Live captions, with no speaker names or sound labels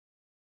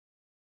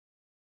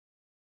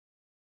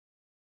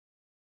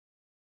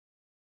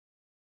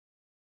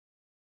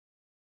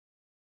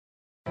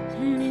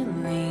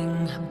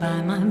Kneeling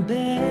by my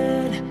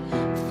bed,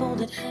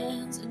 folded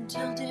hands and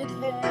tilted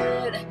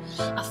head,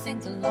 I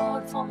thank the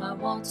Lord for my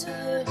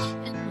water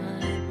and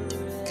my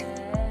bread.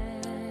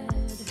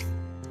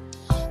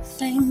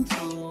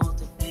 Thankful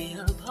to be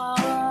a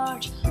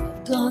part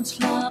of God's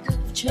flock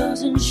of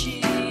chosen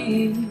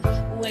sheep,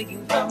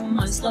 waking from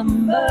my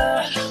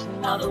slumber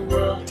while the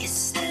world is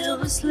still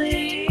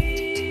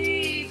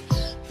asleep.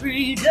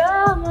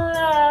 Freedom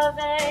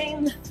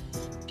loving,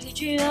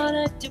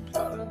 patriotic,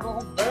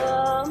 deplorable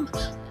bum.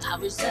 I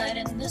reside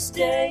in the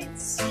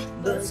States,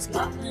 but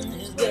Scotland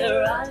is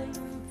where I'm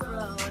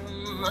from.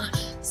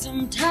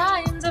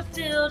 Sometimes I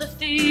feel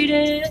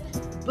defeated,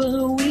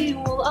 but we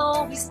will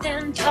always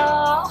stand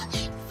tall.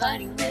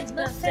 Fighting with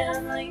my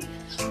family,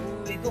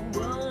 we go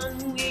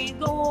on, we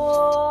go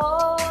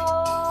on.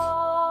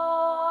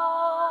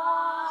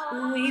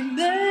 We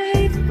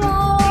may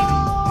fall,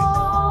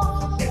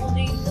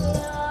 holding the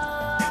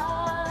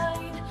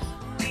line.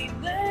 We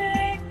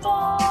may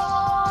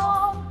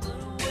fall,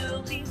 but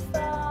we'll be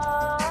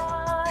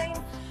fine.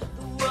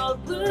 The world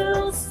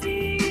will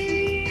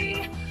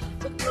see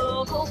the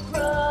global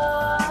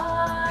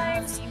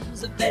crimes.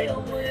 The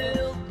veil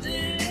will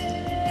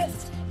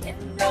lift in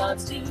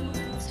God's due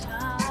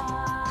time.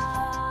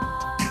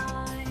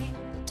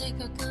 Take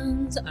our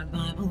guns, our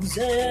Bibles,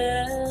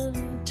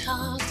 and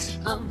talks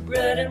of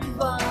bread and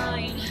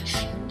wine.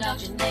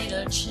 Indoctrinate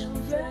our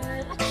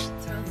children,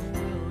 throw the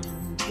world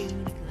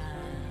into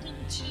decline.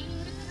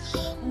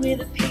 We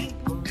the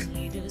people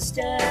need to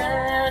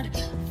stand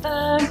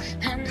firm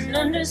and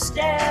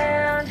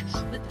understand.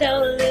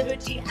 Without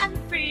liberty and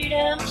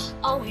freedom,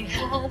 all we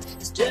have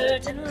is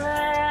dirt and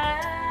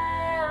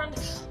land.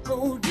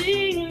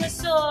 Holding the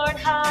sword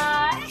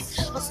high,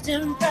 I'll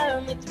stand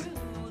firmly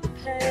through the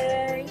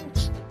pain.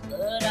 The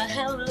blood I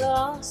have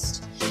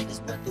lost is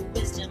worth the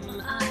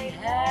wisdom I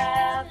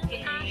have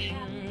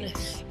gained.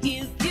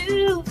 If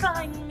you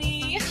find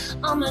me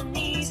on my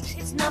knees,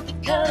 it's not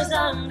because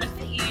I'm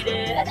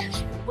defeated.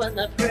 It was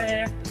my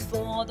prayer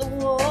before the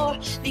war,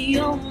 the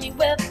only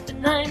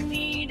weapon I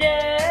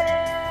needed.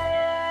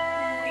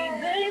 We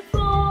may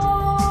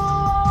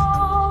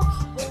fall,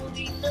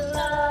 holding the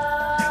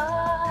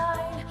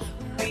line.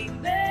 We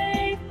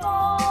may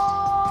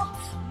fall,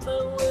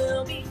 but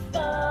we'll be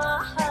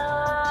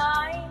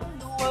fine.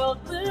 The world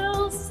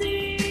will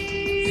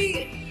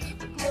see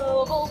the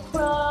global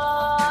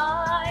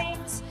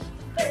crimes.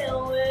 The veil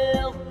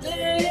will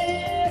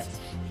lift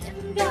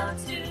in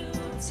God's due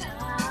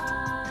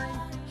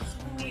time.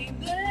 We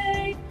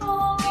may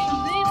fall,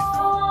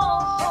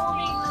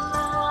 holding the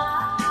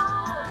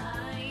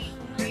line.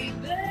 We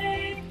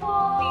may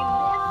fall,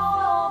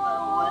 but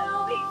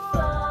we'll be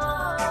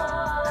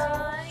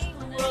fine.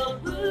 The world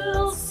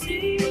will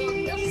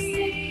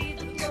see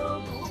the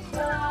global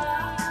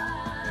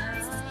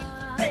crimes.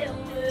 The veil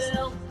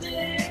will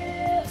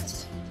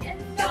lift in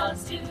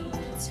God's due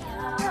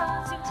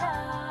time.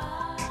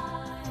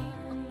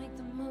 I'll make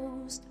the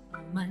most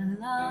of my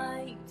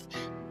life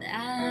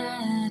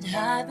that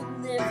I've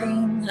been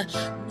living.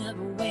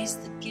 Never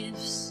waste the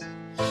gifts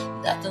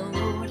that the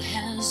Lord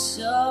has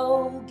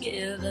so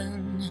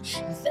given.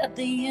 If at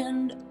the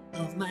end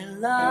of my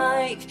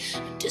life,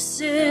 a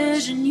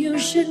decision you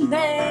should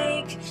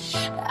make,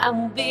 I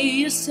will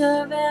be your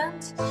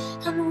servant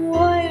and the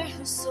warrior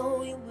whose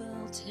soul you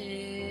will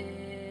take.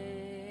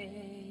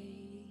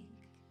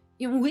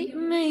 Yeah, we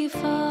may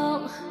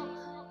fall,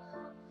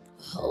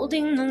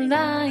 holding the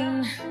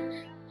line.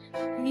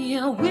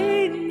 Yeah,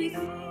 we may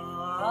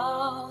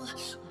fall,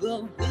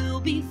 but we'll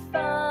be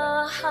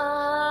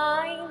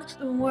fine.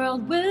 The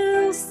world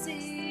will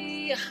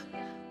see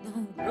the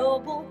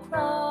global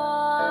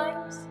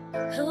crimes.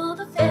 Oh,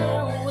 the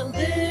veil will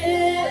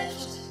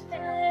lift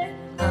in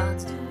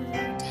God's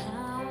due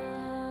time.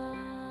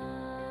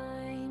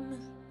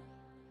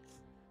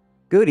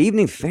 Good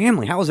evening,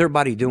 family. How is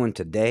everybody doing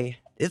today?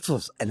 This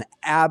was an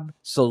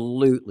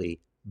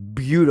absolutely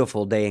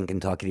beautiful day in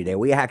Kentucky today.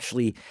 We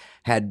actually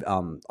had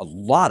a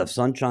lot of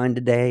sunshine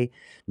today.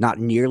 Not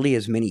nearly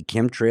as many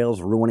chemtrails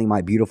ruining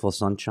my beautiful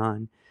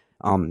sunshine.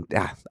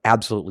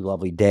 Absolutely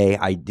lovely day.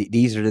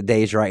 These are the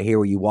days right here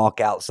where you walk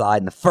outside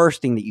and the first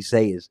thing that you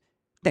say is,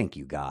 thank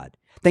you, God.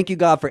 Thank you,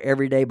 God, for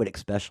every day, but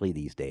especially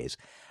these days.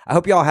 I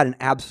hope y'all had an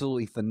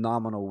absolutely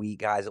phenomenal week,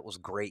 guys. It was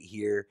great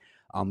here.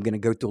 I'm going to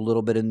go through a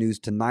little bit of news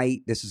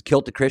tonight. This is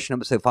Kilted Christian,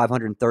 episode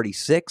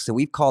 536, and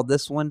we've called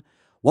this one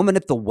Woman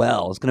at the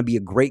Well. It's going to be a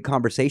great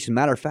conversation.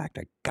 Matter of fact,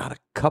 I got a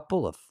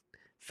couple of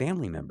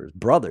family members,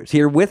 brothers,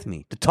 here with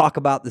me to talk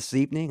about this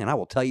evening, and I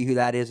will tell you who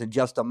that is in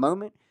just a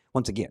moment.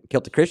 Once again,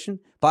 Kilted Christian,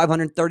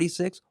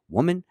 536,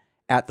 Woman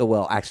at the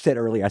Well. I said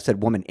earlier, I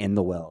said woman in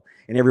the well,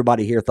 and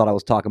everybody here thought I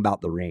was talking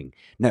about the ring.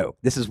 No,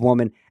 this is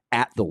Woman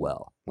at the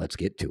Well. Let's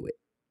get to it.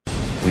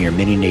 We are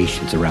many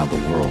nations around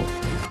the world,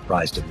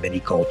 comprised of many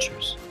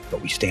cultures,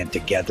 but we stand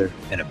together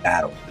in a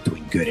battle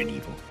between good and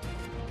evil.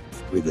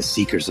 We're the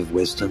seekers of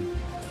wisdom,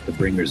 the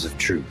bringers of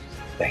truth,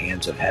 the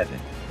hands of heaven,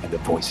 and the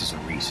voices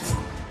of reason.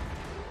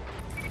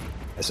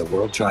 As the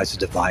world tries to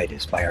divide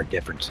us by our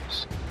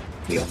differences,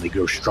 we only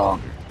grow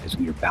stronger as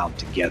we are bound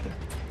together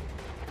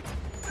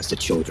as the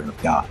children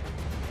of God.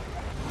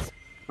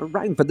 All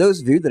right, and for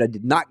those of you that I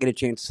did not get a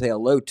chance to say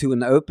hello to in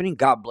the opening,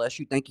 God bless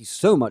you. Thank you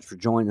so much for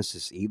joining us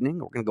this evening.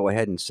 We're going to go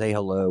ahead and say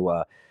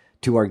hello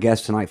to our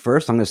guest tonight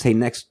first. I'm going to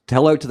say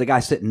hello to the guy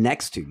sitting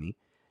next to me,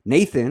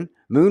 Nathan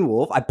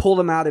Moonwolf. I pulled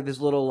him out of his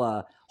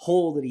little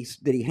hole that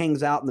he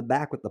hangs out in the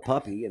back with the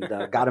puppy and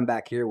got him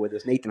back here with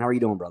us. Nathan, how are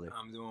you doing, brother?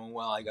 I'm doing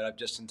well. I got up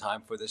just in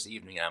time for this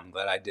evening, and I'm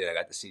glad I did. I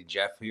got to see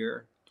Jeff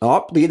here.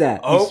 Oh, look at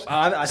that.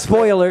 Oh,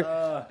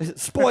 spoiler.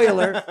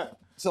 Spoiler.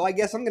 So I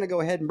guess I'm going to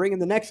go ahead and bring in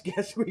the next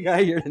guest we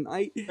got here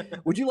tonight.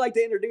 Would you like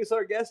to introduce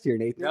our guest here,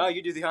 Nathan? No,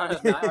 you do the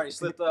honors, man. I already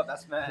slipped up.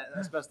 That's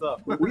messed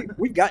up.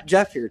 We've got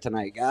Jeff here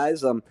tonight,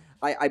 guys.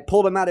 I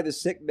pulled him out of his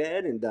sick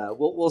bed, and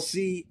we'll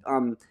see.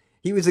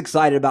 He was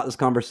excited about this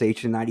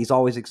conversation tonight. He's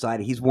always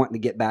excited. He's wanting to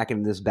get back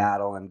into this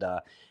battle, and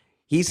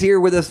he's here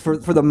with us for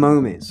the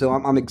moment. So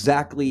I'm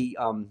exactly.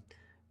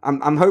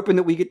 I'm hoping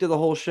that we get to the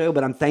whole show,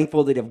 but I'm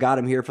thankful that I've got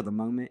him here for the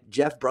moment.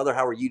 Jeff, brother,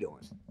 how are you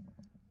doing?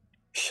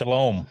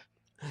 Shalom.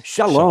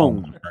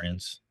 Shalom,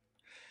 friends.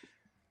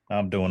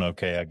 I'm doing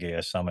okay, I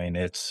guess. I mean,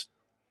 it's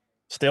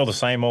still the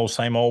same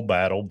old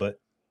battle, but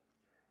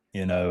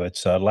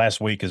it's last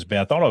week has been,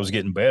 I thought I was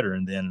getting better,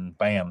 and then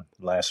bam,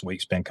 last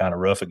week's been kind of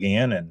rough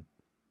again, and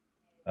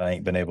I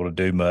ain't been able to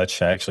do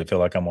much. I actually feel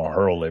like I'm gonna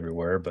hurl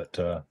everywhere, but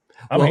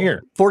I'm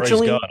here.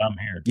 Fortunately, praise God, I'm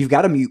here. You've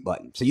got a mute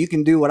button, so you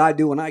can do what I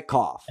do when I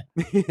cough.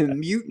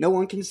 Mute, no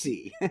one can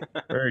see.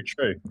 Very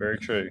true, very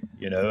true.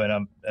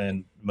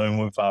 And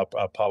Moonwolf,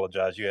 I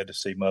apologize. You had to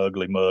see my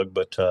ugly mug,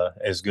 but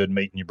it's good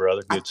meeting you,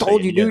 brother. Good I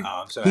told you, dude.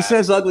 Oh, so he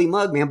says ugly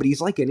mug, man, but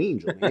he's like an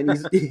angel, man.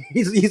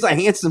 He's a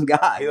handsome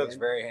guy. He looks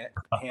very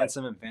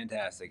handsome and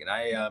fantastic, and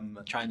I am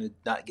trying to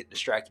not get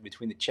distracted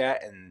between the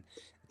chat and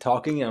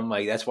talking. I'm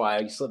like, that's why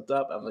I slipped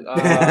up. I'm like, oh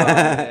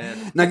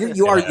man. No,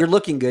 you're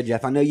looking good,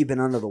 Jeff. I know you've been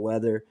under the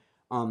weather,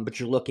 but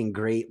you're looking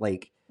great.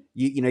 Like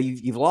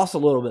you've lost a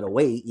little bit of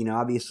weight.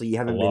 Obviously you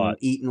haven't been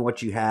eating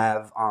what you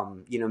have.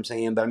 You know what I'm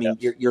saying? But I mean,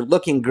 you're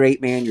looking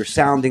great, man. You're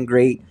sounding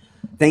great.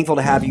 Thankful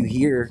to have you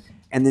here.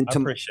 And then I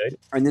appreciate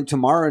it. And then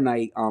tomorrow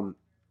night,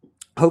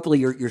 hopefully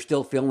you're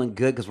still feeling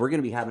good, because we're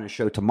going to be having a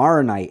show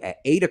tomorrow night at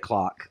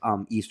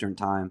 8:00 Eastern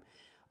time.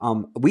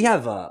 We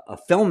have a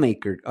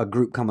filmmaker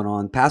group coming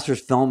on,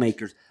 Pastors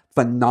Filmmakers,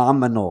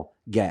 phenomenal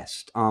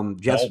guest.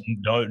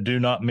 Do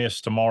not miss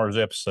tomorrow's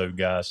episode,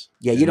 guys.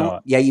 Yeah, you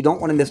don't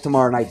want to miss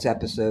tomorrow night's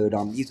episode.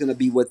 He's going to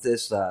be with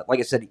us. Like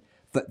I said,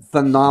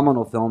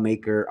 phenomenal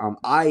filmmaker.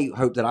 I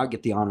hope that I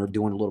get the honor of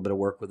doing a little bit of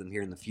work with him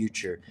here in the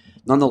future.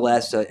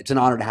 Nonetheless, it's an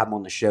honor to have him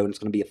on the show, and it's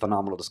going to be a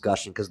phenomenal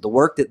discussion, because the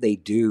work that they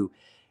do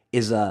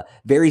is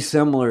very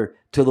similar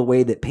to the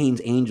way that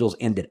Payne's Angels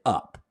ended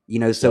up.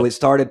 So it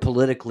started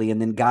politically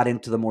and then got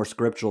into the more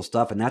scriptural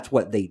stuff, and that's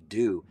what they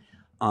do.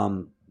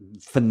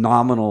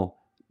 Phenomenal.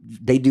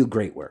 They do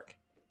great work.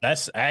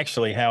 That's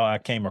actually how I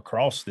came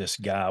across this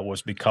guy,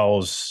 was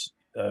because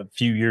a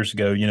few years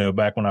ago,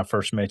 back when I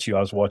first met you, I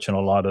was watching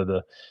a lot of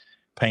the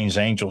Payne's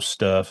Angels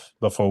stuff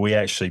before we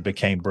actually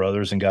became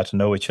brothers and got to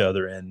know each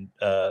other. And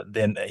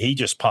then he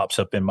just pops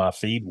up in my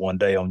feed one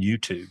day on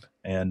YouTube,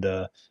 and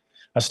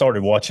I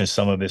started watching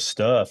some of his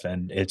stuff,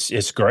 and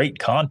it's great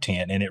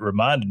content, and it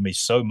reminded me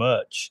so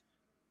much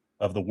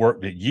of the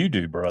work that you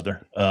do,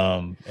 brother.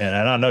 And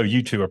I know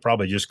you two are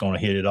probably just going to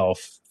hit it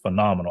off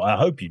phenomenal. I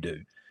hope you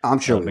do. I'm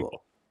sure we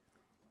will.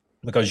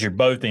 Because you're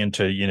both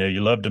into,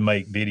 you love to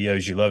make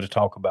videos, you love to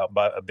talk about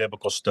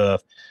biblical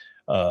stuff,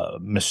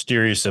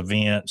 mysterious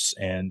events,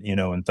 and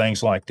and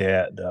things like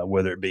that,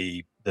 whether it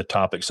be the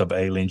topics of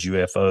aliens,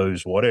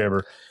 UFOs,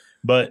 whatever.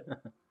 But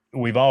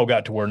we've all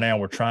got to where now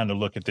we're trying to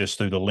look at this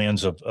through the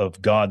lens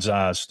of God's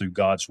eyes, through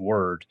God's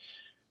word,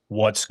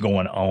 what's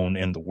going on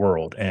in the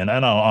world. And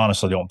I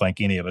honestly don't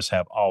think any of us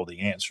have all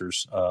the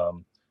answers.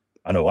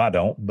 I know I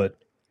don't, but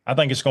I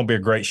think it's going to be a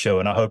great show,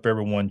 and I hope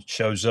everyone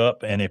shows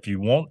up. And if you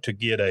want to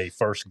get a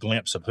first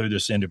glimpse of who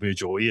this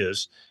individual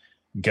is,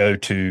 go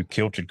to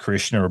Kilted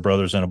Christian or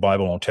Brothers in the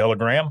Bible on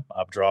Telegram.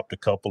 I've dropped a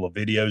couple of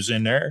videos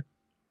in there,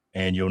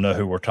 and you'll know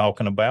who we're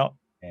talking about.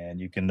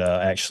 And you can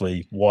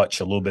actually watch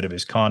a little bit of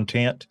his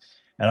content.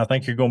 And I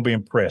think you're going to be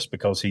impressed,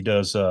 because he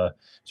does,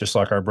 just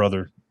like our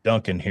brother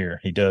Duncan here,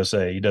 he does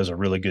a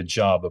really good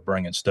job of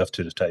bringing stuff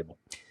to the table.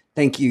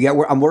 Thank you. Yeah,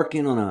 I'm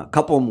working on a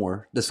couple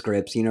more the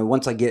scripts.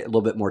 Once I get a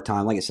little bit more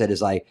time, like I said,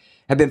 as I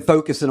have been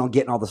focusing on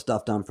getting all the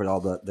stuff done for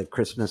all the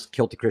Christmas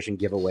Kilted Christian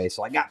giveaway.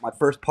 So I got my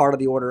first part of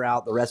the order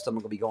out. The rest of them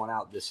are going to be going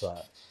out this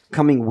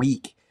coming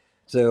week.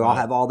 So I'll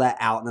have all that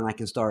out, and then I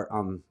can start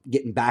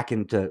getting back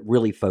into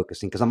really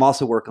focusing, because I'm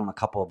also working on a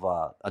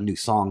couple of new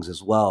songs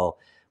as well,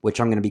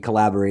 which I'm going to be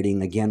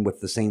collaborating again with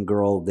the same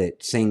girl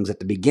that sings at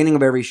the beginning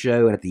of every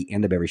show and at the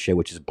end of every show,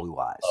 which is Blue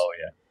Eyes. Oh,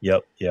 yeah.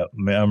 Yep.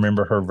 I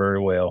remember her very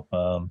well.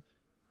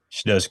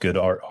 She does good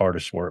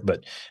artist work.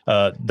 But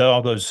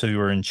all those who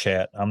are in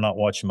chat, I'm not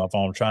watching my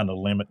phone. I'm trying to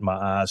limit my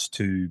eyes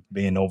to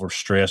being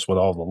overstressed with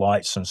all the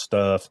lights and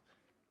stuff.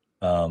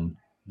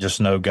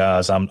 Just know,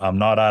 guys, I'm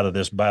not out of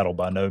this battle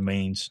by no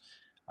means.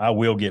 I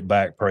will get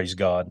back, praise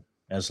God.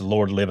 As the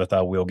Lord liveth,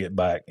 I will get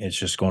back. It's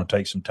just going to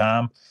take some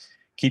time.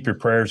 keep your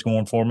prayers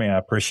going for me. I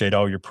appreciate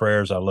all your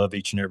prayers. I love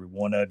each and every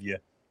one of you.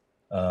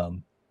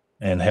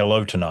 And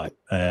hello tonight.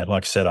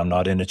 Like I said, I'm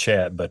not in the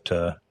chat, but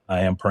I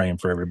am praying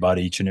for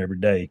everybody each and every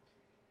day.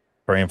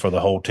 Praying for the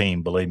whole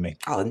team, believe me.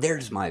 Oh, and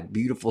there's my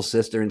beautiful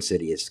sister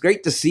Insidious.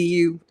 Great to see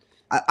you.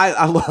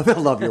 I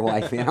love your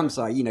wife, man. I'm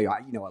sorry.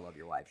 I love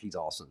your wife. She's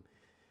awesome.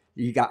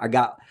 I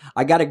got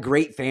a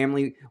great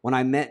family. When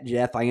I met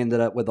Jeff, I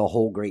ended up with a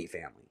whole great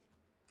family.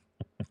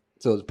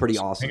 So it's pretty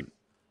awesome.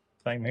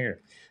 Same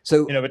here.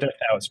 So, but that's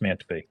how it's meant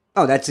to be.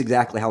 Oh, that's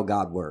exactly how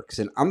God works.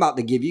 And I'm about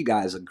to give you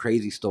guys a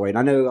crazy story. And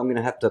I know I'm going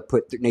to have to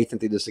put Nathan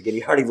through this again.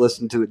 He already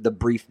listened to it,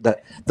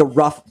 the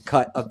rough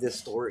cut of this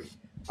story.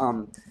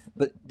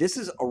 But this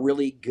is a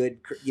really good,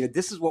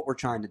 this is what we're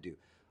trying to do.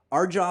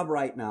 Our job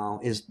right now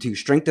is to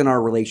strengthen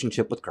our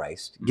relationship with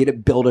Christ,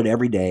 build it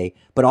every day,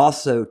 but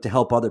also to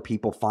help other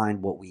people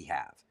find what we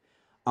have.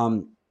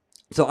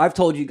 So I've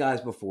told you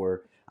guys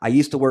before, I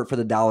used to work for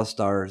the Dallas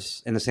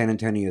Stars and the San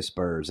Antonio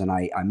Spurs, and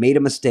I made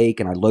a mistake,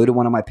 and I loaded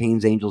one of my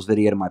Payne's Angels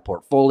video to my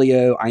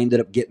portfolio. I ended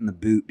up getting the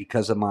boot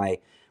because of my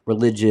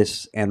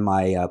religious and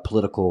my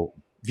political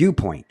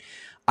viewpoint.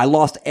 I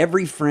lost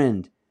every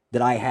friend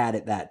that I had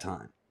at that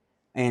time,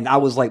 and I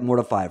was like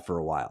mortified for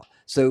a while.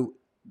 So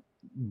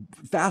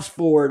fast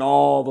forward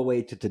all the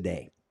way to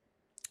today.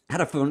 I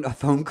had a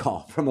phone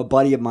call from a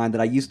buddy of mine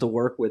that I used to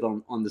work with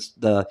on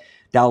the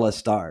Dallas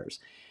Stars.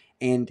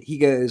 And he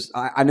goes,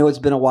 I know it's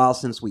been a while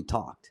since we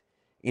talked.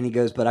 And he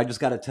goes, but I just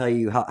got to tell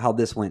you how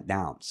this went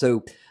down.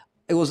 So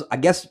it was, I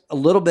guess, a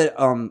little bit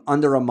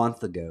under a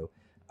month ago.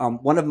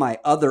 One of my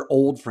other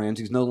old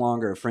friends, who's no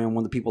longer a friend,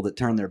 one of the people that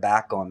turned their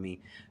back on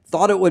me,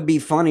 thought it would be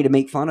funny to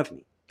make fun of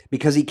me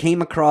because he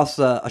came across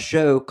a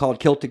show called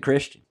Kilted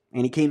Christian.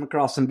 And he came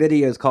across some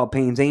videos called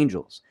Payne's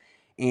Angels.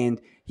 And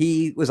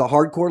he was a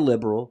hardcore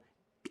liberal,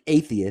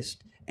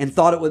 atheist, and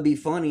thought it would be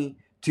funny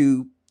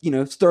to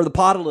stir the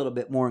pot a little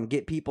bit more and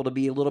get people to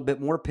be a little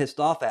bit more pissed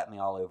off at me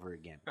all over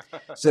again.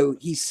 So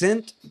he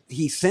sent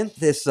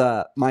this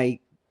my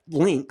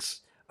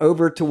links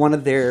over to one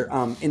of their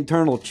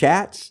internal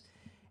chats,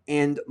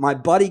 and my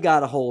buddy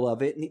got a hold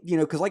of it. And,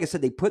 because like I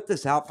said, they put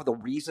this out for the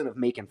reason of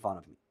making fun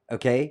of me.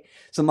 Okay,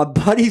 so my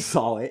buddy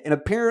saw it, and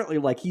apparently,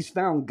 he's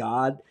found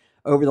God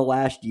over the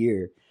last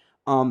year,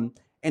 and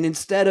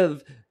instead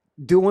of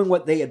doing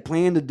what they had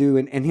planned to do,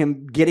 and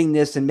him getting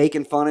this and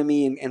making fun of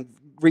me and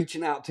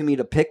reaching out to me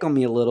to pick on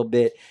me a little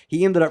bit,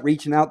 he ended up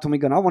reaching out to me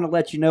going, I want to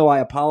let you know I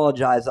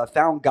apologize. I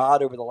found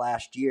God over the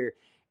last year,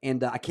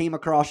 and I came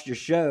across your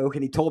show,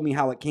 and he told me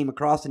how it came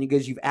across, and he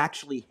goes, you've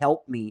actually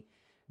helped me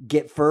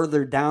get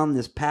further down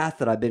this path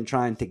that I've been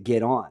trying to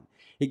get on.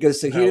 He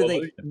goes, so here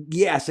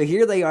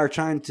they are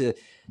trying to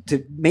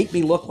make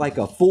me look like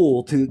a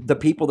fool to the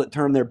people that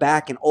turned their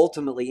back and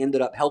ultimately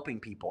ended up helping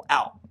people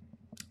out.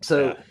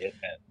 So,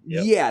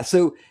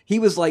 so he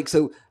was like,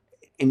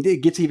 and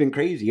it gets even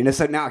crazy.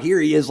 So now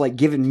here he is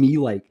giving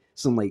me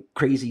some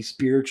crazy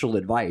spiritual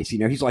advice.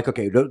 He's like,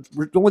 okay,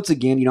 once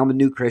again, I'm a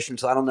new Christian,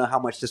 so I don't know how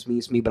much this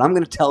means to me, but I'm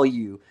going to tell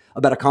you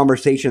about a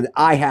conversation that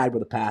I had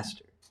with a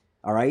pastor.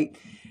 All right.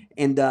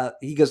 And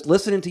he goes,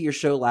 listening to your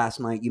show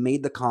last night, you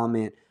made the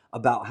comment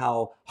about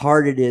how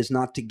hard it is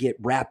not to get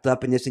wrapped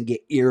up in this and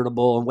get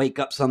irritable and wake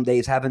up some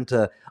days having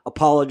to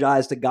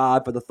apologize to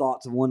God for the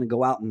thoughts of wanting to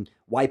go out and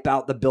wipe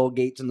out the Bill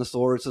Gates and the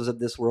Soroses of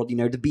this world.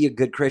 To be a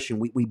good Christian,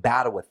 we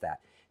battle with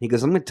that. He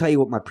goes, I'm going to tell you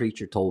what my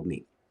preacher told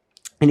me.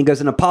 And he goes,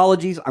 and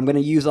apologies, I'm going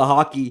to use a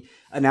hockey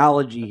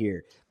analogy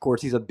here. Of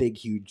course, he's a big,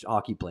 huge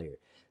hockey player.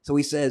 So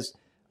he says,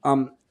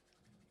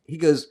 he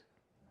goes,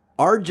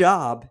 our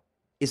job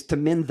is to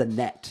mend the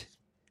net.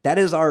 That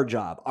is our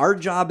job. Our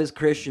job as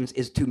Christians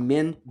is to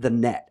mend the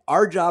net.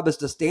 Our job is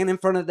to stand in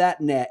front of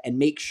that net and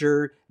make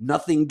sure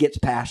nothing gets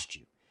past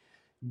you.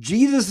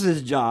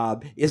 Jesus'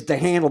 job is to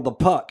handle the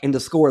puck and to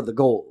score the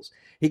goals.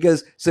 He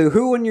goes, so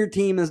who on your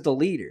team is the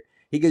leader?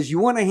 He goes, you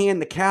want to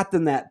hand the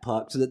captain that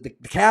puck so that the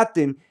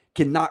captain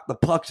can knock the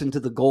pucks into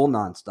the goal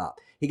nonstop.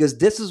 He goes,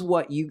 this is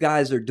what you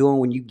guys are doing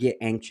when you get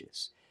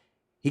anxious.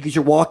 He goes,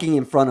 you're walking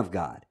in front of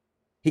God.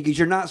 He goes,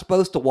 you're not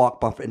supposed to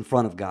walk in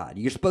front of God.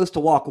 You're supposed to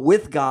walk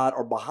with God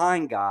or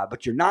behind God,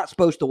 but you're not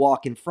supposed to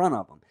walk in front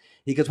of him.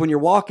 Because when you're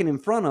walking in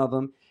front of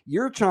him,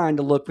 you're trying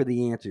to look for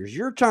the answers.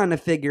 You're trying to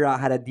figure out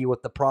how to deal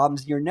with the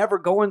problems. You're never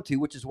going to,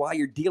 which is why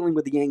you're dealing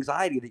with the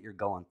anxiety that you're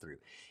going through.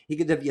 He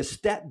goes, if you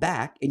step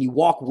back and you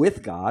walk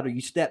with God, or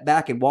you step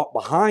back and walk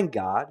behind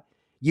God,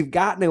 you've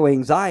got no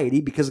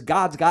anxiety because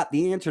God's got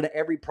the answer to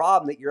every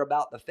problem that you're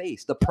about to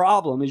face. The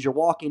problem is you're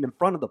walking in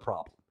front of the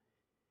problem.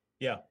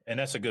 Yeah, and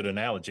that's a good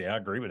analogy. I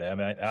agree with that. I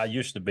mean, I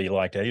used to be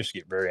like that. I used to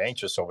get very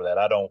anxious over that.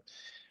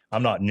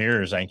 I'm not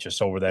near as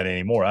anxious over that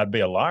anymore. I'd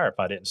be a liar if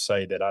I didn't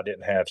say that I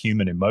didn't have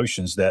human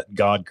emotions that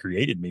God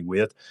created me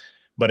with.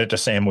 But at the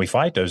same, we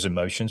fight those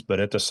emotions. But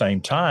at the same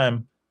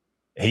time,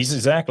 he's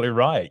exactly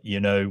right.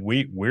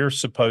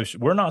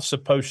 We're not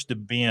supposed to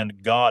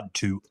bend God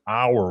to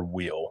our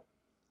will.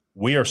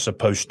 We are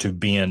supposed to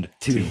bend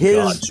to his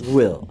God's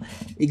will.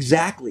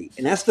 Exactly.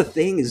 And that's the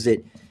thing is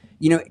that,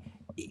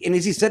 and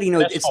as he said,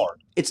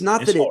 it's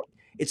not that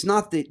it's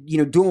not that,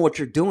 doing what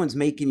you're doing is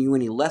making you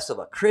any less of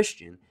a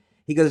Christian.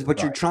 He goes,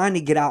 but you're trying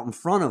to get out in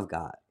front of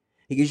God.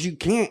 He goes, you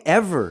can't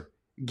ever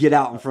get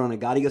out in front of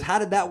God. He goes, how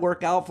did that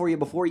work out for you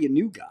before you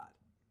knew God?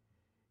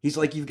 He's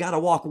like, you've got to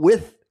walk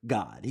with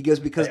God. He goes,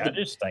 because I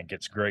just think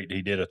it's great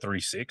he did a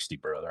 360,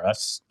 brother.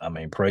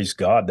 Praise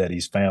God that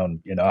he's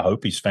found, I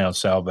hope he's found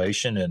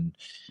salvation, and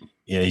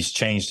he's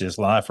changed his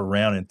life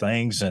around and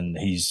things, and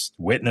he's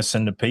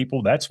witnessing to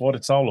people. That's what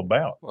it's all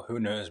about. Well, who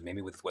knows?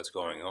 Maybe with what's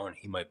going on,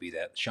 he might be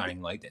that shining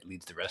light that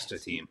leads the rest of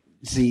the team.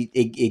 See,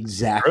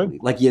 exactly.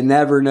 Like, you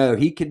never know.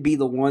 He could be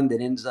the one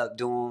that ends up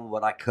doing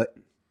what I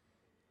couldn't.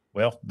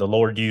 Well, the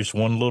Lord used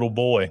one little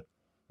boy,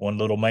 one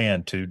little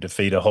man to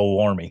defeat a whole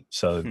army.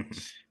 So,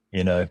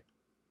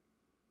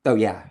 Oh,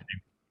 yeah.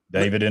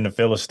 David and the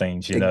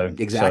Philistines,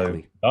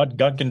 Exactly. So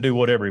God can do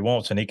whatever he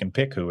wants, and he can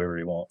pick whoever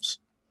he wants.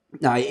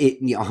 No,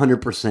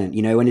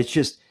 100%,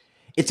 and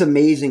it's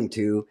amazing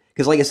too.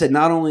 Because like I said,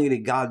 not only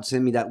did God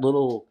send me that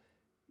little,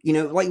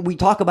 like we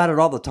talk about it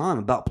all the time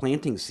about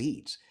planting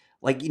seeds.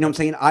 Like, what I'm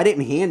saying? I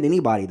didn't hand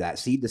anybody that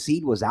seed. The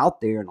seed was out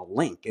there in a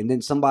link. And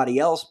then somebody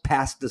else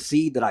passed the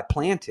seed that I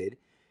planted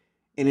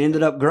and it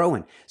ended up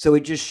growing. So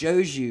it just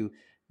shows you,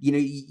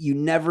 you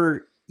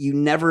never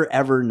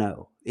ever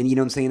know. And what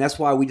I'm saying? That's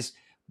why we just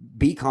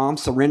be calm,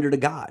 surrender to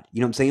God.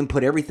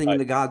 Put everything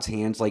into God's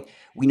hands. Like,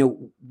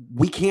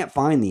 we can't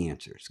find the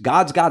answers.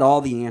 God's got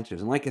all the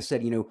answers. And like I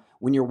said,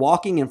 when you're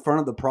walking in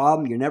front of the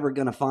problem, you're never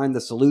going to find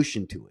the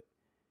solution to it.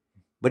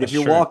 But if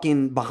you're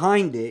walking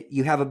behind it,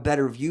 you have a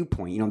better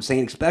viewpoint.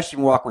 Especially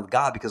when walking with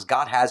God, because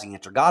God has the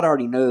answer. God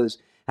already knows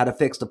how to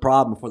fix the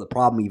problem before the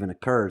problem even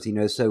occurs.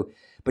 So,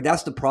 but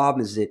that's the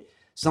problem, is that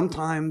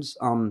sometimes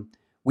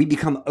we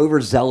become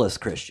overzealous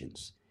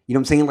Christians.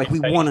 Like, we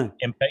want to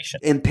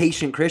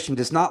impatient Christians.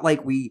 It's not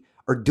like we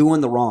are doing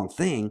the wrong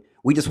thing.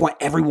 We just want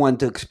everyone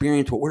to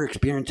experience what we're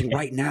experiencing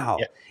right now,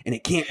 and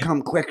it can't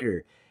come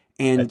quicker.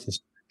 And that's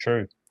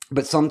true.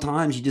 But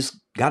sometimes you just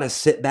got to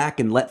sit back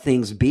and let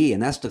things be.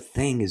 And that's the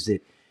thing, is that,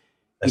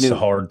 that's the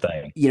hard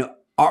thing.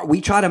 We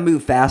try to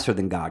move faster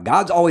than God.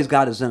 God's always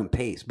got his own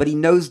pace, but he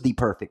knows the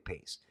perfect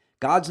pace.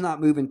 God's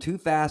not moving too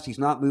fast. He's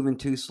not moving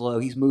too slow.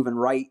 He's moving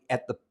right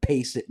at the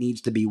pace that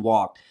needs to be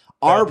walked.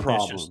 Our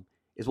problem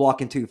is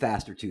walking too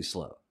fast or too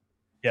slow.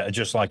 Yeah,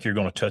 just like you're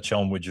going to touch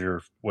on with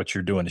what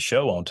you're doing the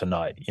show on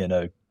tonight,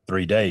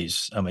 3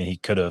 days.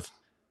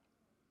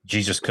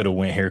 Jesus could have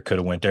went here, could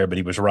have went there, but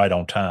he was right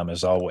on time,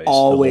 as always.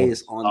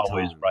 Always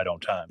right on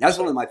time. That's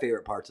one of my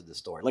favorite parts of the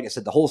story. Like I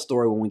said, the whole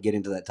story, when we get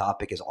into that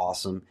topic, is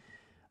awesome.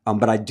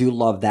 But I do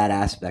love that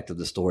aspect of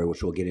the story,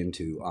 which we'll get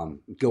into.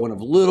 Going a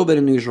little bit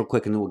of news real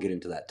quick, and then we'll get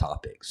into that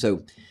topic.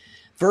 So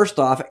first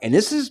off, and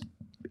this is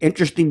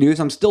interesting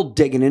news. I'm still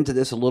digging into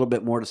this a little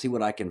bit more to see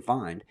what I can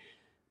find.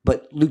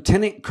 But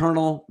Lieutenant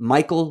Colonel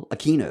Michael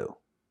Aquino,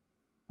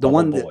 the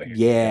one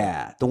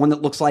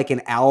that looks like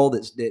an owl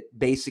that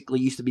basically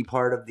used to be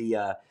part of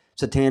the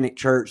Satanic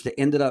Church, that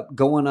ended up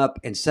going up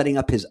and setting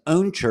up his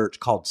own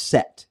church called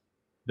Set.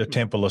 The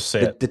Temple of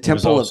Set.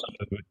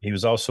 He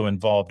was also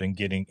involved in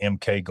getting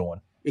MK going.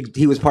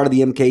 He was part of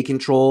the MK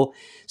control.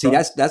 See,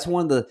 that's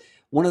one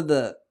of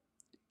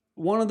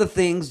the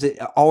things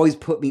that always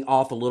put me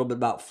off a little bit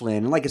about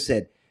Flynn. And like I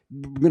said,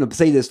 I'm going to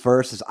say this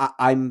first, is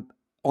I'm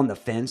on the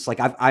fence. Like,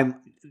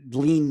 I'm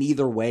lean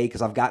neither way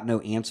because I've got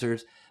no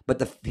answers.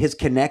 But his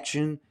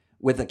connection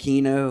with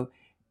Aquino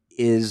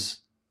is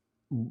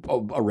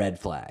a red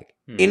flag.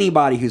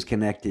 Anybody who's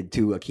connected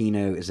to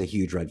Aquino is a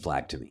huge red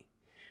flag to me.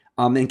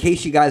 In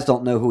case you guys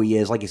don't know who he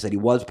is, like I said, he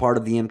was part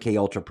of the MK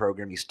Ultra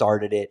program. He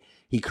started it.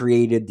 He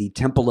created the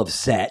Temple of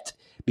Set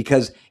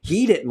because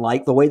he didn't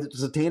like the way that the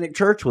Satanic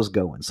Church was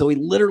going. So he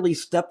literally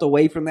stepped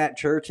away from that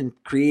church and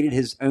created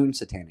his own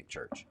Satanic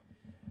Church.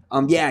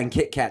 And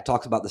Kit Kat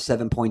talks about the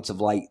 7 points of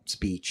light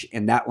speech,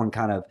 and that one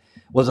kind of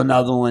was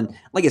another one.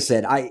 Like I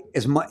said,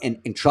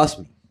 and trust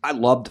me, I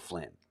loved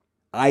Flynn.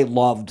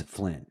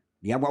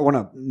 Yeah, I want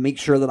to make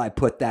sure that I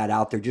put that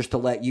out there just to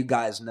let you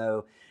guys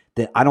know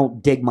that I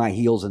don't dig my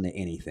heels into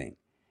anything.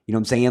 You know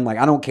what I'm saying? Like,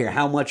 I don't care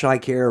how much I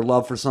care or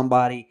love for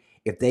somebody.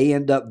 If they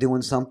end up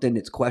doing something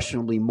that's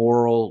questionably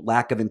moral,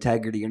 lack of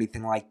integrity, or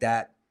anything like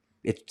that,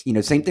 it's,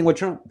 same thing with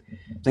Trump.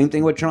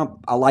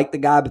 I like the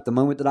guy, but the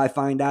moment that I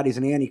find out he's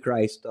an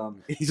antichrist,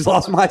 he's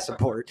lost my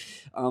support.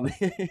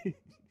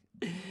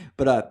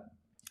 But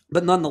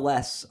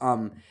nonetheless,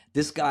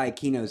 this guy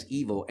Aquino's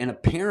evil, and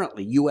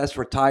apparently U.S.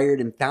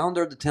 retired and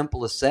founder of the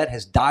Temple of Set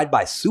has died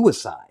by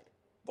suicide.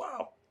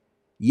 Wow.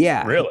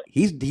 Yeah, really?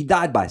 He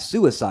died by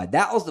suicide.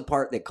 That was the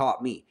part that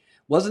caught me.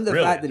 Wasn't the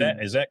fact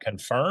that is that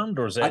confirmed,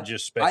 or is that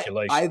just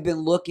speculation? I've been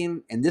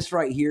looking, and this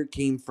right here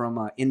came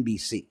from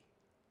NBC.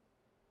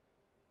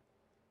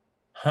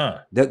 Huh.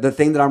 The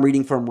thing that I'm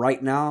reading from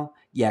right now,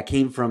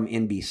 came from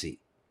NBC.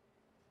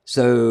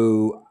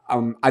 So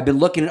I've been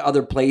looking at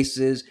other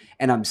places,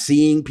 and I'm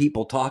seeing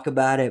people talk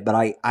about it, but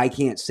I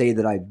can't say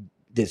that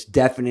this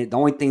definite. The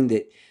only thing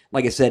that,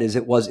 like I said, is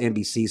it was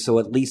NBC, so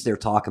at least they're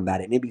talking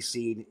about it.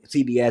 NBC,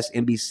 CBS,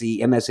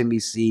 NBC,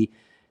 MSNBC,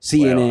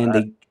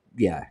 CNN,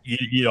 Yeah.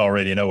 You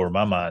already know where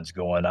my mind's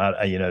going.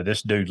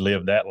 This dude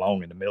lived that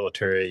long in the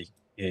military,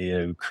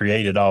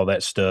 created all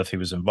that stuff. He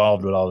was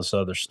involved with all this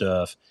other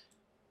stuff.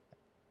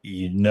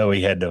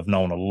 He had to have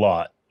known a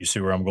lot. You see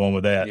where I'm going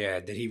with that? Yeah,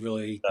 did he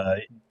really?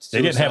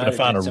 They didn't happen to suicide, or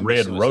find a did somebody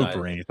red rope or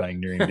suicide? anything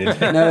near him, did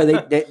they?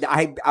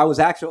 No, I was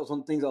actually one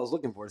of the things I was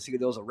looking for to see if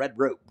there was a red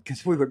rope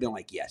because we would have been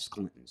like, yes,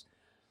 Clinton's.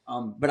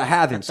 But I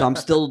haven't, so I'm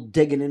still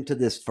digging into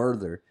this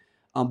further.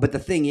 But the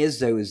thing is,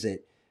 though, is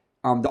that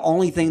the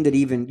only thing that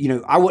even,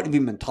 I wouldn't have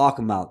even been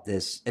talking about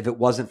this if it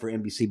wasn't for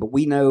NBC. But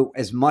we know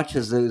as much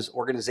as those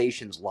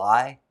organizations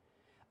lie,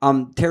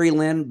 Terry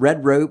Lynn,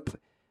 red rope,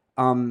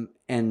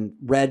 and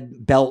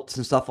red belts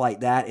and stuff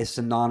like that is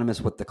synonymous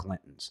with the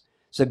Clintons.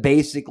 So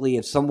basically,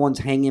 if someone's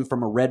hanging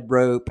from a red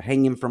rope,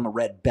 hanging from a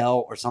red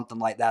belt or something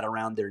like that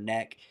around their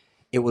neck,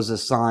 it was a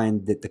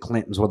sign that the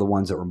Clintons were the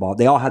ones that were involved.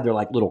 They all had their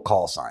like little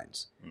call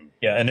signs.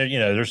 Yeah, and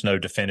there's no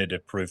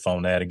definitive proof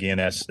on that. Again,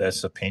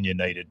 that's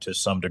opinionated to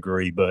some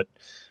degree, but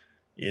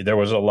there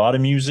was a lot of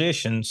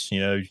musicians.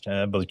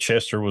 I believe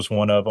Chester was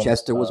one of them.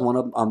 Chester was one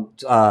of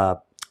them.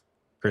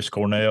 Chris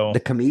Cornell, the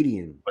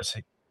comedian. What's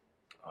he?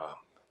 Oh,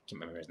 can't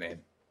remember his name.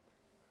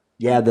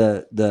 Yeah,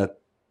 the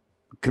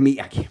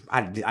comedian.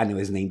 I know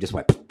his name just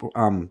went.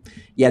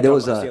 Yeah, there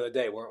was the other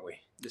day, weren't we?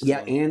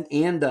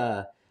 And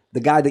the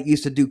guy that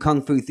used to do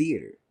Kung Fu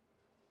theater.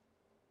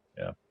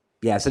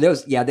 Yeah, so there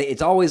was,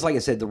 it's always, like I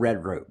said, the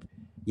red rope.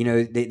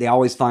 They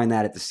always find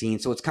that at the scene.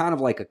 So it's kind of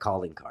like a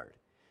calling card.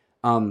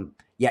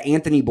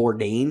 Anthony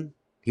Bourdain,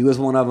 he was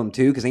one of them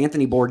too, because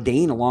Anthony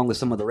Bourdain, along with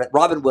some of the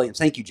Robin Williams,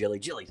 thank you, Jilly.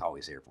 Jilly's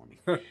always here for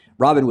me.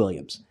 Robin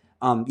Williams.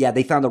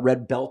 They found a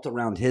red belt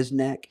around his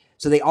neck.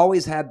 So they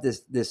always have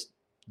this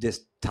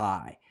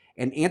tie.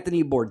 And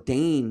Anthony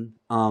Bourdain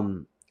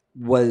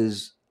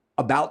was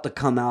about to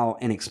come out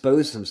and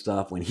expose some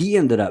stuff when he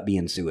ended up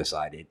being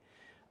suicided.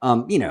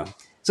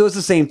 So it's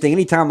the same thing.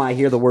 Anytime I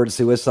hear the word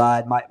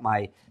suicide,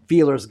 my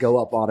feelers go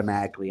up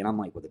automatically, and I'm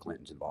like, well, the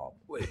Clintons involved.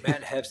 Wait,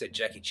 Matt Hebb said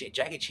Jackie Chan.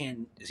 Jackie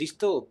Chan, is he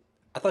still?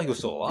 I thought he was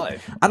still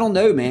alive. I don't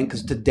know, man,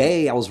 because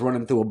today I was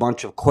running through a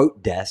bunch of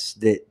quote deaths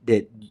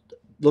that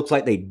looks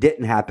like they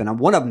didn't happen.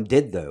 One of them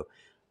did, though.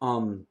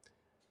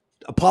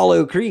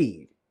 Apollo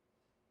Creed.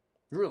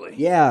 Really?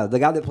 Yeah, the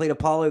guy that played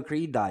Apollo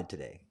Creed died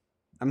today.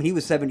 I mean, he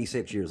was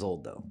 76 years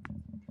old, though.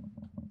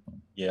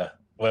 Yeah.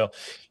 Well,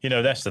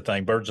 that's the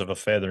thing. Birds of a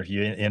feather.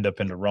 You end up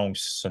in the wrong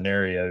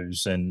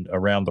scenarios and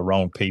around the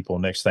wrong people.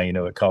 Next thing you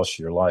know, it costs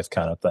you your life,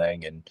 kind of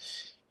thing. And,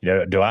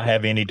 do I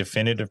have any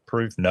definitive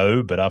proof?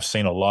 No, but I've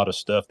seen a lot of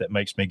stuff that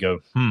makes me go,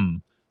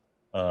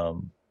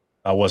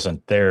 I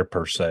wasn't there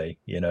per se.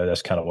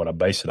 That's kind of what I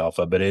base it off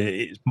of. But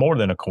it's more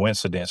than a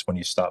coincidence when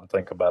you stop and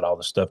think about all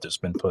the stuff that's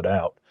been put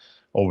out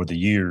over the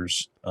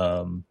years.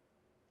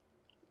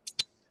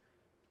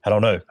 I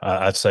don't know.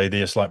 I'd say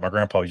this, like my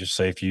grandpa used to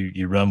say, if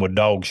you run with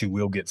dogs, you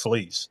will get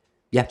fleas.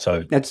 Yeah.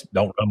 So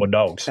don't run with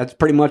dogs. That's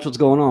pretty much what's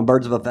going on.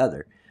 Birds of a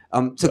feather.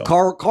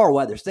 Carl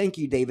Weathers. Thank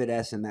you, David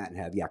S. and Matt and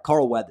Hev. Yeah,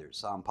 Carl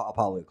Weathers,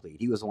 Apollo Creed.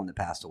 He was the one that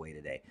passed away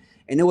today.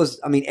 And it was,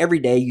 every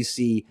day you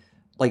see,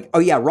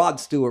 Rod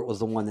Stewart was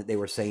the one that they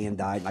were saying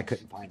died, and I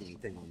couldn't find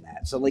anything on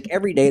that. So,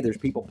 every day there's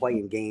people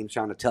playing games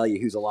trying to tell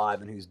you who's alive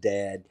and who's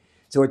dead.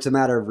 So it's a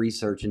matter of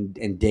research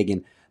and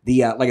digging.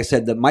 Like I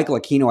said, the Michael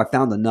Aquino, I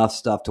found enough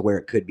stuff to where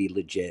it could be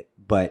legit,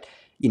 but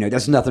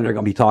that's nothing they're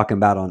going to be talking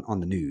about on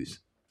the news.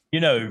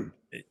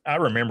 I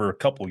remember a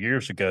couple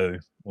years ago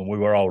when we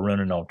were all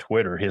running on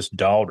Twitter, his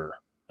daughter,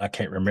 I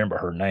can't remember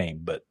her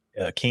name, but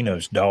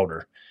Aquino's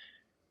daughter,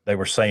 they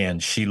were saying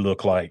she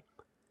looked like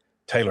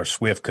Taylor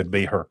Swift could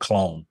be her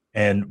clone.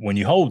 And when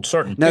you hold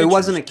certain No, it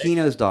wasn't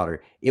Aquino's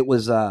daughter. It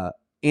was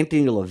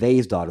Anthony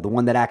LaVey's daughter, the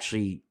one that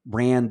actually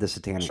ran the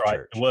Satanic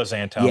Church. It was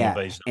Anthony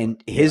LaVey's daughter.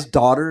 And his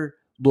daughter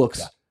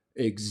looks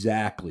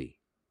exactly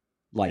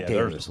like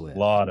Taylor Swift. A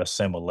lot of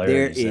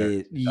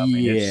similarities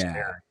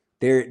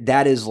there.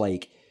 That is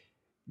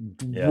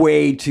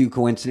way too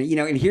coincident.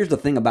 And here's the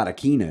thing about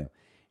Aquino.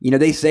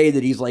 They say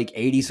that he's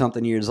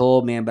 80-something years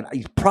old, man, but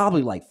he's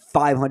probably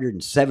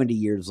 570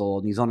 years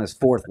old, and he's on his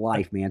fourth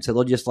life, man. So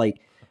they'll just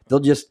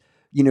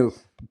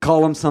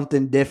call him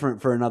something different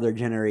for another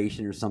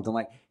generation or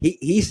something.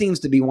 He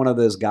seems to be one of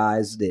those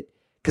guys that,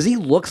 because he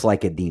looks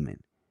like a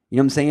demon. You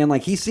know what I'm saying?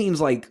 He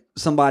seems like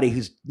somebody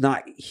who's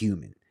not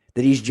human,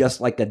 that he's just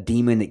like a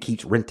demon that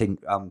keeps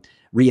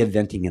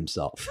reinventing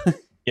himself.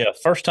 Yeah,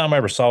 first time I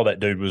ever saw that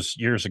dude was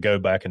years ago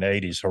back in the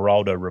 80s,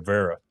 Geraldo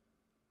Rivera.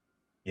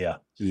 Yeah.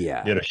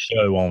 Did a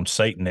show on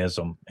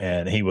Satanism,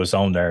 and he was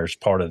on there as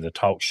part of the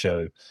talk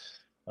show.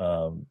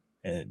 And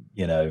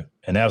that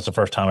was the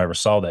first time I ever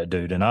saw that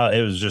dude. And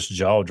it was just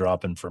jaw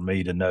dropping for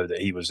me to know that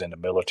he was in the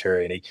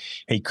military, and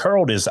he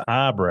curled his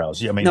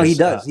eyebrows. No, he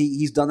does.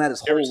 He's done that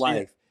his whole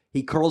life.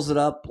 He curls it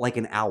up like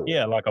an owl.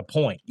 Yeah, like a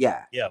point.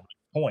 Yeah. Yeah, like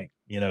a point.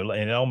 And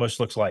it almost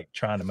looks like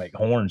trying to make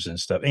horns and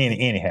stuff.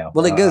 Anyhow.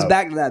 Well, it goes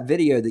back to that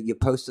video that you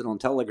posted on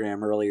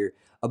Telegram earlier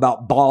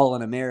about Baal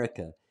in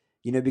America.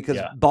 Because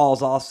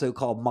Baal's also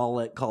called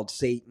Mullet, called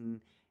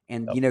Satan.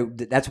 And,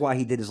 that's why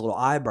he did his little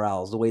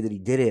eyebrows. The way that he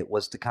did it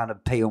was to kind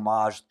of pay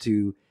homage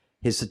to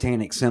his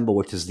satanic symbol,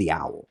 which is the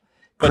owl.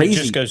 But it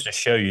Crazy. just goes to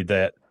show you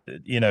that,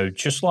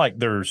 just like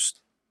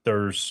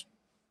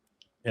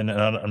and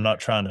I'm not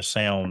trying to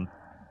sound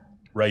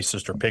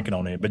racist or picking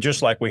on it, but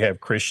just like we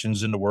have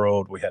Christians in the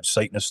world, we have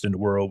Satanists in the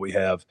world, we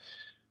have,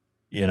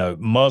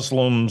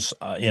 Muslims,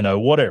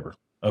 whatever.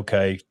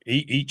 Okay.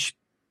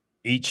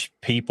 Each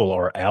people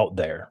are out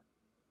there,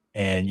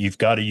 and you've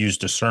got to use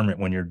discernment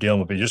when you're dealing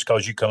with it. Just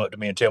because you come up to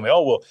me and tell me,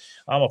 oh, well,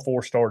 I'm a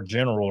 4-star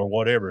general or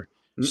whatever,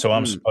 so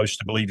I'm supposed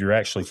to believe you're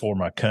actually for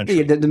my country.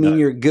 It doesn't mean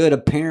you're good,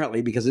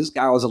 apparently, because this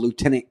guy was a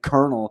lieutenant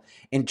colonel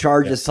in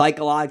charge of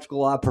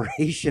psychological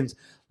operations,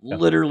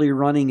 literally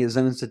running his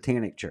own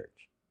satanic church.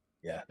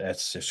 Yeah,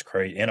 that's just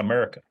crazy. In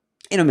America.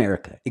 In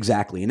America,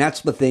 exactly. And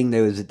that's the thing,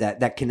 though, is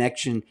that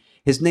connection.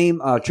 His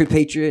name, True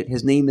Patriot,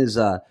 his name is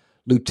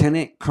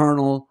Lieutenant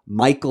Colonel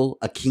Michael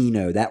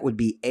Aquino. That would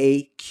be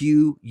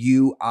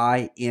Aquino,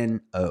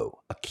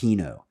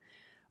 Aquino.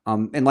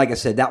 And like I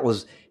said, that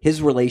was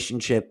his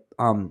relationship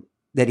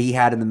that he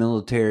had in the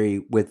military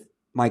with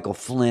Michael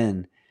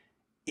Flynn.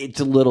 It's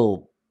a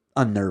little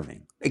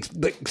unnerving,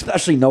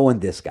 especially knowing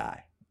this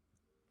guy.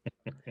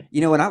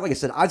 And like I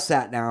said, I've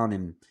sat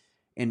down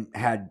and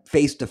had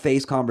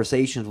face-to-face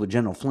conversations with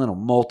General Flynn on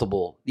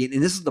multiple.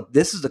 And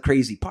this is the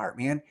crazy part,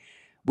 man.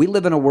 We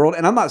live in a world,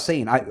 and I'm not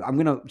saying, I'm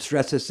going to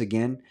stress this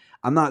again.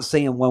 I'm not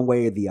saying one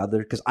way or the other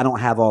because I don't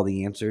have all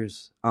the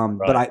answers.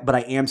 Right. But I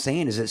am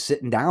saying is that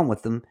sitting down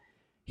with him,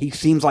 he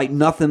seems like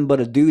nothing but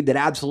a dude that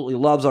absolutely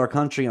loves our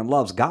country and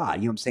loves God.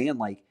 You know what I'm saying?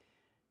 Like,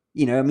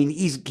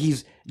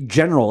 he's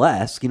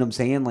general-esque. You know what I'm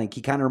saying? Like,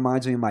 he kind of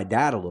reminds me of my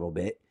dad a little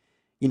bit.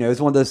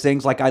 It's one of those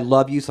things like, I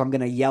love you, so I'm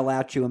going to yell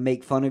at you and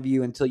make fun of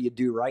you until you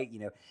do right.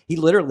 He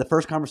literally, the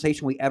first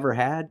conversation we ever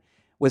had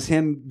was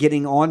him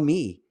getting on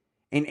me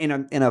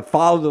in a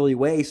fatherly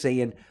way,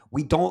 saying,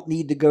 we don't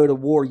need to go to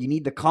war. You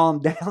need to calm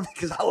down.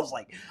 Because I was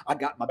like, I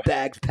got my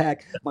bags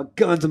packed, my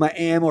guns and my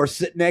ammo are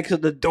sitting next to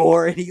the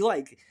door. And he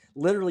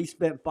literally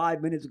spent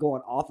 5 minutes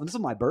going off. And this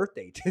is my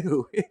birthday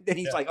too. And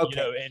he's like,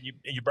 okay. And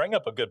you bring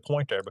up a good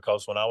point there,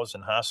 because when I was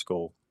in high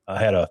school, I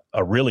had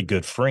a really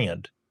good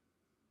friend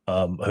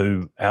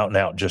who out and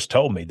out just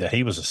told me that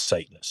he was a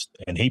Satanist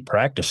and he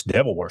practiced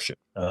devil worship.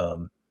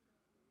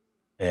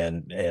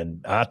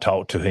 And I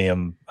talked to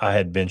him. I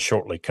had been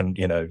shortly,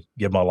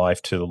 give my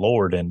life to the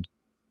Lord and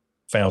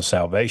found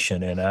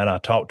salvation. And I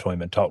talked to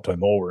him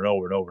over and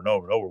over and over and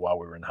over and over while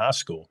we were in high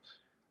school.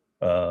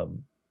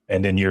 And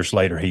then years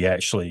later,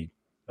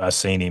 I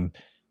seen him,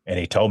 and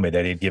he told me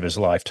that he'd give his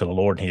life to the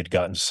Lord and he had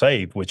gotten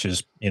saved, which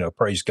is,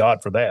 praise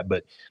God for that.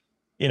 But,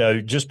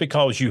 just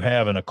because you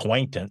have an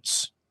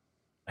acquaintance,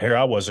 here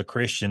I was a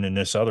Christian and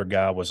this other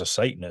guy was a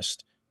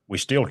Satanist, we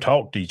still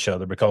talked to each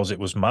other because it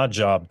was my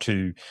job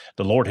the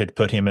Lord had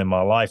put him in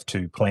my life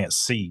to plant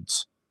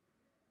seeds.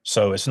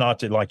 So it's not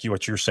that like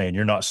what you're saying,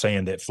 you're not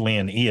saying that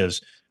Flynn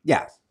is.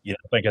 Yeah. I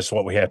think that's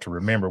what we have to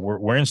remember.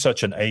 We're in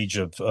such an age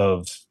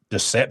of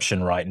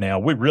deception right now.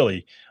 We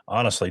really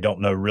honestly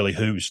don't know really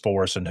who's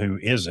for us and who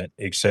isn't,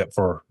 except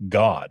for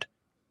God.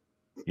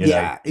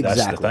 Exactly.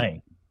 That's the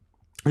thing.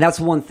 And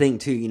that's one thing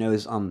too,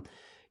 is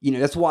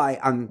that's why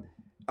I'm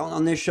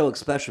on this show,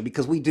 especially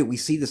because we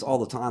see this all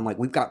the time. Like,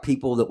 we've got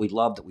people that we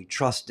love, that we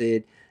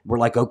trusted. We're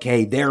like,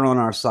 okay, they're on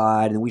our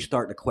side, and we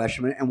start to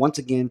question it. And once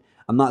again,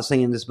 I'm not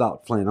saying this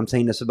about Flynn. I'm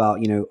saying this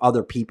about,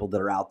 other people that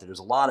are out there. There's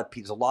a lot of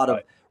people, a lot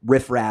of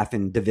riffraff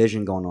and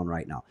division going on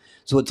right now.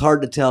 So it's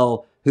hard to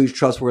tell who's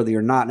trustworthy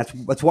or not.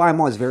 And that's why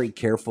I'm always very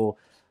careful.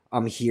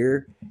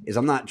 Here is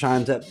I'm not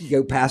trying to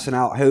go passing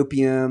out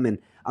hopium, and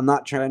I'm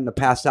not trying to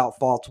pass out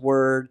false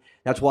word.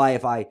 That's why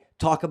if I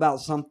talk about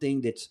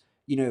something that's,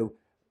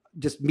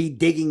 just me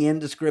digging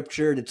into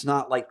scripture, it's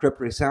not like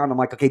cryptic sound, I'm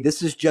like, okay,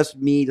 this is just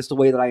me, just the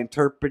way that I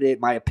interpret it,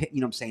 my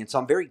opinion, what I'm saying? So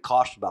I'm very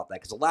cautious about that,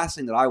 because the last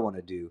thing that I want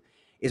to do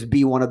is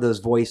be one of those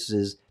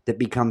voices that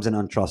becomes an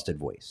untrusted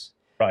voice.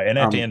 Right. And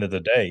at the end of the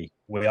day,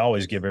 we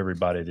always give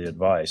everybody the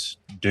advice,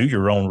 do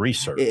your own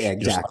research. Yeah,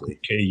 exactly. Just like,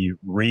 okay, you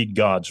read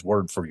God's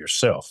word for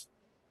yourself.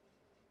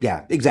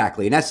 Yeah,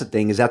 exactly. And that's the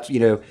thing, is that's,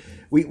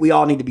 we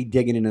all need to be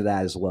digging into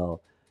that as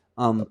well.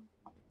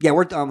 Yeah,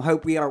 we're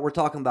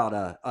talking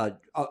about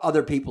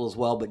other people as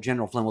well, but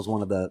General Flynn was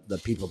one of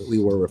the people that we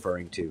were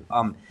referring to.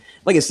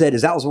 Like I said,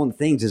 that was one of the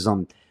things is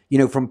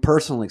from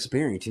personal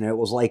experience. It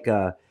was like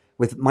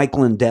with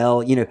Michael and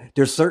Dell.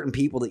 There's certain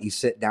people that you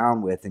sit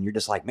down with, and you're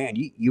just like, man,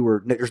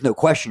 there's no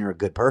question you're a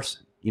good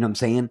person. You know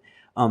what I'm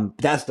saying?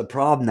 That's the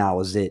problem now.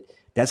 Is that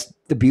that's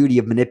the beauty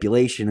of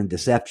manipulation and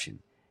deception.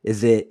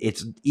 Is that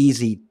it's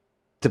easy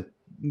to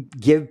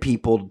give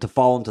people to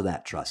fall into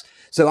that trust.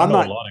 So I'm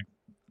not.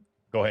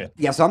 Go ahead.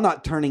 Yeah, so I'm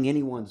not turning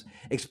anyone's,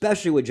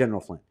 especially with General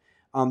Flynn.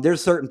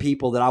 There's certain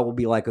people that I will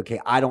be like, okay,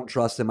 I don't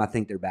trust them. I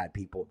think they're bad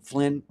people.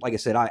 Flynn, like I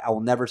said, I will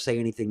never say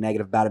anything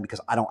negative about him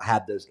because I don't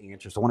have those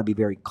answers. I want to be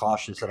very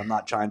cautious that I'm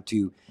not trying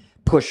to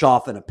push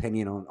off an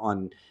opinion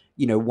on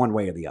one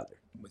way or the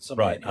other.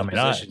 Right. I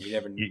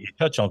mean, you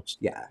touch on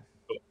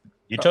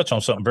you touch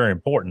on something very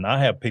important. I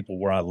have people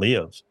where I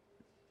live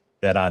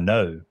that I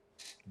know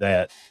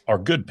that are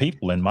good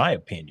people in my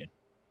opinion,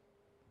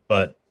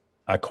 but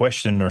I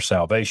question their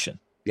salvation.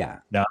 Yeah.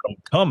 Now, I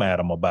don't come at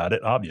them about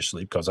it,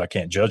 obviously, because I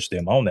can't judge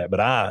them on that, but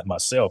I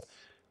myself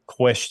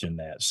question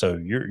that. So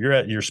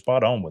you're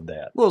spot on with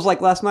that. Well, it was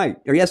like last night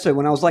or yesterday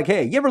when I was like,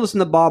 hey, you ever listen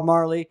to Bob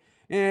Marley?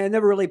 And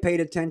never really paid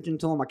attention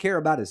to him. I care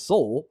about his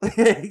soul.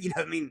 You know what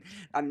I mean?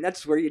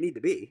 That's where you need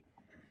to be.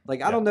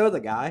 Like, I don't know the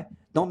guy,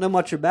 don't know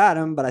much about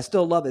him, but I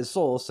still love his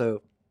soul.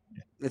 So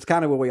it's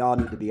kind of where we all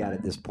need to be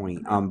at this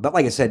point. But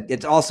like I said,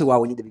 it's also why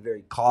we need to be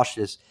very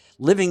cautious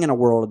living in a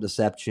world of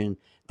deception,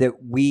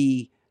 that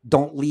we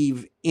don't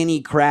leave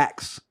any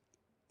cracks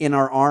in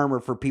our armor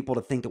for people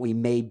to think that we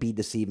may be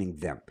deceiving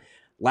them.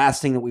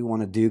 Last thing that we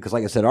want to do, because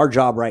like I said, our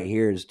job right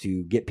here is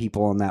to get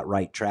people on that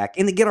right track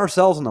and to get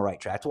ourselves on the right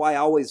track. That's why I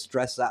always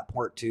stress that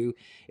part too,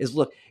 is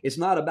look, it's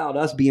not about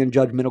us being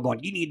judgmental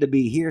going, you need to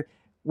be here.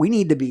 We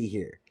need to be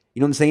here.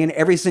 You know what I'm saying?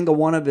 Every single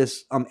one of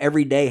us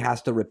every day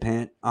has to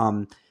repent.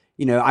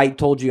 You know, I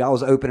told you I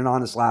was open and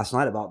honest last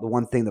night about the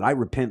one thing that I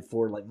repent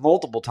for like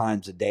multiple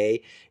times a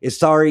day is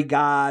sorry,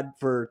 God,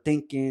 for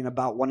thinking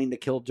about wanting to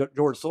kill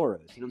George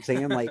Soros. You know what I'm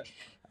saying? Like,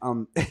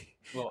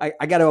 well,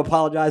 I got to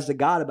apologize to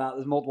God about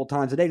this multiple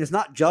times a day. And it's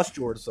not just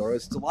George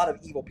Soros. It's a lot of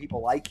evil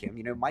people like him.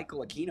 You know,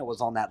 Michael Aquino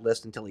was on that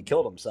list until he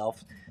killed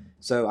himself.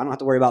 So I don't have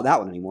to worry about that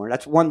one anymore.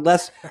 That's one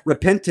less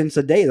repentance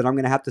a day that I'm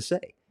going to have to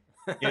say.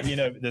 You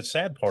know, the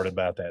sad part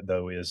about that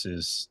though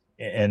is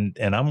and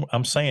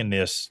I'm saying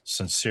this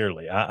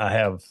sincerely. I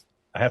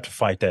have to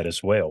fight that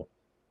as well.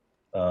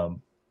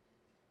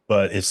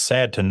 But it's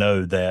sad to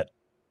know that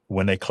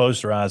when they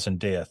close their eyes in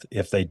death,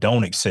 if they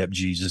don't accept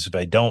Jesus, if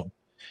they don't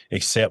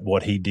accept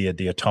what he did,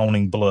 the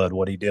atoning blood,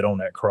 what he did on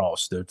that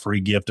cross, the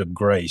free gift of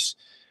grace,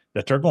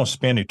 that they're going to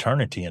spend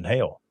eternity in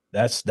hell.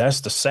 That's the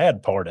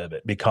sad part of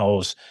it,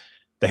 because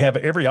they have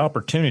every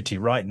opportunity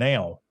right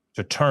now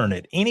to turn.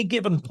 At any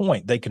given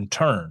point, they can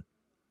turn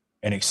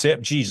and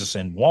accept Jesus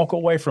and walk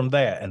away from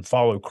that and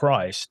follow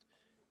Christ,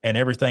 and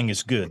everything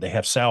is good. They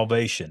have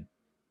salvation.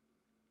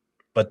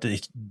 But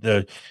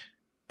the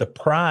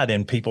pride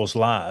in people's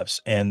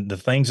lives and the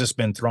things that's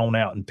been thrown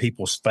out in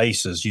people's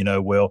faces, you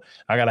know, well,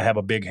 I got to have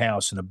a big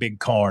house and a big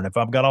car. And if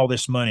I've got all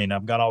this money and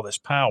I've got all this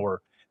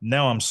power,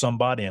 now I'm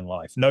somebody in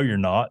life. No, you're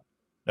not.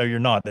 No, you're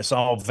not. That's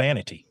all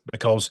vanity,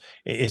 because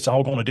it's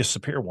all going to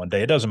disappear one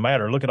day. It doesn't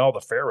matter. Look at all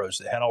the pharaohs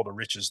that had all the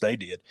riches they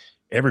did.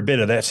 Every bit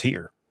of that's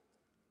here.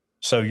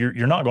 So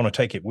you're not going to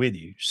take it with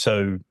you.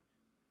 So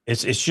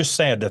it's just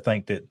sad to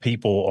think that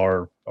people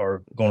are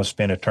going to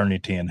spend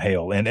eternity in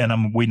hell.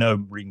 And we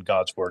know, reading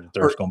God's word, that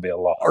there's going to be a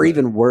lot. Or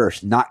even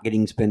worse, not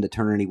getting to spend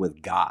eternity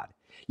with God.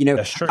 You know,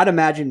 That's true. I'd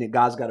imagine that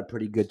God's got a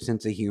pretty good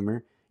sense of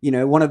humor. You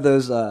know, one of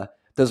those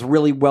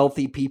really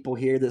wealthy people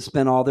here that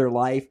spent all their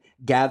life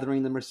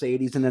gathering the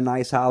Mercedes and the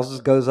nice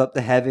houses goes up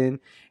to heaven.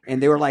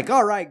 And they were like,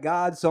 all right,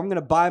 God, so I'm going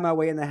to buy my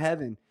way into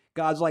heaven.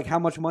 God's like, how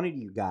much money do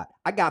you got?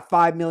 I got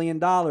 $5 million.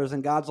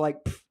 And God's like,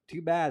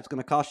 too bad. It's going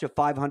to cost you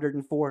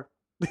 504.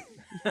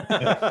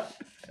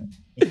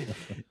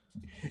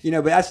 You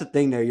know, but that's the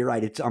thing there. You're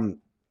right. It's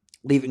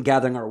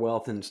gathering our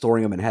wealth and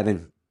storing them in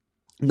heaven.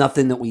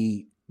 Nothing that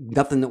we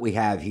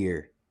have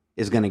here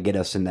is going to get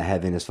us into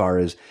heaven, as far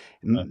as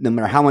no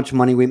matter how much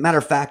money we. Matter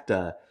of fact,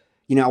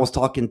 you know, I was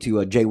talking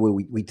to Jay Wu.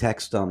 We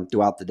text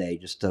throughout the day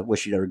just to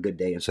wish you a good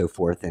day and so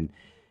forth. And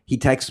he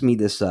texted me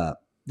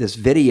this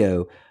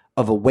video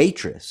of a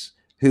waitress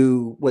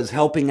who was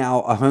helping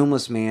out a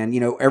homeless man. You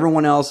know,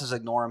 everyone else is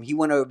ignoring him. He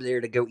went over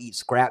there to go eat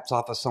scraps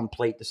off of some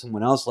plate that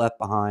someone else left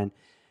behind.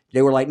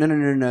 They were like,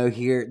 no.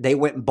 Here, they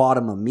went and bought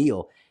him a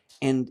meal.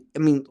 And I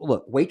mean,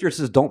 look,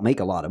 waitresses don't make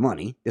a lot of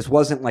money. This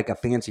wasn't like a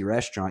fancy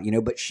restaurant, you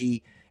know, but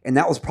and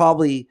that was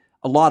probably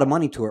a lot of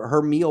money to her.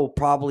 Her meal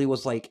probably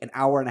was like an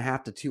hour and a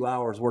half to 2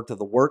 hours worth of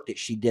the work that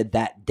she did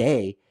that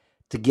day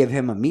to give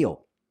him a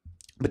meal.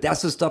 But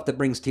that's the stuff that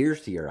brings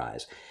tears to your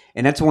eyes.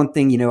 And that's one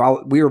thing, you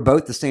know, we were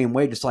both the same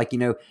way. Just like, you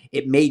know,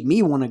 it made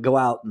me want to go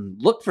out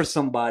and look for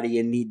somebody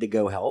in need to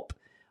go help.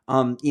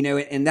 You know,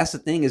 and that's the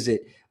thing, is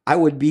that I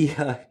would be,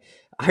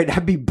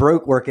 I'd be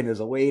broke working as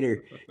a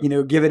waiter, you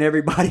know, giving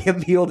everybody a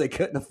meal that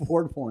couldn't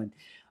afford one.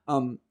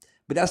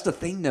 But that's the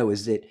thing, though,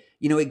 is that,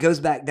 you know, it goes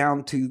back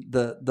down to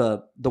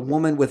the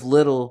woman with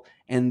little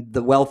and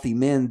the wealthy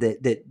men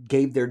that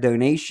gave their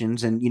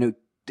donations. And, you know,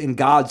 in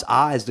God's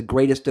eyes, the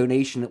greatest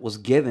donation that was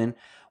given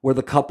were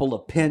the couple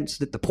of pence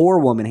that the poor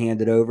woman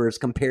handed over, as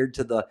compared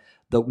to the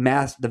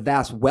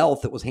vast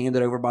wealth that was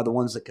handed over by the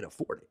ones that could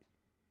afford it.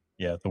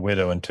 Yeah, the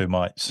widow and two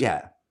mites.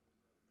 Yeah.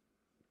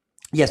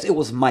 Yes, it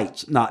was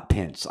mites, not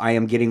pence. I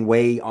am getting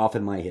way off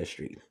in my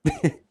history.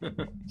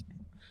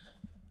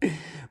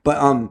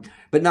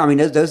 But no, I mean,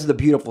 those are the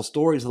beautiful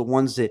stories, the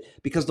ones that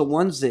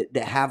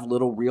have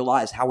little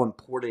realize how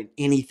important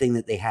anything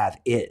that they have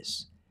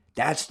is.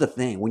 That's the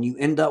thing. When you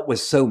end up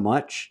with so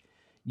much,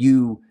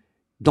 you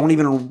don't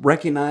even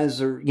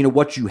recognize, or, you know,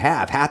 what you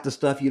have. Half the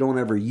stuff you don't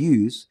ever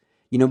use,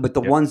 you know, but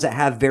the ones that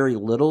have very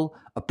little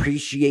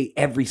appreciate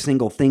every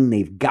single thing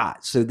they've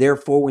got. So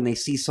therefore, when they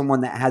see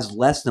someone that has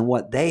less than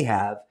what they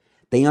have,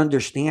 they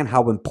understand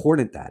how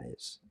important that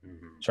is.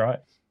 That's right.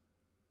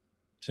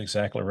 That's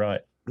exactly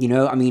right. You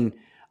know, I mean,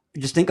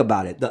 just think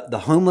about it. The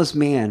homeless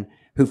man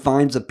who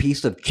finds a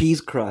piece of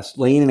cheese crust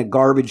laying in a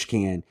garbage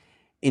can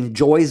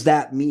enjoys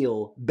that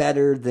meal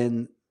better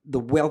than the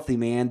wealthy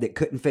man that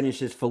couldn't finish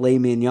his filet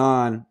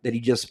mignon that he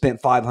just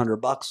spent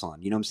 $500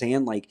 on. You know what I'm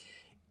saying? Like,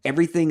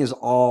 everything is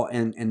all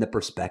in the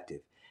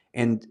perspective.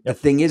 And the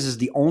thing is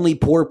the only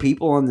poor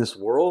people in this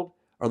world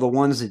are the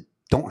ones that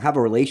don't have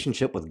a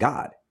relationship with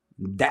God.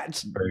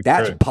 That's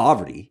true.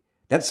 poverty.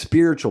 That's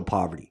spiritual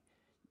poverty.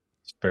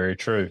 It's very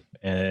true.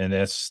 And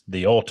that's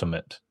the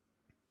ultimate.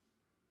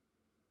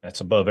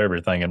 That's above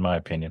everything, in my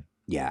opinion.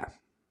 Yeah,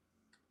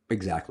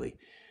 exactly.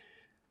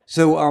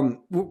 So,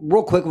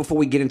 real quick before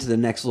we get into the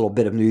next little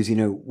bit of news,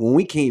 when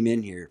we came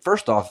in here,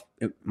 first off,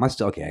 am I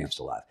still okay? I am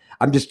still alive.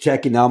 I'm just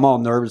checking now. I'm all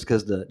nervous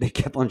because they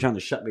kept on trying to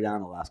shut me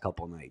down the last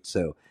couple of nights.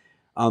 So,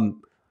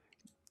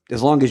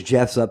 as long as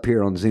Jeff's up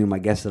here on Zoom, I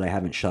guess that I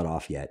haven't shut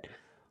off yet.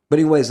 But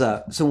anyways,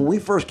 so when we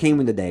first came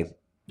in today,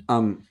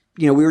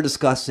 we were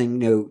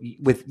discussing,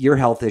 with your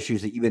health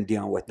issues that you've been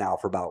dealing with now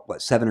for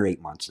about 7 or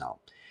 8 months now,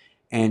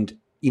 and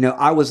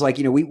I was like,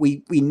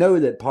 we know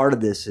that part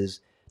of this is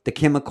the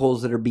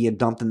chemicals that are being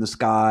dumped in the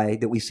sky,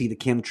 that we see the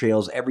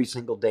chemtrails every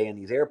single day in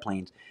these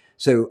airplanes.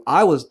 So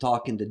I was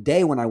talking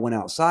today when I went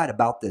outside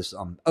about this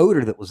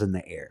odor that was in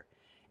the air,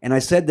 and I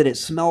said that it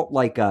smelled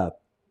like a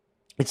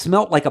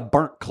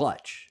burnt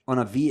clutch on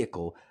a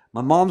vehicle.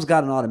 My mom's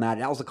got an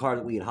automatic. That was the car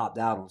that we had hopped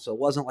out on, so it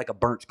wasn't like a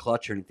burnt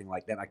clutch or anything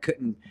like that. I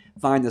couldn't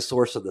find the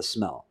source of the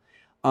smell.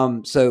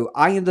 So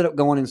I ended up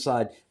going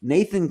inside.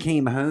 Nathan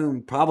came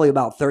home probably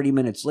about 30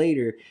 minutes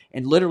later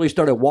and literally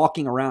started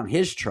walking around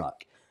his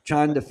truck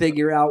trying to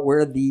figure out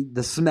where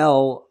the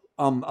smell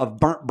of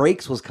burnt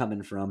brakes was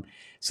coming from.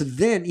 So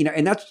then,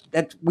 and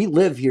that's we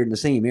live here in the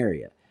same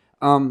area.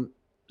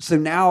 So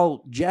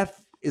now Jeff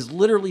is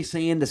literally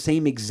saying the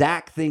same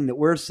exact thing that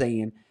we're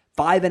saying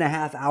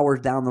 5.5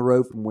 hours down the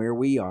road from where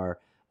we are.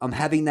 I'm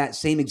having that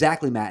same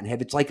exactly, Matt and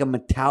Hev. It's like a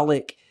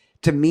metallic.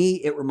 To me,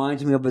 it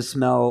reminds me of a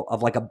smell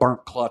of like a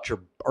burnt clutch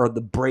or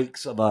the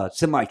brakes of a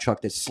semi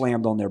truck that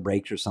slammed on their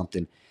brakes or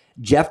something.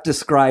 Jeff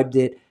described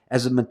it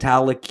as a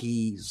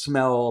metallic-y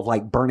smell of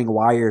like burning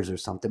wires or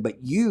something.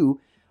 But you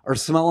are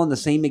smelling the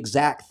same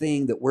exact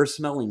thing that we're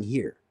smelling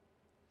here.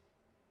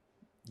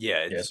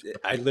 Yeah,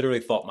 I literally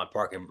thought my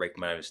parking brake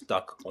might have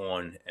stuck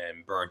on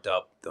and burnt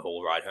up the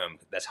whole ride home.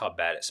 That's how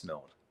bad it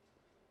smelled.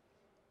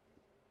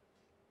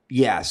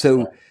 Yeah,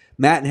 so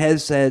Matt and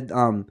Hez said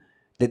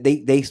that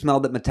they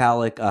smelled it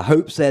metallic.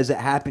 Hope says it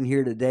happened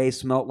here today,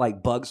 smelled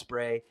like bug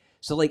spray.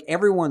 So like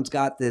everyone's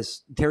got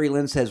this, Terry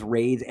Lynn says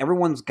raids,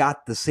 everyone's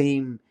got the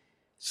same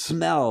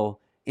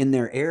smell in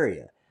their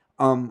area.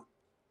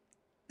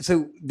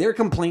 So they're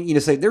complaining,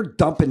 say they're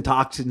dumping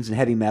toxins and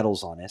heavy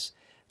metals on us.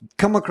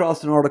 Come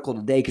across an article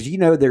today because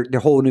their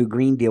whole new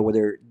green deal where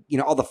they're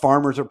all the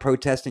farmers are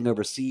protesting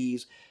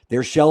overseas.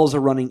 Their shelves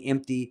are running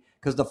empty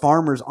because the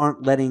farmers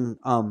aren't letting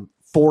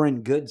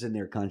foreign goods in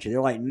their country.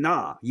 They're like,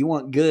 nah, you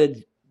want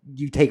goods,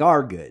 you take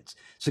our goods.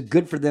 So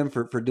good for them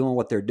for doing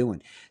what they're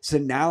doing. So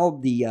now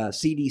the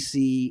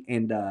CDC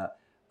and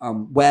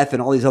WEF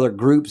and all these other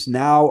groups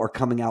now are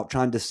coming out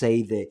trying to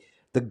say that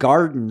the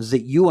gardens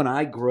that you and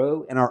I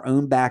grow in our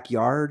own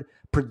backyard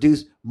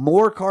produce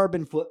more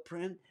carbon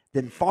footprint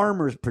than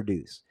farmers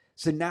produce.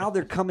 So now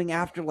they're coming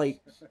after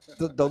like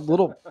the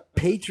little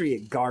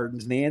patriot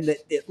gardens, man, that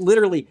it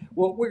literally,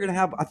 we're going to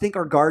have, I think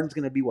our garden's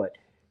going to be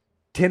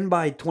 10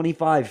 by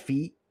 25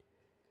 feet.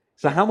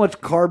 So how much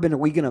carbon are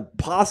we going to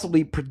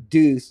possibly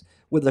produce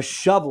with a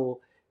shovel,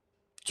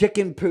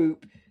 chicken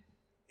poop,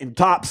 and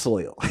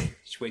topsoil?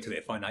 Just wait till they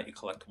find out you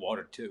collect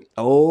water too.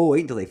 Oh,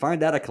 wait until they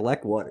find out I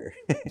collect water.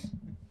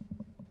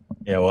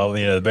 Yeah, well,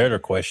 the better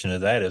question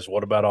of that is,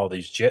 what about all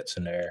these jets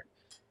in the air?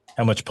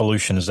 How much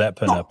pollution is that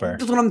putting up there?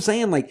 That's what I'm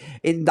saying. Like,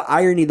 in the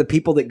irony, the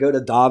people that go to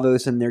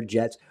Davos in their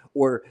jets,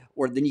 or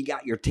then you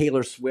got your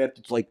Taylor Swift.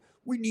 It's like,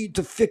 we need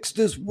to fix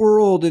this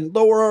world and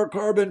lower our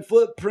carbon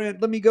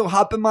footprint. Let me go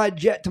hop in my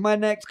jet to my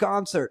next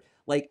concert.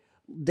 Like,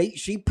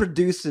 she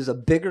produces a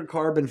bigger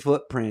carbon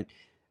footprint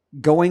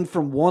going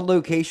from one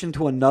location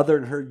to another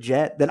in her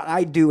jet than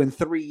I do in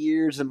 3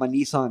 years in my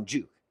Nissan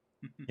Juke.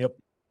 Yep.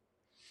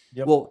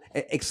 Well,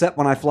 except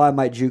when I fly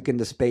my Juke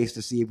into space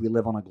to see if we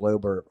live on a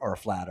globe or a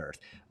flat Earth.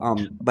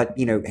 But,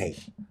 hey,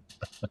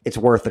 it's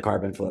worth the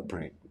carbon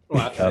footprint.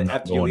 Well,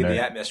 after you leave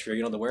the atmosphere,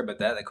 you don't have to worry about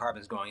that. The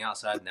carbon's going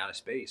outside and out of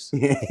space.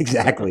 Yeah,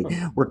 exactly.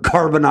 We're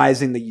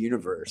carbonizing the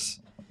universe.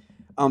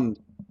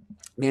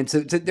 Man, so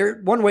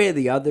there, one way or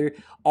the other,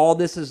 all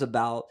this is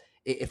about,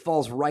 it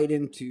falls right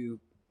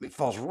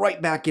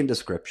back into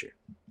Scripture.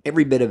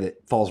 Every bit of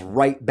it falls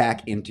right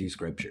back into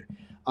Scripture.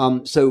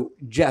 So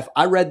Jeff,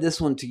 I read this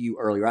one to you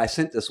earlier. I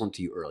sent this one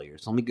to you earlier.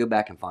 So let me go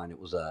back and find it.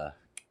 It was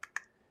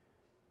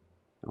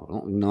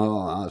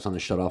no, it's going to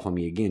shut off on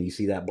me again. You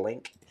see that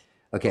blink?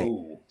 Okay.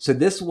 Ooh. So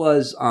this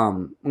was,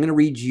 I'm going to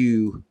read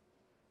you.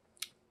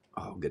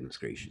 Oh, goodness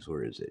gracious.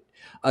 Where is it?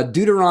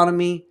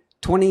 Deuteronomy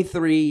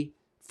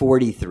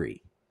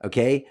 23:43.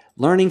 Okay.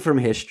 Learning from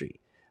history.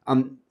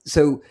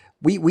 So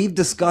we've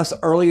discussed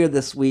earlier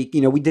this week,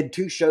 we did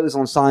 2 shows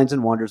on signs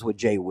and wonders with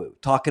Jay Wu,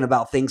 talking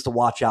about things to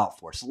watch out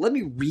for. So let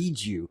me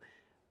read you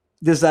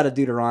This is out of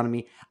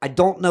Deuteronomy. I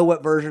don't know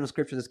what version of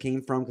scripture this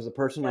came from because the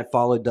person I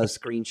follow does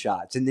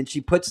screenshots, and then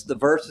she puts the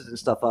verses and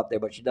stuff up there,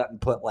 but she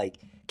doesn't put like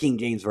King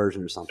James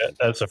version or something.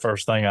 That's the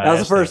first thing I That was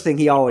the asked first him. thing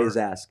he always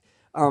asks.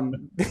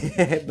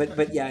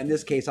 But yeah, in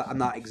this case, I'm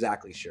not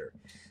exactly sure.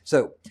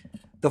 So,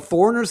 the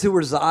foreigners who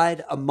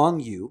reside among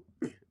you,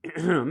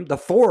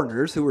 the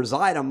foreigners who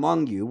reside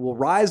among you will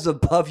rise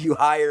above you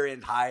higher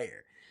and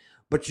higher,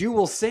 but you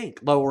will sink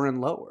lower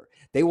and lower.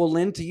 They will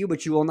lend to you,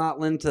 but you will not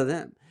lend to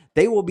them.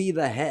 They will be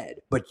the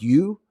head, but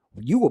you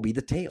will be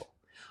the tail.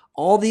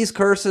 All these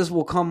curses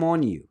will come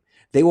on you.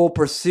 They will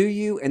pursue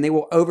you, and they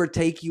will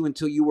overtake you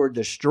until you are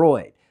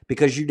destroyed,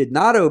 because you did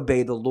not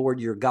obey the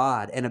Lord your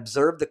God and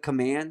observe the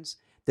commands,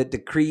 the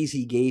decrees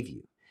he gave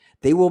you.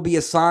 They will be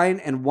a sign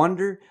and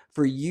wonder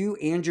for you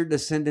and your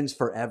descendants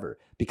forever,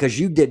 because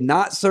you did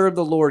not serve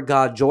the Lord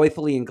God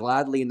joyfully and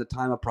gladly in the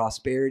time of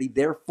prosperity.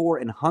 Therefore,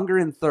 in hunger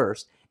and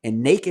thirst,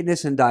 and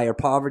nakedness and dire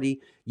poverty,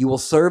 you will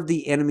serve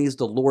the enemies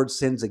the Lord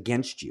sends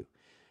against you.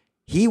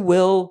 He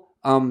will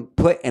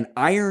put an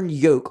iron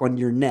yoke on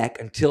your neck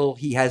until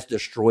he has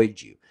destroyed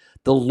you.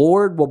 The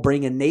Lord will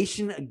bring a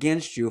nation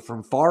against you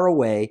from far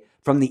away,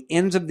 from the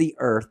ends of the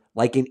earth,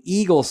 like an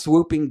eagle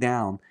swooping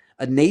down,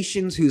 a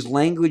nation whose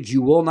language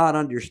you will not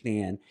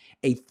understand,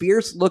 a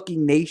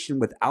fierce-looking nation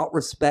without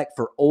respect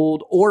for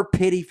old or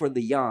pity for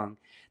the young.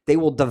 They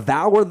will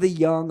devour the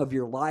young of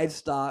your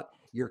livestock,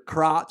 your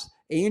crops,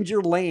 and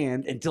your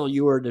land until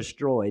you are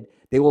destroyed.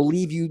 They will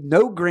leave you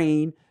no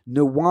grain,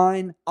 no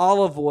wine,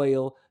 olive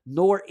oil,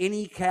 nor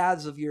any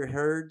calves of your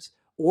herds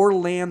or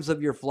lambs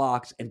of your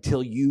flocks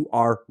until you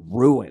are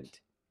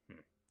ruined.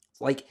 It's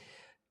like,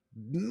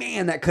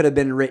 man, that could have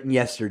been written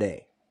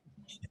yesterday.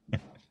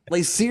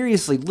 Like,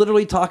 seriously,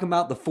 literally talking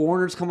about the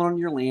foreigners coming on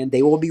your land.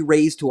 They will be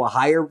raised to a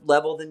higher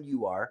level than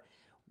you are.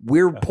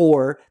 We're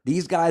poor.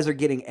 These guys are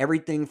getting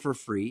everything for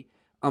free.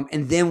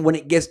 And then when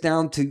it gets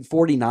down to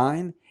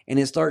 49 and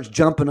it starts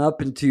jumping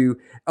up into,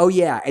 oh,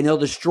 yeah, and they'll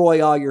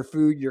destroy all your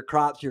food, your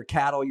crops, your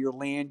cattle, your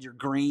land, your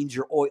grains,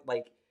 your oil.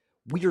 Like,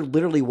 we are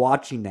literally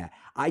watching that.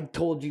 I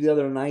told you the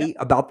other night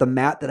about the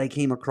map that I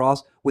came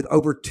across with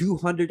over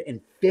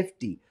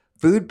 250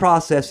 food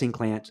processing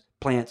plants,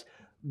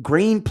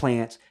 grain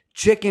plants,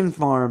 chicken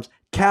farms,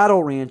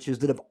 cattle ranches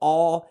that have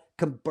all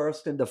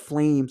burst into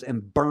flames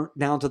and burnt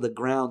down to the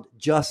ground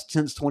just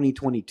since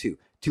 2022.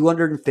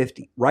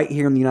 250 right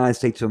here in the United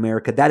States of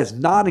America. That is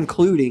not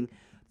including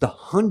the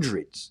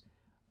hundreds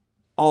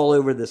all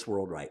over this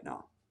world right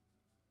now.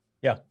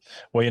 Yeah.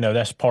 Well,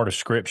 that's part of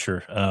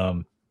scripture.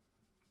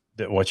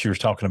 That what you were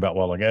talking about a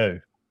while ago.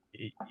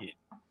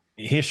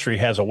 History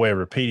has a way of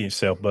repeating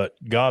itself, but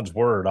God's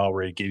word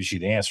already gives you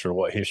the answer to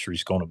what history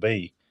is going to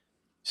be.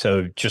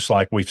 So just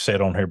like we've said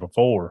on here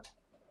before,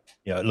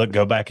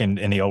 go back in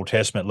the Old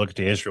Testament, look at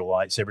the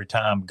Israelites. Every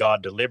time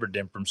God delivered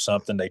them from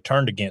something, they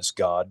turned against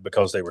God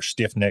because they were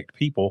stiff-necked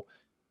people.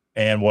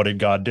 And what did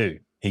God do?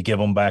 He gave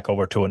them back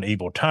over to an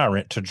evil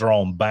tyrant to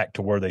draw them back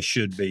to where they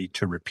should be,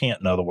 to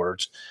repent, in other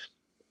words.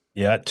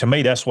 Yeah, to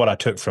me, that's what I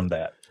took from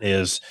that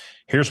is,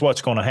 here's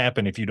what's going to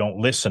happen if you don't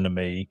listen to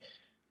me.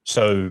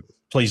 So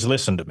please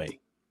listen to me.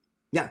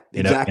 Yeah,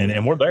 exactly.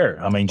 And we're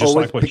there. I mean, just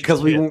like what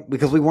because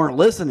we weren't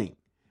listening.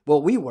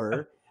 Well, we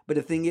were, but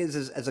the thing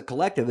is as a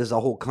collective, as a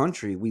whole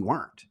country, we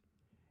weren't.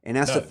 And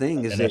that's the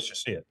thing is that's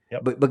just it.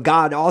 Yep. But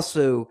God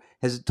also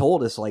has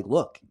told us, like,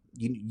 look,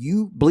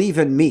 you believe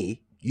in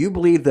me. You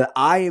believe that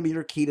I am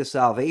your key to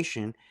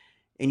salvation,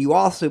 and you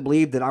also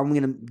believe that I'm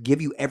going to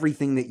give you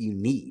everything that you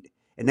need.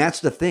 And that's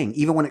the thing.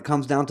 Even when it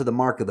comes down to the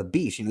mark of the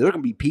beast, there are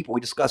going to be people, we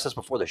discussed this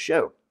before the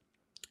show,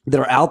 that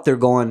are out there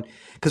going,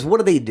 because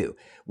what do?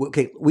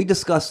 Okay, we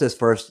discussed this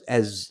first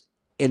as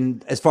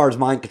far as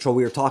mind control.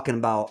 We were talking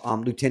about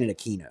Lieutenant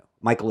Aquino,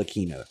 Michael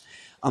Aquino,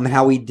 and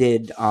how he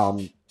did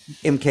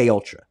MK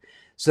Ultra.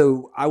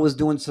 So I was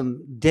doing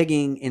some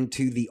digging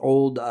into the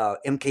old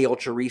MK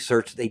Ultra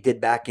research they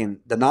did back in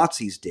the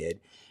Nazis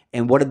did,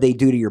 and what did they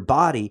do to your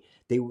body?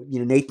 They,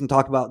 Nathan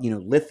talked about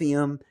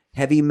lithium,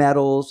 heavy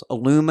metals,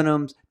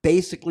 aluminums,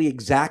 basically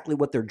exactly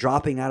what they're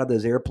dropping out of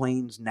those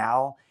airplanes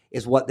now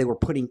is what they were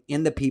putting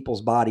into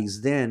people's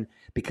bodies then,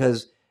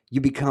 because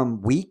you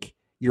become weak,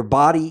 your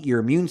body, your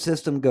immune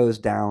system goes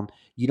down,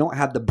 you don't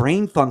have the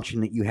brain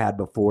function that you had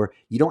before,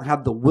 you don't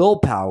have the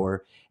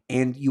willpower,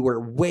 and you are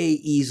way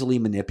easily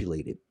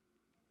manipulated.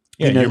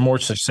 Yeah, you're more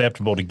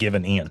susceptible to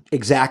giving in.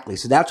 Exactly.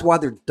 So that's why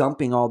they're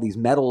dumping all these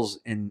metals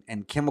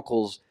and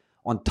chemicals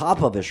on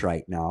top of us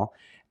right now,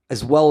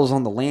 as well as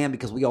on the land,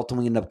 because we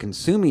ultimately end up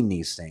consuming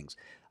these things.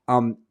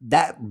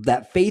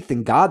 That faith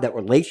in God, that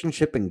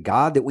relationship in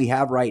God that we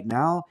have right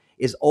now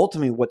is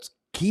ultimately what's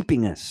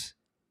keeping us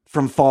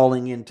from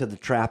falling into the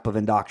trap of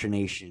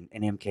indoctrination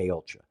and MK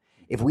Ultra.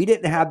 If we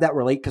didn't have that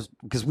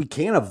because we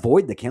can't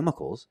avoid the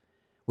chemicals,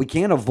 we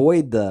can't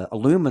avoid the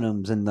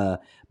aluminums and the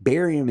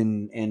barium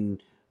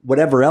and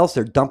whatever else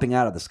they're dumping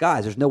out of the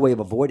skies. There's no way of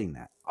avoiding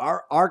that.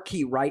 Our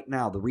key right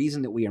now, the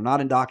reason that we are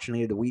not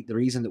indoctrinated, the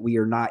reason that we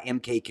are not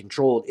MK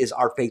controlled is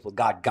our faith with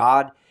God.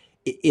 God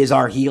is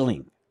our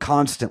healing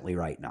constantly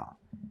right now.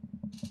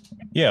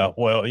 Yeah,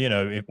 well,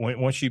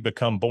 once you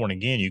become born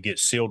again, you get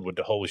sealed with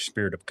the Holy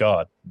Spirit of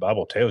God. The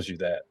Bible tells you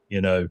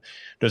that.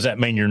 Does that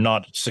mean you're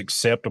not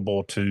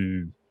susceptible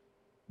to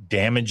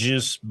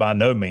damages? By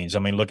no means. I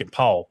mean, look at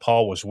Paul.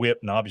 Paul was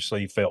whipped, and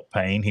obviously he felt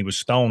pain. He was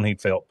stoned, he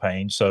felt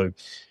pain. So,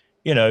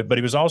 but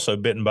he was also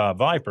bitten by a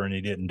viper, and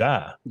he didn't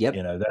die. Yep.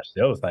 That's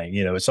the other thing.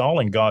 It's all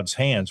in God's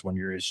hands when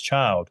you're his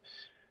child.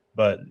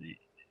 But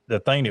the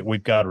thing that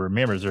we've got to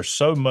remember is there's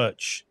so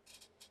much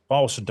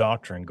false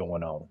doctrine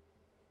going on.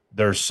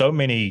 There's so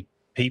many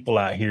people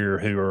out here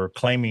who are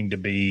claiming to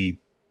be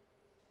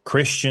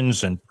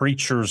Christians and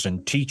preachers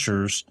and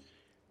teachers,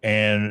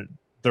 and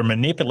they're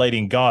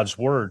manipulating God's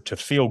word to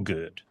feel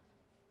good.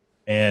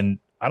 And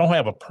I don't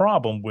have a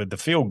problem with the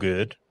feel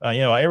good.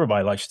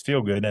 Everybody likes to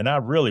feel good, and I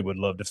really would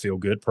love to feel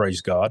good.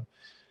 Praise God.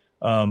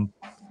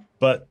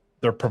 But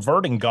they're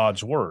perverting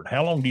God's word.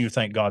 How long do you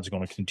think God's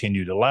going to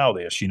continue to allow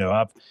this?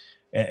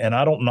 And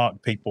I don't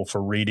knock people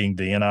for reading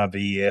the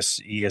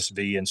NIV,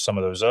 ESV, and some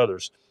of those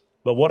others.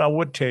 But what I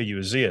would tell you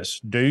is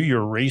this: do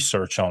your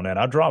research on that.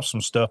 I dropped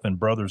some stuff in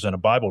Brothers in the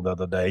Bible the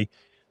other day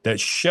that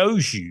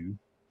shows you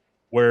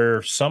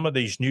where some of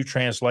these new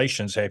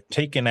translations have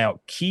taken out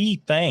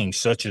key things,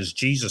 such as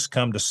Jesus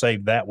come to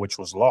save that which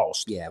was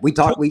lost. Yeah, we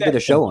did a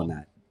show on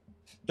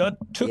that.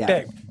 Took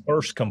that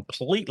verse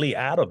completely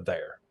out of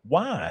there.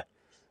 Why?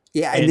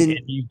 Yeah, and then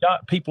you've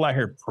got people out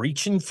here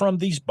preaching from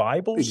these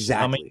Bibles.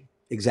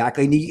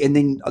 Exactly. And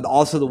then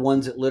also the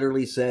ones that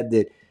literally said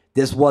that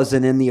this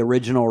wasn't in the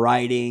original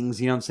writings,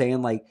 you know what I'm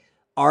saying? Like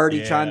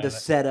already trying to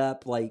set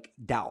up like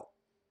doubt.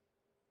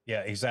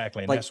 Yeah,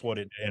 exactly. And that's what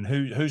and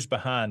who's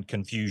behind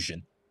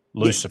confusion?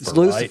 Lucifer. It's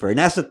Lucifer. Right? And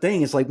that's the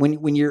thing. It's like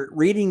when you're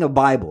reading a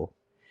Bible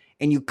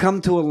and you come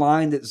to a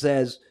line that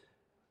says,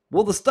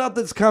 well, the stuff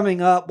that's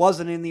coming up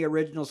wasn't in the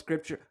original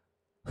scripture.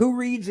 Who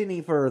reads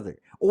any further?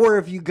 Or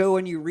if you go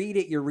and you read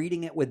it, you're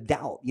reading it with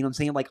doubt. You know what I'm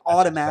saying? Like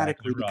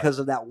automatically, exactly, because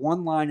of that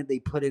one line that they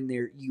put in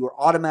there, you are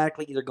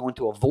automatically either going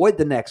to avoid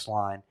the next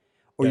line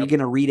or you're going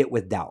to read it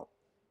with doubt.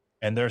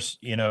 And there's,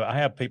 I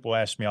have people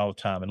ask me all the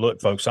time, and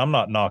look, folks, I'm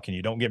not knocking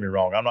you. Don't get me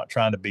wrong. I'm not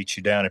trying to beat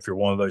you down if you're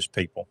one of those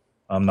people.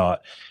 I'm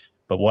not.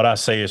 But what I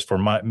say is for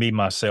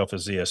myself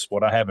is this: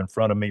 what I have in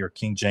front of me are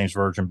King James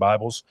Version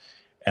Bibles,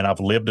 and I've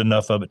lived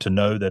enough of it to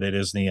know that it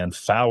is the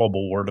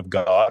infallible word of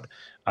God.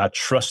 I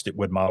trust it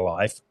with my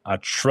life. I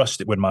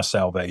trust it with my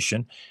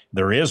salvation.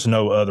 There is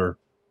no other,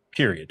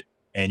 period.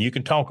 And you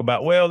can talk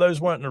about, well, those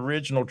weren't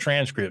original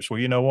transcripts. Well,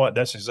 you know what?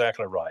 That's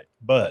exactly right.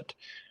 But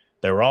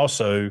they were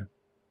also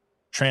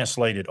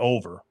translated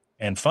over.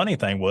 And funny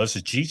thing was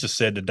that Jesus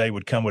said the day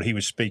would come when he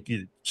would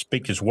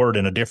speak his word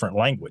in a different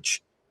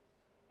language.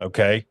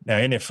 Okay. Now,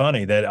 isn't it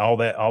funny that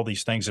all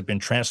these things have been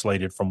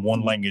translated from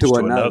one language to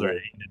another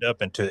and ended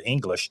up into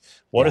English?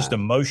 What is the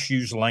most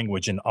used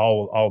language in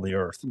all the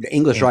earth?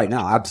 English right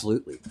now.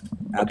 Absolutely.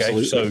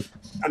 Okay. So,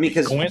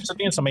 because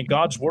coincidence,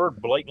 God's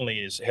word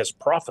blatantly has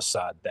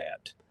prophesied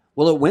that.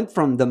 Well, it went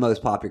from the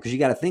most popular because you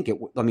got to think it.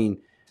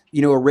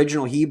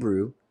 Original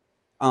Hebrew.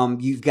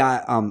 You've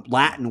got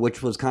Latin,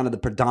 which was kind of the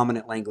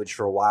predominant language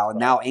for a while, and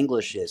now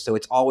English is. So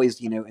it's always,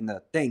 in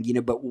the thing,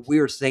 But what we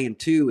were saying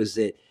too is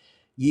that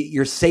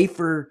you're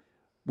safer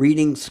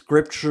reading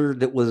scripture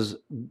that was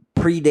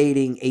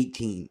predating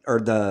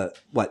the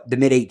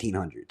mid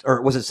 1800s,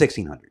 or was it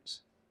 1600s?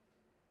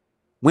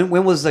 When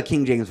was the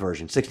King James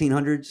Version?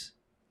 1600s?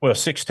 Well,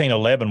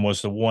 1611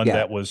 was the one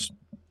that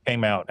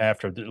came out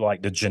after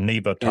the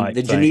Geneva type.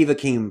 The Geneva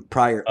came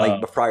prior,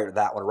 prior to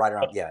that one, right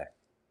around.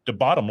 The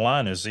bottom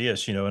line is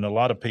this, and a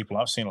lot of people,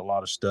 I've seen a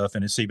lot of stuff,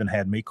 and it's even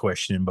had me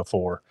questioning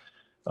before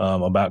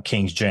about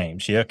King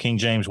James. Yeah, King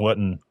James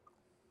wasn't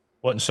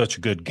such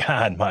a good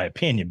guy in my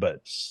opinion,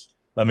 but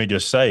let me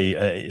just say,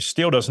 it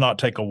still does not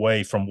take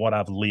away from what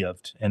I've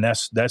lived. And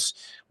that's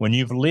when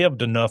you've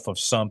lived enough of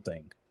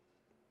something,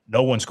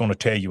 no one's going to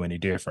tell you any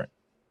different.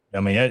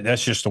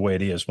 That's just the way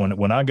it is.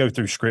 When I go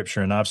through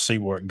scripture and I see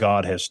what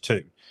God has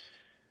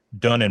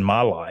done in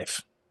my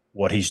life,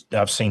 what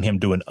I've seen him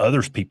do in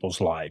other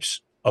people's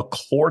lives,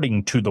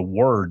 according to the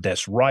word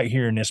that's right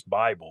here in this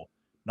Bible,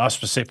 not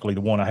specifically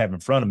the one I have in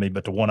front of me,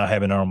 but the one I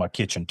have on my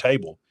kitchen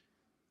table.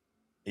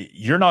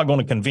 You're not going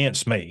to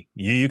convince me.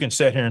 You can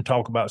sit here and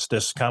talk about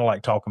this, kind of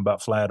like talking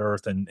about flat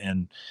earth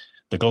and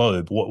the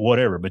globe,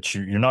 whatever, but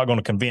you're not going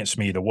to convince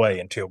me either way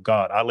until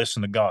I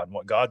listen to God. And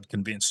what God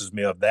convinces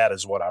me of, that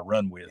is what I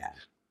run with. Yeah.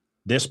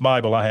 This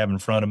Bible I have in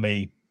front of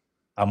me,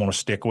 I'm going to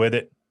stick with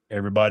it.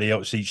 Everybody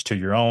else, each to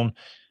your own.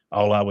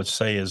 All I would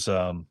say is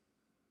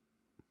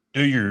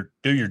do your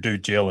due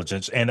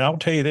diligence. And I'll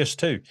tell you this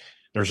too.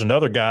 There's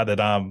another guy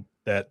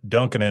that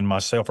Duncan and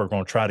myself are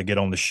going to try to get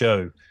on the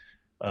show.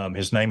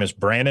 His name is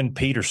Brandon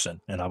Peterson,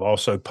 and I've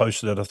also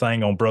posted a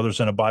thing on Brothers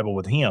in the Bible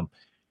with him.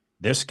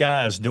 This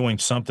guy is doing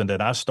something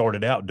that I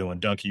started out doing.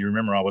 Duncan, you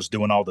remember I was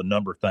doing all the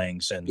number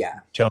things and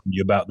telling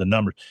you about the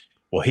numbers.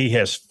 Well, he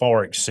has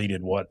far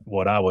exceeded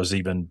what I was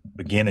even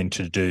beginning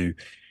to do.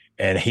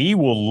 And he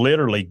will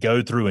literally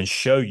go through and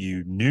show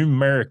you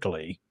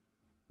numerically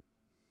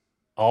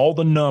all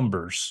the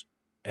numbers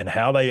and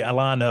how they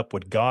line up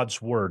with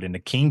God's word in the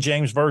King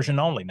James Version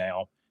only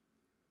now.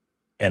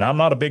 And I'm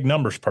not a big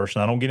numbers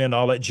person. I don't get into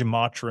all that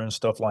gematria and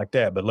stuff like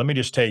that. But let me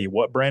just tell you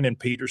what Brandon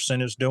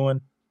Peterson is doing.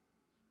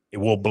 It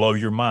will blow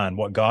your mind.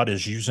 What God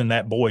is using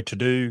that boy to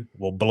do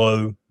will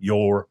blow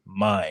your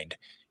mind.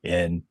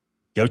 And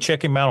go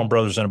check him out on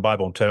Brothers in the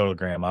Bible on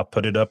Telegram. I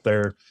put it up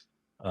there.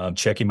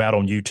 Check him out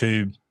on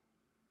YouTube.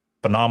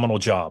 Phenomenal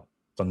job.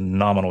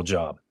 Phenomenal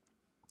job.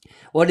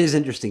 Well, it is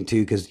interesting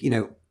too, because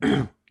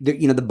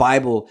the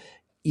Bible,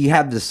 you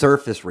have the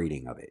surface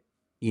reading of it,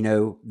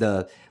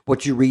 the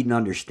what you read and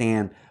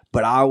understand.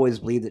 But I always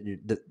believe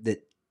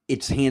that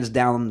it's hands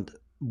down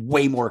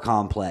way more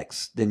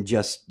complex than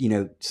just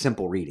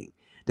simple reading.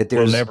 That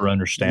We'll never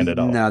understand it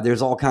all. No,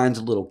 there's all kinds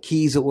of little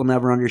keys that we'll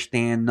never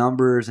understand,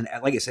 numbers, and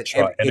like I said,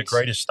 right. And the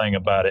greatest thing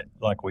about it,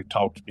 like we've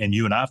talked, and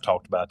you and I've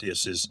talked about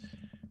this, is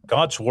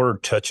God's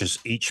word touches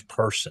each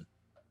person.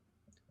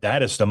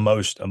 That is the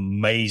most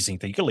amazing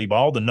thing. You can leave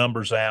all the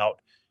numbers out.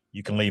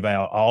 You can leave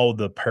out all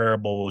the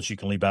parables. You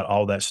can leave out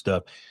all that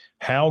stuff.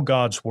 How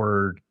God's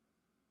word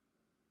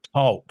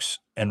talks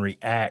and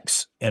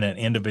reacts in an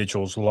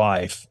individual's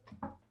life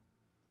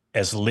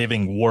as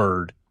living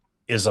word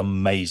is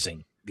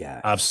amazing.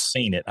 Yeah. I've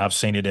seen it. I've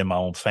seen it in my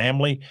own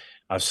family.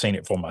 I've seen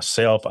it for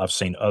myself. I've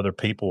seen other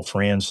people,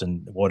 friends,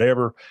 and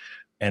whatever,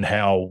 and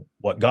how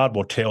what God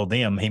will tell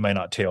them, he may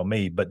not tell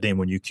me, but then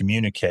when you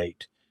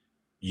communicate,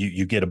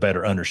 you get a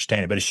better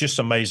understanding. But it's just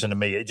amazing to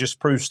me. It just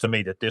proves to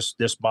me that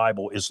this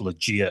Bible is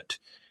legit.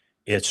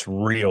 It's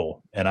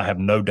real, and I have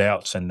no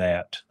doubts in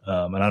that.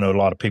 And I know a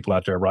lot of people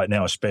out there right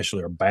now,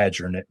 especially, are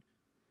badgering it.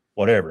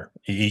 Whatever,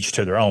 each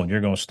to their own. You're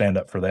going to stand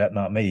up for that,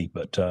 not me.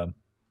 But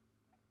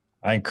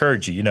I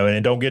encourage you,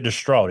 and don't get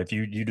distraught if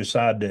you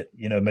decide that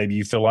maybe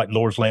you feel like the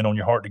Lord's laying on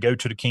your heart to go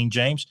to the King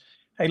James.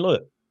 Hey,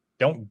 look.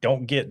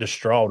 Don't get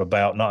distraught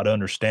about not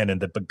understanding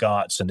the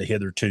begots and the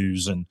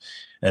hithertos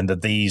and the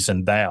these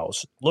and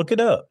thous. Look it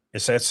up.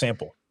 It's that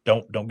simple.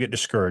 Don't get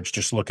discouraged.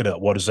 Just look it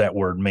up. What does that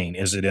word mean?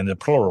 Is it in the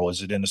plural?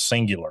 Is it in the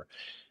singular?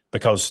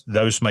 Because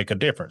those make a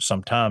difference.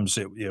 Sometimes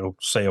it'll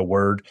say a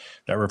word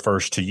that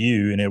refers to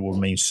you, and it will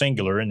mean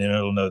singular, and then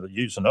it'll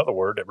use another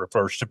word that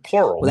refers to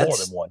plural, more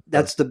than one.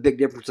 That's the big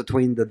difference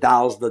between the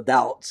thous, the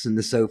doubts, and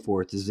the so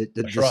forth. Is it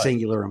the right.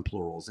 singular and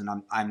plurals? And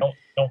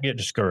don't get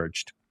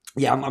discouraged.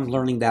 Yeah, I'm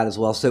learning that as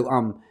well. So,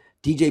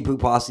 DJ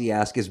Pupasi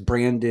asks, is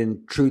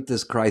Brandon Truth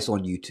is Christ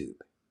on YouTube?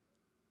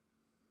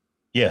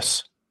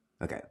 Yes.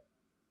 Okay.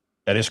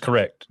 That is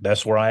correct.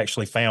 That's where I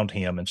actually found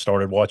him and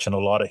started watching a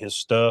lot of his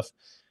stuff.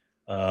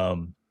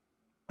 And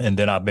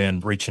then I've been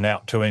reaching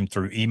out to him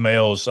through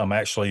emails. I'm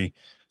actually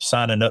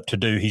signing up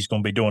to he's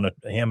going to be doing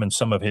him and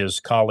some of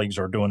his colleagues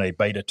are doing a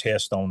beta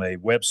test on a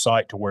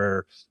website to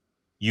where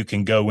you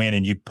can go in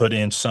and you put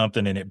in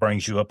something and it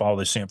brings you up all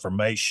this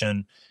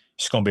information.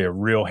 It's going to be a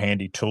real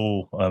handy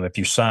tool. If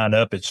you sign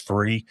up, it's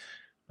free.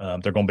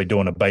 They're going to be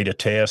doing a beta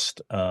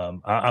test.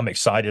 I'm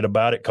excited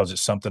about it because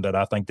it's something that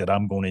I think that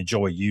I'm going to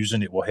enjoy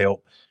using. It will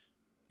help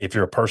if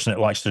you're a person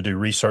that likes to do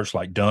research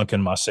like Duncan,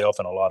 myself,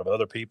 and a lot of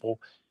other people,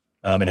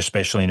 and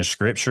especially in the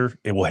scripture,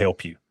 it will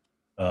help you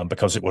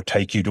because it will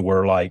take you to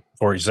where, like,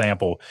 for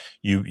example,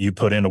 you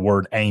put in the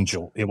word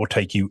angel. It will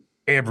take you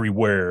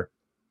everywhere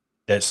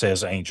that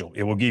says angel.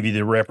 It will give you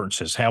the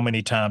references, how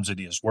many times it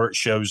is, where it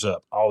shows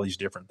up, all these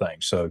different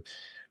things. So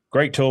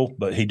great tool,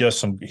 but he does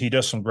some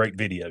great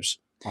videos.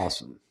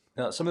 Awesome.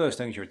 Now, some of those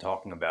things you're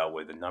talking about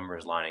with the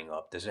numbers lining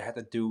up, does it have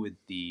to do with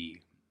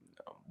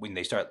when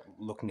they start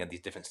looking at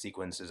these different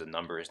sequences of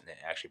numbers and it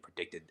actually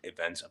predicted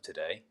events of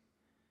today?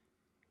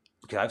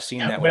 Because I've seen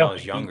that when I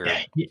was younger,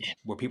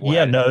 where people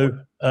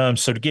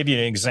So to give you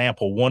an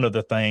example, one of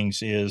the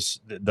things is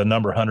the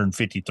number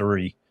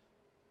 153.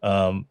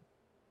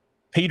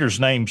 Peter's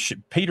name,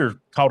 Peter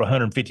caught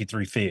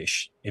 153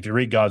 fish. If you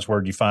read God's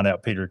word, you find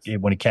out Peter,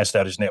 when he cast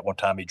out his net one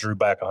time, he drew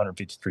back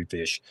 153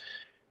 fish.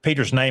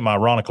 Peter's name,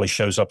 ironically,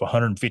 shows up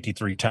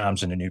 153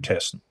 times in the New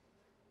Testament.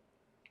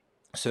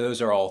 So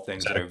those are all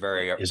things that are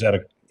very,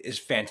 it's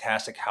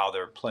fantastic how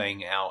they're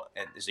playing out.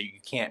 And so you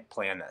can't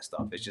plan that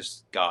stuff. It's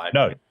just God.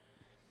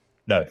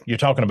 No, you're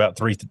talking about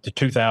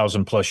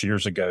 2,000 plus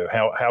years ago.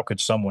 How could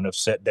someone have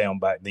sat down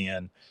back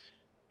then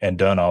and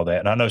done all that?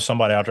 And I know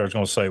somebody out there is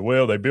going to say,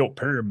 well, they built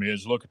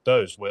pyramids. Look at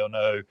those. Well,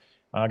 no,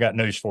 I got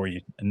news for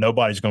you.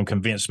 Nobody's going to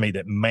convince me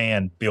that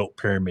man built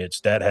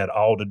pyramids. That had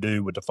all to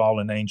do with the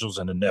fallen angels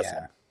and the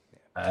Nephilim.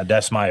 Yeah.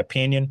 That's my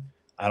opinion.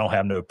 I don't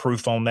have no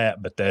proof on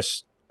that, but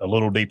that's a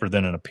little deeper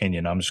than an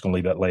opinion. I'm just going to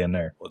leave that laying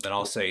there. Well, then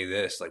I'll say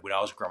this. Like when I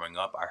was growing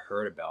up, I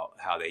heard about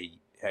how they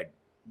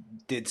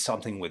did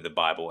something with the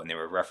Bible, and they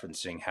were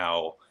referencing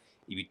how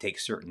if you take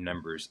certain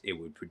numbers, it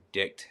would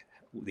predict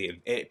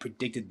it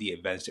predicted the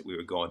events that we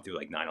were going through,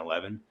 like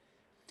 9/11.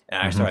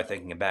 And I started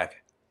thinking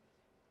back,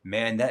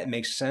 man, that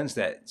makes sense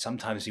that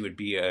sometimes there would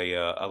be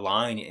a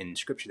line in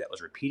scripture that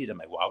was repeated. I'm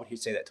like, why would he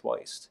say that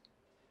twice?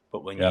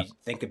 But when you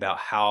think about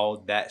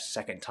how that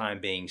second time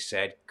being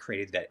said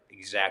created that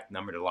exact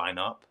number to line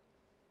up,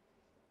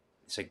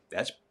 it's like,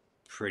 that's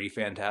pretty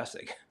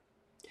fantastic.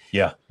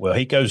 Yeah. Well,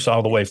 he goes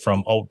all the way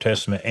from Old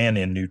Testament and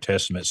in New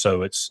Testament. So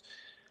that's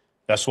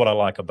That's what I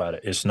like about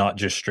it. It's not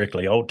just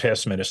strictly Old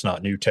Testament. It's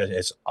not New Testament.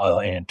 It's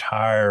an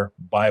entire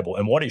Bible.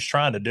 And what he's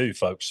trying to do,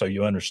 folks, so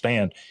you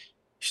understand,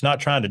 he's not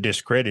trying to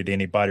discredit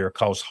anybody or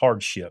cause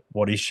hardship.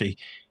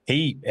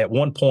 He at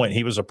one point,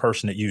 he was a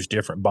person that used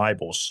different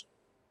Bibles.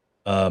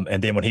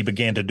 And then when he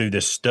began to do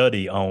this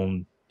study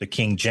on the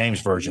King James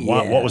Version,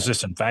 what was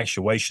this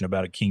infatuation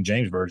about a King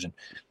James Version?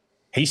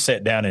 He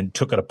sat down and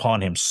took it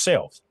upon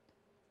himself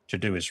to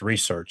do his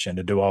research and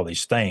to do all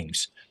these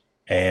things.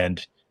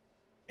 And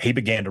he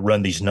began to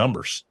run these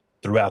numbers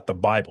throughout the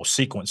Bible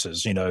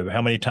sequences. You know,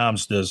 how many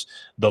times does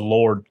the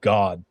Lord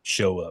God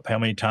show up? How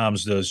many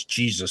times does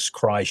Jesus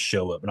Christ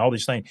show up? And all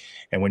these things.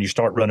 And when you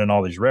start running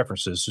all these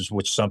references,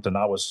 which is something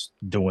I was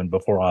doing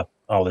before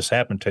all this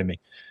happened to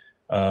me,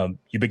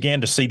 you began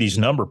to see these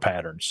number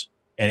patterns,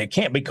 and it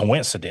can't be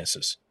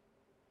coincidences.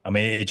 I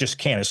mean, it just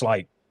can't. It's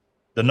like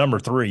the number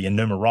 3 in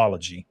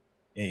numerology,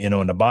 you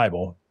know, in the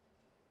Bible,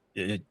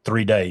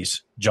 3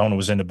 days, Jonah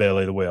was in the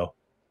belly of the whale.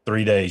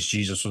 3 days,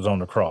 Jesus was on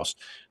the cross.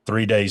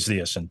 3 days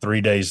this and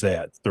 3 days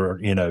that,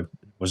 you know,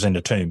 was in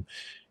the tomb.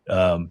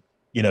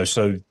 You know,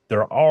 so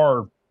there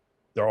are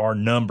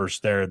numbers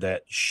there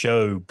that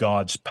show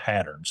God's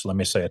patterns. Let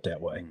me say it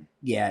that way.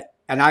 Yeah.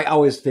 And I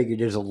always figured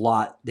there's a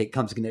lot that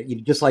comes together. You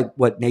know, just like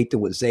what Nathan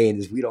was saying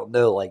is we don't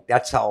know, like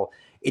that's how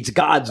it's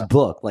God's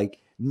book. Like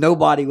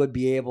nobody would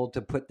be able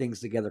to put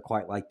things together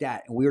quite like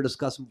that. And we were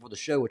discussing before the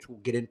show, which we'll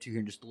get into here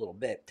in just a little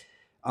bit,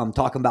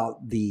 talking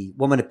about the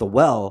woman at the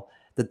well,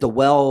 that the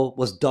well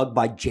was dug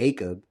by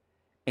Jacob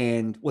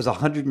and was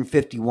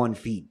 151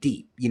 feet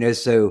deep. You know,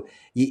 so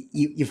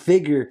you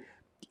figure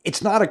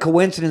it's not a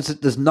coincidence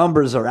that those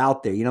numbers are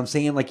out there. You know what I'm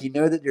saying? Like, you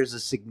know that there's a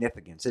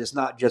significance. And it's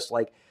not just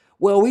like,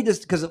 well, we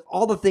just, because of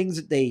all the things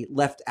that they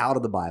left out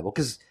of the Bible.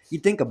 Because you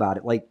think about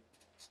it, like,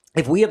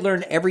 if we had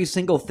learned every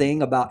single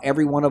thing about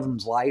every one of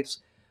them's lives,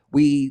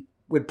 we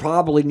would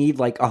probably need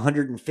like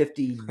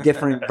 150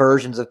 different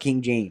versions of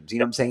King James. You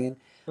know what I'm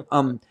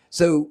saying?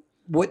 So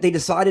what they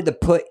decided to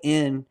put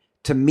in,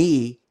 to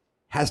me,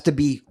 has to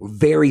be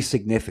very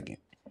significant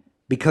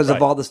because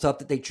of all the stuff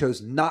that they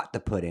chose not to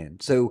put in.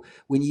 So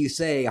when you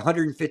say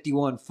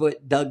 151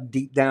 foot dug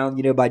deep down,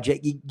 you know, by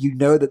Jake, you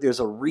know that there's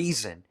a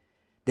reason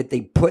that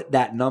they put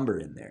that number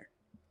in there.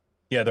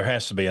 Yeah, there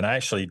has to be. And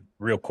actually,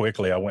 real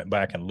quickly, I went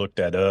back and looked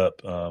that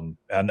up.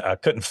 And I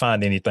couldn't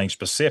find anything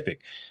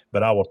specific,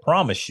 but I will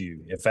promise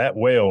you, if that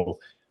well,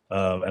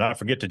 and I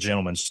forget the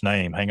gentleman's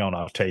name. Hang on,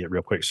 I'll tell you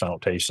real quick so I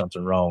don't tell you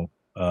something wrong.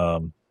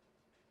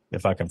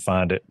 If I can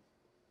find it.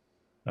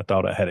 I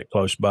thought I had it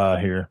close by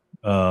here.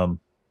 But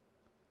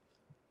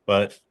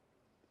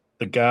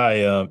the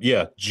guy,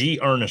 G.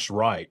 Ernest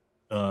Wright,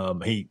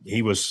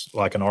 he was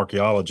like an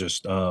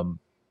archaeologist.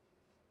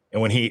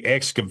 And when he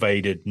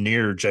excavated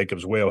near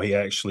Jacob's well, he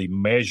actually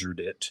measured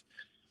it,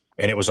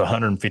 and it was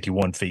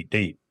 151 feet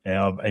deep.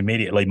 Now,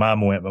 immediately my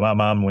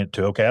mind went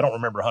to, okay, I don't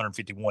remember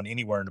 151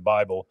 anywhere in the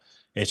Bible.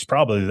 It's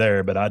probably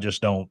there, but I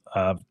just don't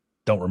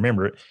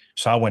remember it.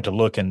 So I went to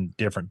look in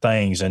different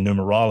things and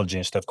numerology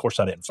and stuff. Of course,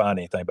 I didn't find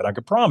anything, but I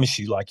could promise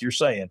you, like you're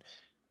saying,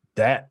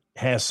 that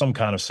has some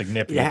kind of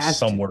significance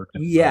somewhere.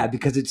 Yeah,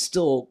 because it's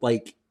still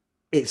like,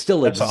 it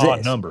still That's exists. An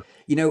odd number.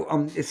 You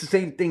know, it's the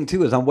same thing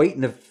too, as I'm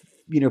waiting to,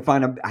 you know, I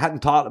hadn't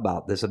thought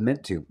about this. I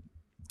meant to,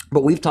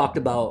 but we've talked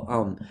about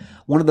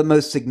one of the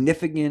most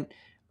significant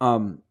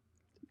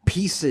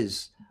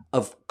pieces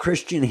of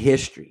Christian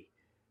history,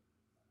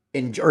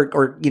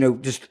 or you know,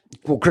 just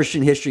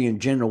Christian history in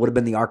general would have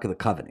been the Ark of the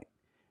Covenant.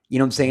 You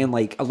know what I'm saying?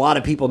 Like a lot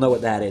of people know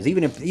what that is.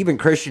 Even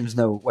Christians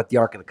know what the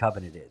Ark of the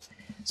Covenant is.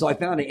 So I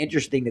found it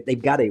interesting that they've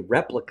got a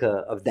replica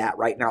of that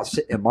right now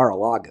sitting in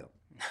Mar-a-Lago.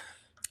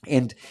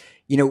 And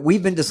you know,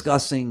 we've been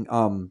discussing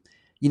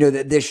you know,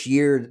 that this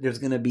year there's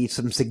going to be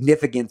some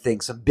significant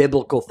things, some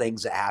biblical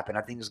things that happen.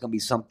 I think there's going to be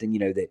something, you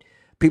know, that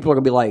people are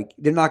going to be like,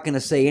 they're not going to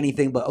say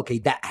anything, but okay,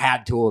 that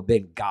had to have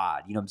been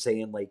God. You know what I'm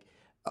saying? Like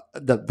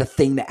the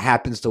thing that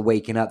happens to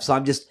waking up.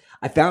 So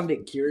I found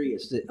it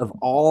curious that of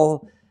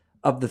all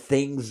of the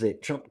things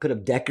that Trump could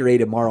have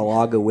decorated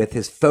Mar-a-Lago with,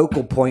 his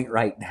focal point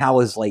right now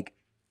is like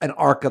an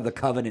Ark of the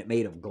Covenant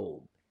made of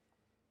gold.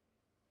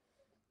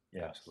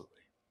 Yeah, absolutely.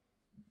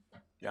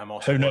 Yeah, I'm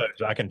also. Who knows?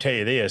 I can tell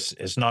you this: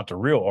 it's not the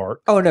real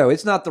Ark. Oh no,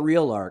 it's not the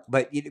real Ark.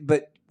 But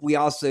we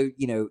also,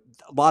 you know,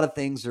 a lot of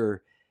things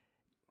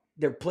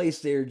they're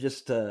placed there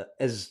just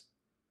as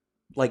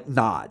like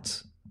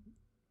nods,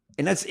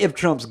 and that's if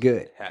Trump's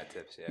good. Hat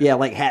tips, yeah,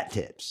 like hat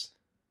tips.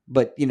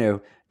 But you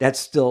know, that's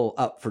still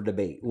up for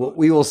debate.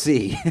 We will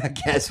see. I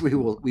guess we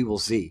will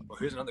see. Well,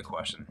 here's another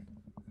question: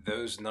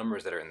 those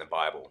numbers that are in the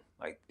Bible,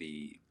 like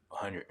the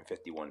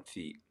 151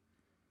 feet,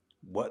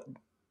 what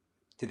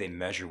did they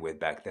measure with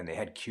back then? They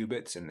had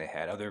cubits and they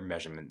had other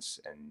measurements,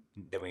 and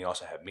then we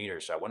also have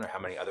meters. So I wonder how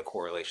many other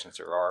correlations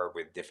there are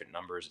with different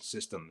numbers and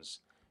systems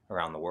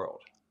around the world.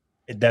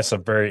 That's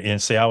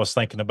I was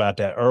thinking about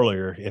that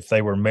earlier. If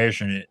they were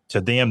measuring it to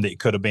them, that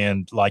could have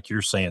been, like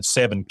you're saying,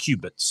 7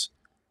 cubits.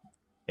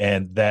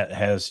 And that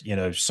has,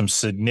 some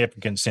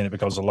significance in it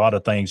because a lot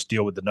of things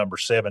deal with the number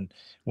 7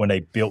 when they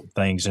built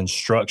things in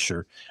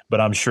structure.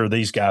 But I'm sure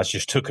these guys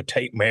just took a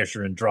tape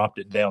measure and dropped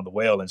it down the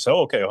well and said,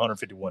 okay,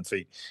 151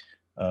 feet.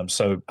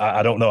 So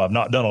I don't know. I've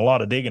not done a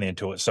lot of digging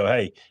into it. So,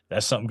 hey,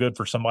 that's something good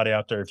for somebody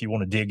out there. If you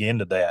want to dig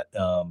into that,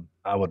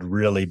 I would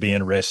really be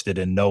interested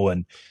in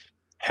knowing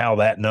how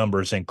that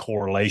number is in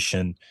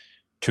correlation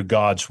to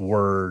God's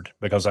word,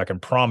 because I can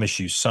promise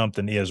you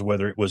something is,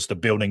 whether it was the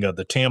building of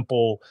the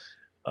temple,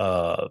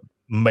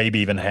 maybe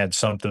even had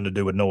something to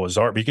do with Noah's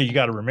Ark, because you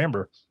got to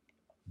remember,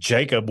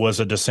 Jacob was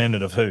a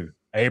descendant of who?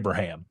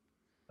 Abraham.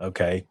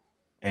 Okay.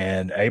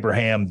 And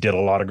Abraham did a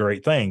lot of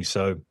great things.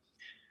 So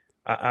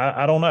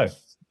I don't know.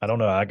 I don't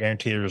know. I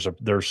guarantee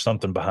there's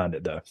something behind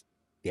it though.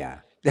 Yeah.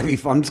 That'd be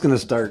fun. I'm just going to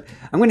start.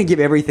 I'm going to give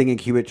everything in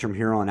cubits from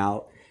here on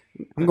out.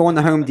 I'm going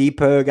to Home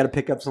Depot. Got to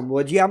pick up some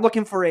wood. Yeah, I'm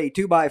looking for a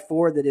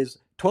 2x4 that is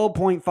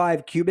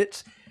 12.5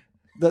 cubits.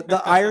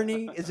 The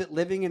irony is that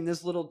living in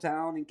this little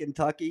town in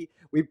Kentucky,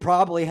 we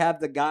probably have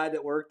the guy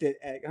that worked at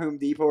Home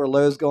Depot or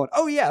Lowe's going,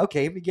 oh, yeah,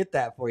 okay, let me get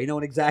that for you.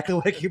 Knowing exactly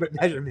what a cubic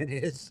measurement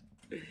is.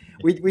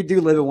 We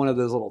do live in one of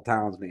those little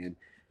towns, man.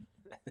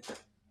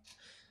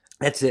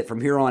 That's it. From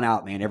here on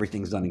out, man,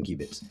 everything's done in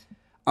cubits.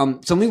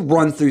 So let me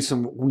run through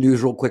some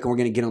news real quick, and we're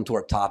going to get onto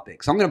our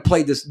topic. So I'm going to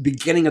play this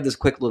beginning of this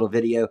quick little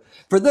video.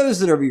 For those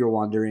that are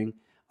wondering,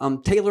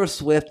 Taylor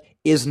Swift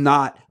is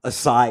not a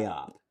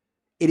psyop.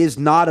 It is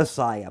not a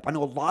psyop. I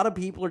know a lot of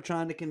people are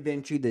trying to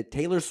convince you that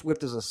Taylor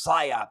Swift is a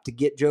psyop to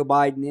get Joe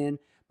Biden in,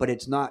 but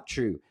it's not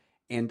true.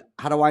 And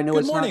how do I know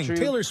it's not true?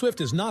 Taylor Swift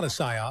is not a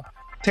psyop.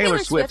 Taylor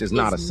Swift is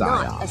not a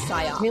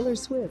psyop. Taylor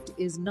Swift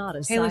is not a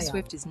psyop. Taylor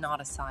Swift is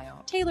not a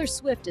psyop. Taylor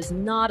Swift is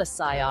not a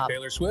psyop.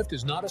 Taylor Swift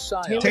is not a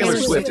psyop. Taylor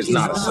Swift is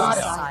not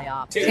a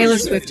psyop. Taylor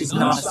Swift is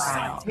not a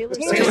psyop. Taylor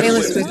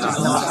Swift is not a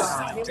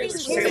psyop. Taylor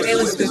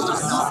Swift is not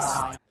a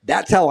psyop.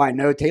 That's how I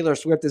know Taylor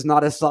Swift is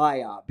not a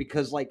psyop,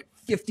 because like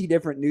 50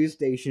 different news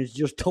stations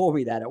just told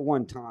me that at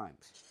one time.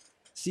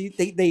 See,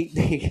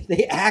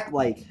 they act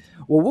like,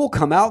 well, we'll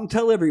come out and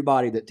tell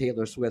everybody that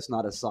Taylor Swift's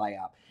not a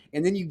psyop.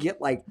 And then you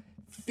get like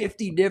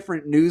 50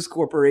 different news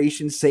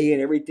corporations saying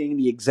everything in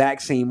the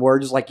exact same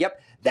words. Like, yep,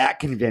 that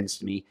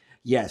convinced me.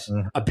 Yes,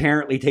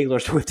 apparently Taylor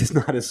Swift is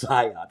not a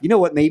psyop. You know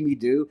what made me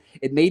do?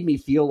 It made me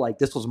feel like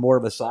this was more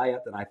of a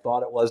psyop than I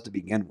thought it was to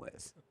begin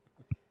with.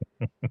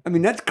 I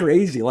mean, that's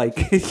crazy.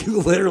 Like,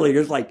 you literally,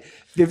 there's like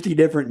 50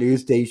 different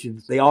news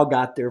stations. They all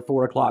got their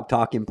 4 o'clock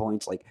talking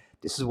points. Like,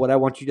 this is what I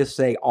want you to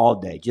say all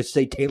day. Just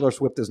say Taylor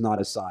Swift is not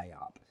a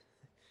psyop.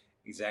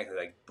 Exactly.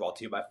 Like, brought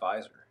to you by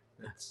Pfizer.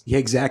 Yeah,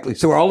 exactly.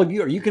 So are all of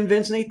you, are you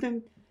convinced,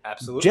 Nathan?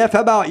 Absolutely. Jeff,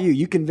 how about you?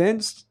 You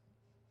convinced?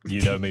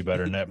 You know me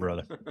better than that,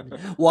 brother.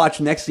 Watch,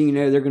 next thing you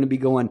know, they're going to be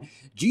going,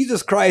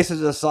 Jesus Christ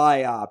is a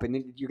psyop. And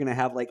then you're going to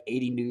have like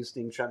 80 news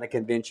things trying to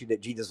convince you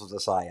that Jesus was a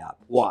psyop.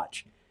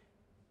 Watch.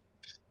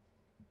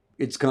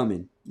 It's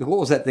coming. What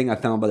was that thing I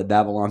found by the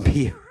Babylon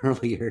Bee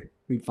earlier?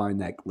 Let me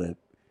find that clip.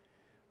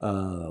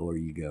 Where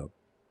you go?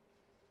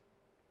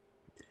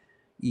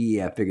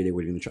 Yeah, I figured they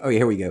were going to try. Oh, yeah,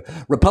 here we go.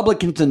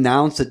 Republicans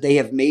announced that they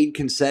have made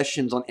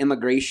concessions on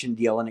immigration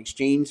deal in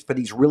exchange for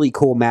these really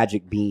cool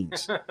magic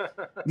beans.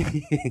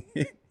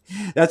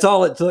 That's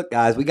all it took,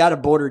 guys. We got a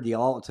border deal.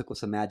 All it took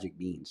was some magic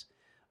beans.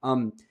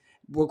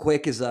 Real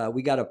quick is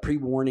we got a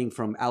pre-warning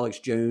from Alex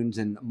Jones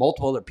and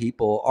multiple other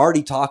people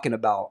already talking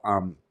about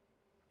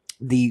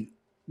the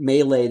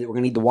melee that we're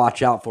going to need to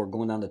watch out for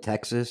going down to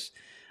Texas.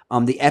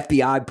 The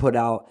FBI put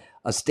out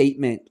a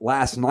statement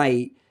last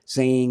night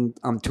saying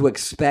to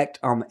expect,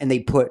 and they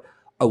put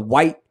a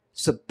white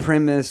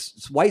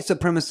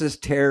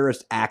supremacist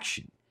terrorist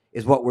action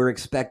is what we're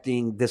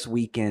expecting this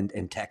weekend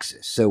in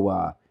Texas.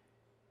 So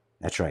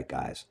that's right,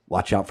 guys.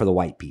 Watch out for the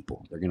white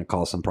people. They're going to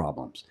cause some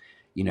problems.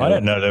 You know, I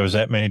didn't know there was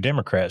that many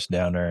Democrats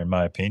down there, in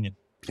my opinion.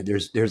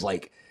 There's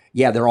like,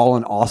 yeah, they're all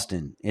in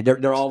Austin. And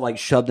they're all like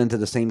shoved into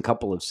the same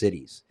couple of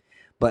cities.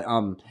 But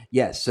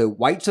yes, so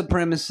white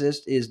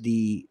supremacist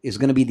is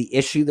going to be the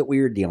issue that we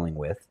are dealing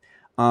with,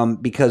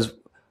 because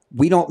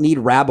we don't need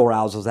rabble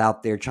rousers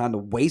out there trying to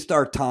waste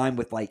our time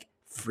with like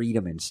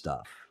freedom and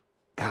stuff.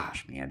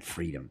 Gosh, man,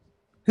 freedom.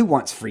 Who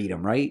wants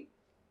freedom, right?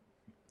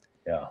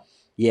 Yeah.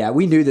 Yeah,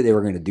 we knew that they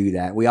were going to do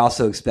that. We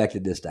also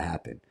expected this to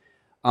happen.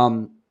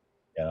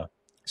 Yeah.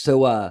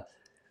 So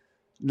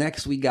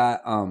next we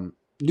got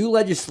new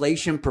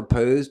legislation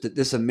proposed that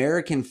this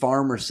American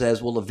farmer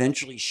says will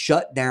eventually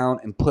shut down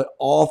and put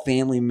all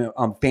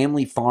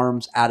family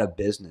farms out of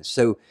business.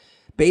 So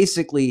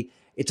basically,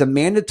 it's a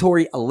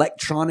mandatory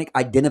electronic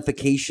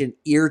identification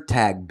ear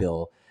tag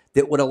bill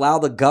that would allow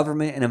the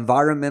government and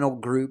environmental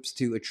groups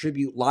to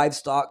attribute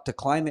livestock to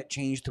climate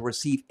change to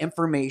receive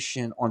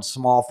information on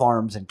small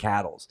farms and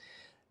cattle.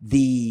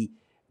 They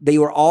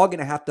were all going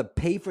to have to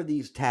pay for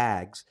these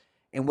tags.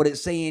 And what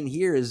it's saying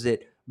here is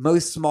that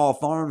most small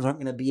farms aren't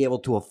going to be able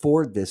to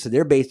afford this. So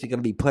they're basically going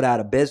to be put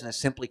out of business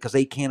simply because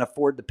they can't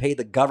afford to pay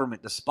the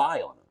government to spy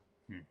on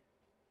them.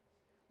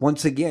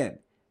 Once again,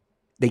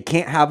 They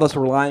can't have us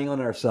relying on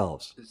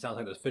ourselves. It sounds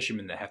like those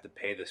fishermen that have to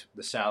pay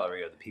the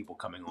salary of the people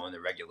coming on to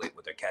regulate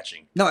what they're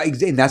catching. No,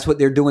 and that's what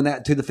they're doing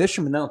that to the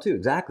fishermen now too.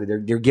 Exactly,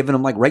 they're giving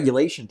them like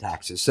regulation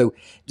taxes. So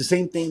the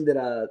same thing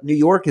that New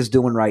York is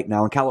doing right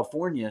now in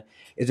California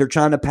is they're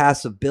trying to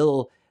pass a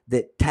bill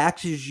that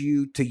taxes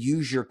you to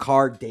use your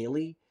car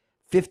daily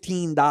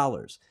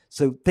 $15.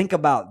 So think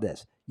about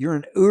this: you're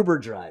an Uber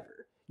driver.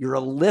 You're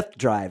a Lyft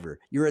driver.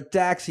 You're a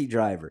taxi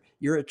driver.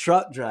 You're a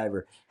truck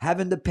driver,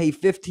 having to pay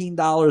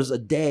 $15 a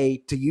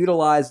day to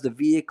utilize the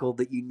vehicle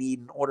that you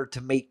need in order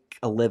to make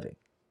a living.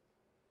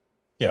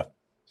 Yeah.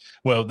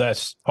 Well,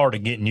 that's part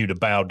of getting you to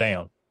bow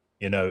down.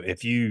 You know,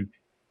 if you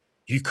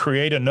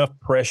create enough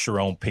pressure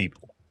on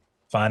people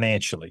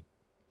financially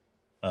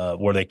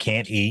where they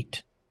can't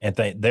eat, and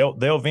they'll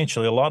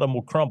eventually, a lot of them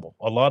will crumble.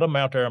 A lot of them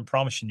out there, I'm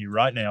promising you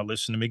right now,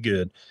 listen to me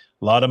good.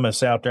 A lot of them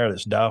that's out there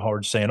that's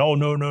diehard saying, oh,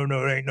 no,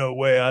 there ain't no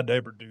way I'd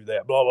ever do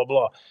that, blah, blah,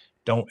 blah.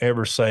 Don't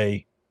ever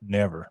say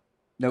never.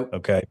 Nope.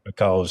 Okay?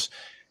 Because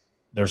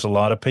there's a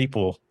lot of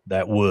people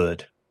that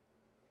would,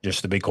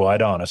 just to be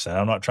quite honest. And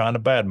I'm not trying to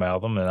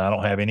badmouth them, and I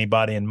don't have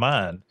anybody in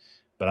mind,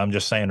 but I'm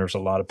just saying there's a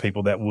lot of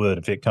people that would.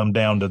 If it come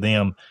down to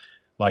them,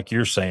 like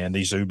you're saying,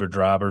 these Uber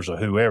drivers or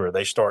whoever,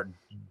 they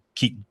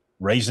keep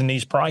raising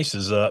these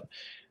prices up.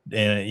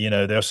 And, you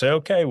know, they'll say,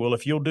 okay, well,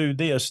 if you'll do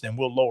this, then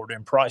we'll lower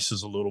them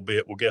prices a little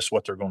bit. Well, guess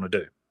what they're going to do?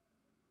 Yeah.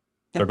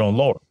 They're going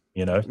to lower,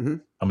 you know. Mm-hmm.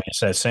 I mean, it's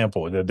that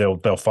simple.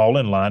 They'll fall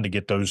in line to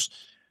get those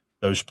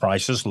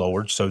prices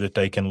lowered so that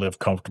they can live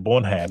comfortable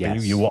and happy.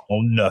 Yes. You will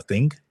own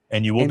nothing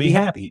and you will be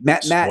happy.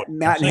 Matt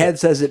and Head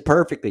says it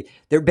perfectly.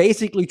 They're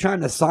basically trying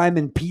to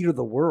Simon Peter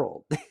the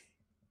world.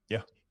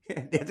 Yeah.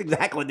 That's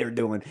exactly what they're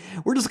doing.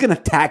 We're just going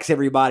to tax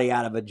everybody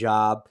out of a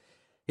job.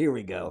 Here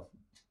we go.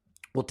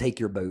 We'll take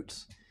your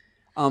boats.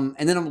 And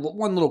then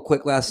one little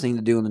quick last thing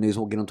to do in the news.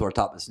 We'll get into our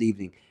topic this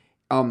evening.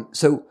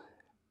 So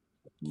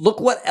look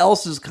what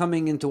else is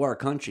coming into our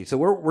country. So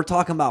we're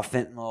talking about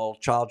fentanyl,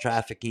 child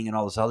trafficking, and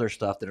all this other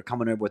stuff that are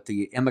coming over with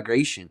the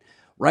immigration.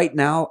 Right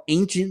now,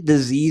 ancient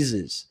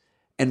diseases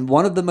and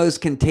one of the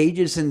most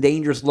contagious and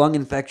dangerous lung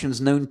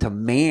infections known to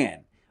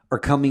man are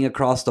coming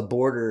across the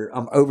border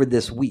over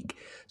this week.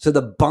 So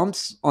the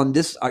bumps on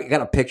this, I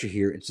got a picture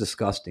here. It's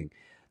disgusting.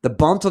 The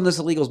bumps on this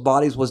illegal's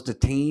bodies was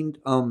detained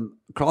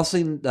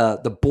crossing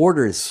the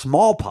border is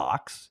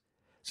smallpox.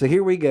 So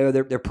here we go.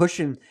 They're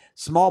pushing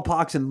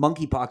smallpox and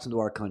monkeypox into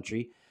our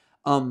country.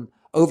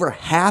 Over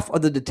half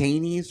of the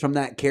detainees from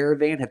that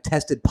caravan have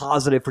tested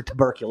positive for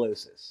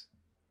tuberculosis.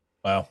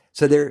 Wow.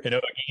 So they're, you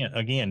know,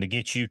 again, to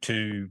get you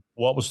to,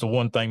 what was the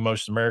one thing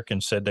most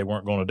Americans said they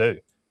weren't going to do?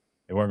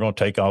 They weren't going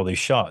to take all these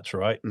shots,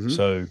 right? Mm-hmm.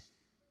 So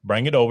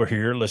bring it over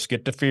here. Let's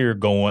get the fear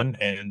going,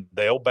 and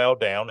they'll bow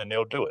down and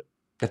they'll do it.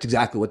 That's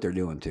exactly what they're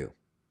doing too.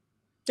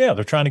 Yeah,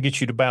 they're trying to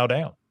get you to bow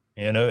down,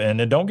 you know, and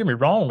then don't get me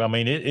wrong. I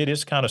mean, it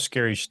is kind of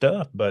scary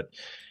stuff, but,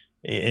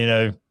 you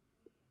know,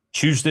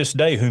 choose this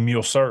day whom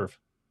you'll serve.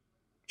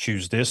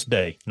 Choose this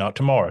day, not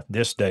tomorrow,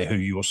 this day who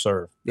you will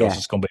serve. Because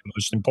it's going to be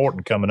most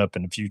important coming up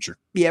in the future.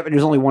 Yeah, but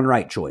there's only one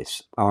right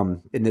choice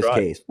in this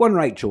case. One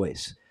right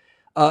choice.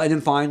 And then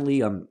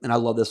finally, and I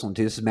love this one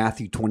too, this is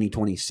Matthew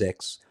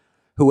 20:26.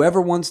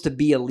 Whoever wants to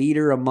be a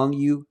leader among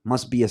you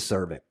must be a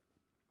servant.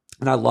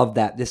 And I love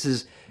that. This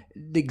is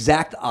the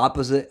exact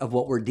opposite of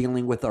what we're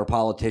dealing with our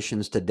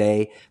politicians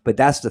today. But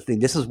that's the thing.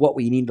 This is what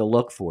we need to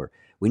look for.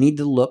 We need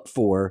to look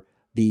for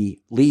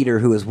the leader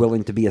who is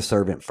willing to be a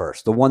servant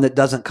first. The one that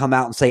doesn't come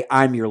out and say,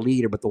 I'm your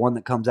leader, but the one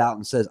that comes out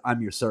and says,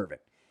 I'm your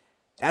servant.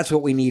 That's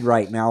what we need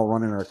right now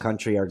running our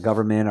country, our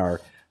government,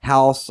 our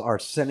House, our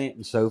Senate,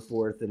 and so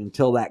forth. And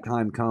until that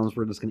time comes,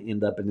 we're just going to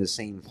end up in the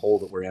same hole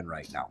that we're in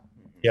right now.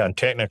 Yeah, and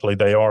technically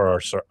they are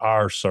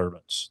our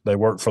servants. They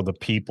work for the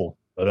people.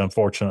 But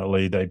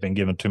unfortunately, they've been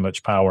given too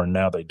much power, and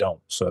now they don't.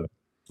 So,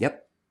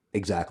 yep,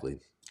 exactly.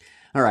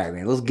 All right,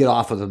 man. Let's get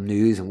off of the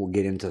news, and we'll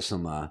get into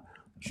some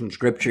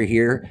scripture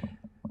here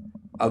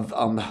of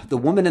the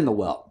woman in the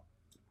well.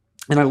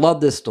 And I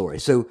love this story.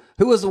 So,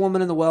 who was the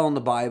woman in the well in the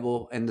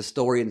Bible, and the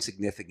story and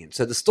significance?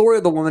 So, the story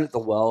of the woman at the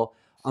well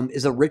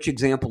is a rich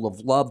example of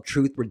love,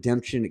 truth,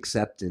 redemption,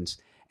 acceptance.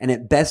 And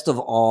at best of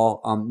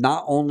all,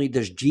 not only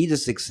does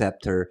Jesus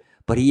accept her,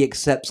 but he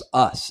accepts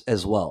us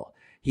as well.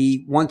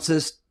 He wants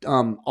us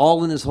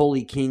all in his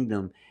holy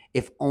kingdom,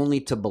 if only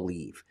to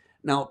believe.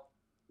 Now,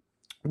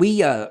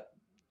 the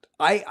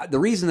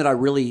reason that I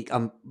really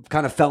kind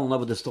of fell in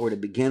love with the story to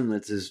begin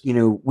with is, you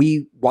know,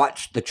 we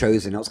watched The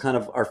Chosen. It was kind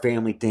of our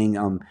family thing.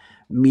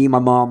 Me and my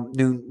mom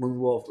knew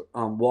we'll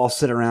all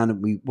sit around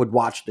and we would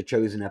watch The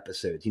Chosen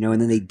episodes, you know, and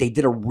then they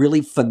did a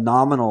really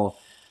phenomenal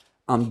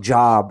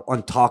job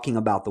on talking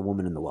about the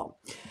woman in the well.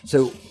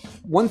 So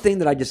one thing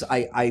that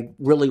I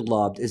really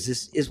loved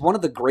is one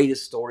of the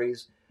greatest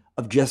stories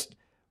of just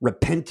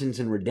repentance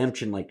and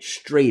redemption, like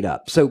straight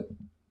up. So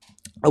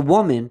a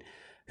woman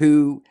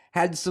who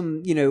had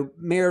some, you know,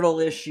 marital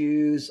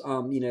issues,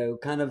 you know,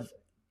 kind of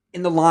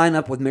in the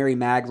lineup with Mary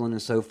Magdalene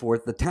and so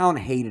forth. The town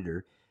hated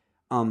her.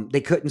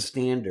 They couldn't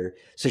stand her.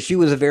 So she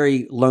was a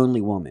very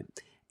lonely woman.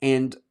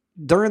 And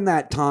during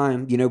that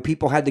time, you know,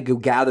 people had to go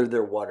gather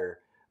their water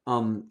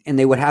And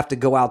they would have to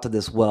go out to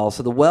this well.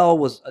 So the well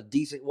was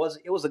it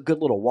was a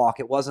good little walk.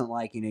 It wasn't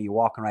like, you're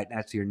walking right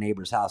next to your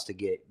neighbor's house to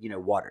get,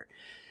 water.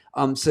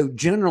 So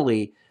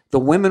generally, the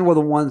women were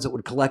the ones that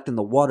would collect in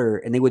the water,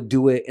 and they would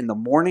do it in the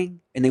morning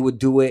and they would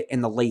do it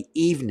in the late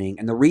evening.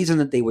 And the reason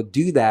that they would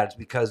do that is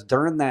because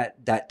during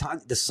that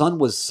time, the sun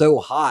was so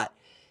hot,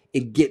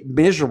 it'd get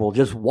miserable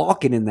just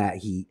walking in that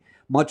heat,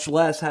 much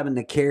less having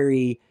to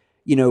carry,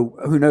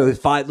 who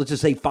knows, let's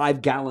just say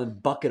 5-gallon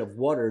bucket of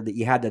water that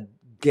you had to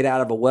get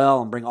out of a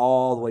well and bring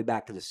all the way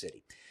back to the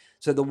city.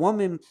 So the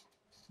woman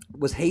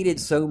was hated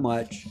so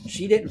much,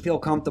 she didn't feel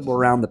comfortable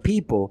around the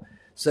people.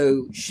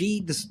 So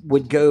she just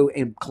would go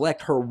and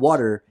collect her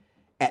water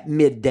at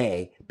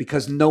midday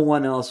because no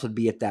one else would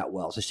be at that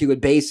well. So she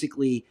would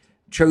basically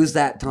chose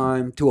that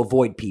time to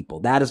avoid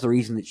people. That is the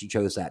reason that she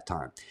chose that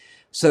time.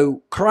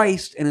 So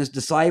Christ and his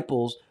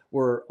disciples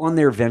were on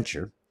their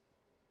venture.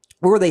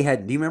 Where were they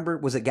heading? Do you remember?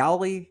 Was it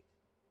Galilee?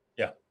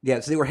 Yeah. Yeah.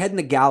 So they were heading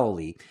to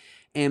Galilee,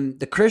 and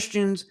the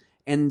Christians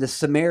and the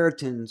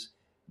Samaritans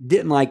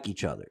didn't like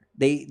each other.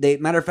 They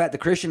matter of fact, the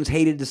Christians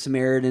hated the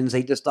Samaritans.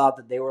 They just thought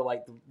that they were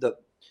like the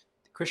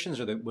Christians,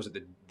 or was it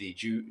the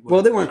Jew?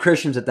 Well, they weren't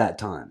Christians at that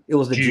time. It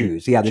was the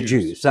Jews. Yeah, the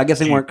Jews. So I guess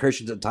they weren't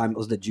Christians at the time. It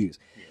was the Jews.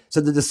 Yeah.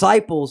 So the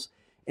disciples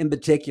in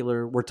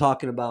particular were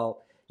talking about,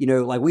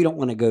 like, we don't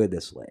want to go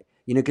this way.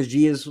 Because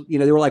Jesus,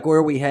 they were like, where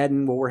are we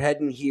heading? Well, we're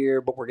heading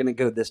here, but we're going to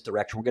go this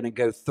direction. We're going to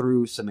go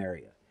through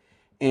Samaria.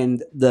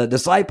 And the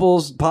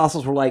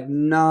apostles were like,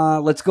 nah,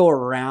 let's go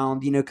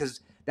around,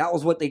 because that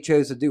was what they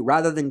chose to do.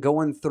 Rather than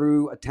going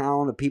through a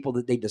town of people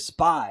that they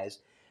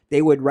despised,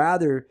 they would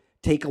rather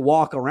take a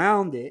walk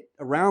around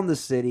the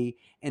city,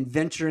 and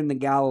venture in the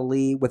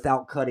Galilee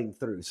without cutting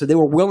through. So they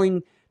were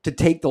willing to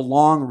take the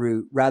long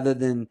route rather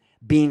than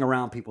being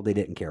around people they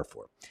didn't care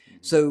for.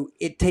 So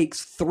it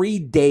takes 3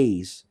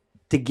 days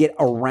to get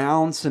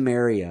around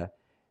Samaria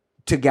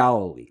to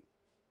Galilee,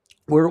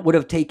 where it would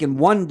have taken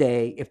 1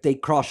 day if they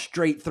crossed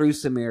straight through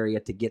Samaria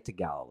to get to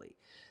Galilee.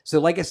 So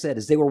like I said,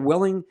 as they were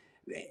willing,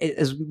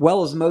 as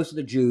well as most of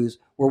the Jews,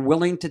 were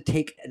willing to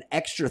take an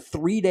extra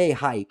 3-day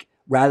hike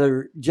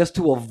rather just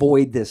to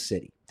avoid this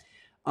city.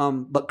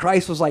 But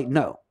Christ was like,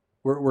 no,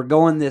 we're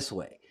going this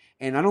way.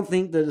 And I don't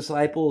think the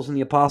disciples and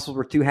the apostles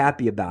were too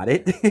happy about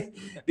it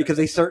because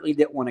they certainly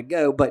didn't want to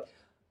go. But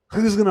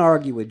who's going to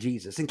argue with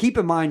Jesus? And keep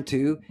in mind,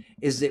 too,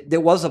 is that there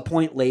was a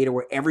point later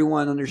where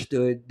everyone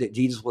understood that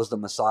Jesus was the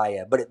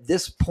Messiah. But at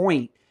this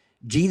point,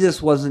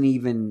 Jesus wasn't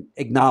even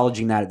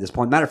acknowledging that at this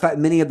point. Matter of fact,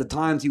 many of the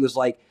times he was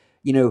like,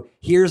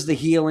 here's the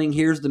healing,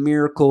 here's the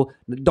miracle.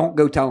 Don't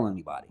go tell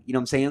anybody. You know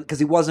what I'm saying? Because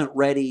he wasn't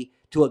ready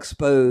to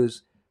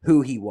expose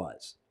who he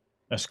was.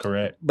 That's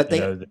correct. But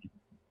go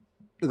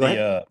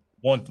ahead.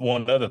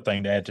 One other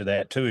thing to add to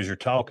that too, is you're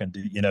talking,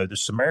 the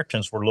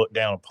Samaritans were looked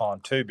down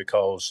upon too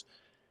because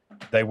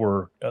they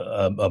were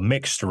a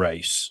mixed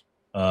race,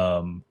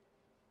 and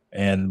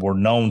were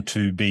known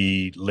to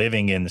be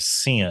living in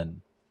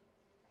sin.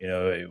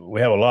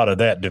 We have a lot of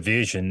that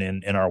division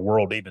in our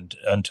world, even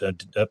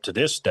up to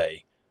this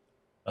day.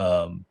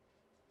 You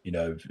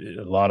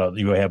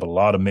have a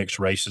lot of mixed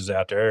races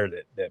out there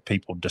that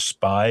people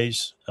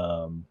despise,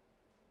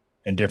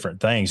 and different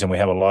things. And we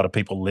have a lot of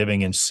people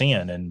living in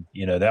sin. And,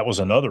 that was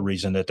another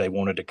reason that they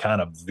wanted to kind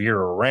of veer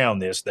around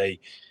this. They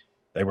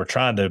were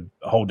trying to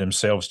hold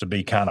themselves to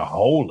be kind of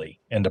holy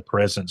in the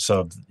presence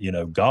of,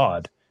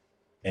 God.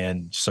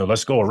 And so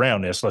let's go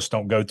around this. Let's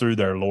don't go through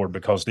there, Lord,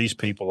 because these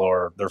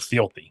people they're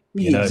filthy.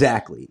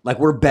 Exactly. Like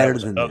we're better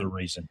than another them.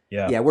 Reason.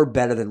 Yeah. Yeah, we're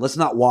better than. Let's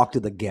not walk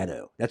to the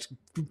ghetto. That's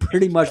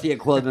pretty much the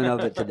equivalent of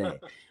it today.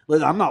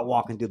 Listen, I'm not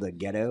walking to the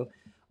ghetto.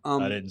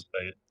 I didn't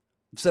say it.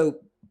 So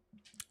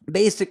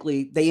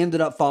basically, they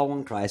ended up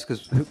following Christ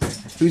because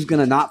who's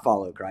going to not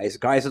follow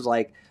Christ? Christ is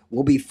like,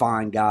 we'll be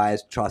fine,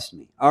 guys. Trust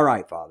me. All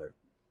right, Father,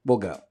 we'll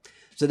go.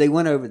 So they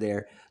went over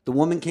there. The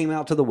woman came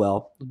out to the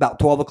well about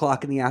 12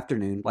 o'clock in the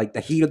afternoon, like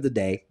the heat of the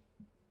day.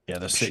 Yeah,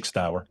 the 6th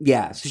hour.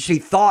 Yeah, so she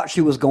thought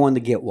she was going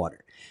to get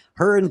water.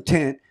 Her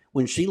intent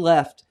when she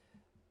left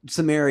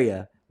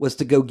Samaria was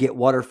to go get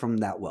water from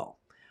that well.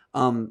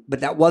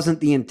 But that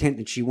wasn't the intent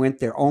that she went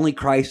there. Only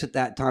Christ at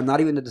that time,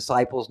 not even the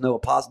disciples, no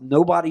apostles,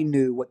 nobody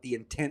knew what the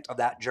intent of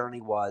that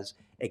journey was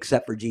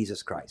except for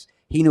Jesus Christ.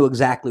 He knew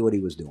exactly what he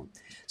was doing.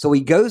 So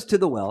he goes to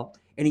the well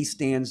and he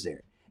stands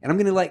there. And I'm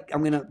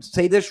going to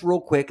say this real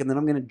quick, and then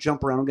I'm going to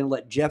jump around. I'm going to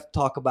let Jeff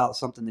talk about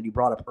something that he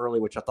brought up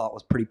earlier, which I thought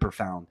was pretty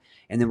profound.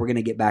 And then we're going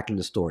to get back into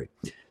the story.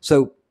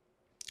 So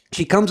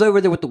she comes over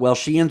there with the well.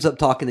 She ends up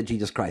talking to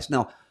Jesus Christ.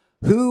 Now,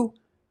 who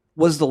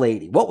was the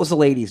lady? What was the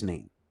lady's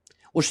name?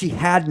 Well, she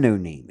had no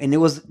name. And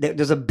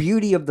there's a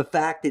beauty of the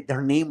fact that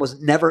her name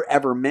was never,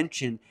 ever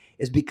mentioned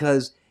is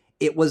because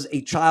it was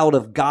a child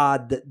of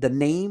God. The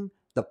name,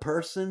 the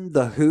person,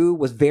 the who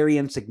was very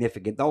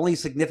insignificant. The only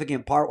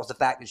significant part was the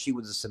fact that she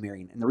was a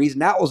Samaritan. And the reason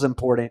that was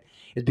important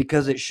is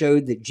because it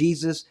showed that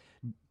Jesus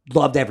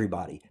loved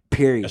everybody,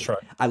 period. That's right.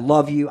 I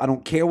love you. I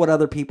don't care what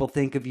other people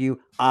think of you.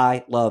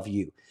 I love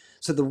you.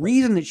 So the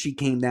reason that she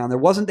came down there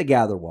wasn't to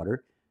gather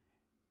water,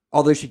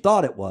 although she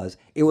thought it was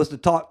to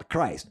talk to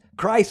Christ.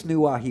 Christ knew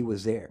why he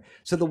was there.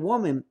 So the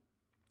woman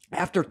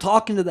After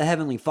talking to the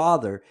Heavenly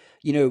Father,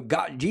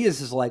 God,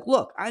 Jesus is like,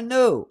 look, I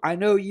know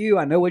you.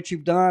 I know what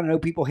you've done. I know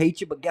people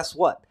hate you, but guess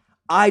what?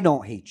 I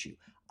don't hate you.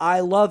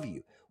 I love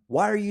you.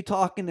 Why are you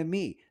talking to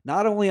me?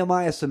 Not only am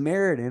I a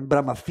Samaritan, but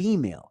I'm a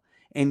female.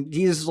 And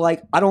Jesus is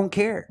like, I don't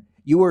care.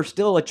 You are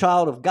still a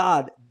child of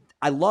God.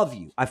 I love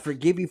you. I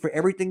forgive you for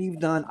everything you've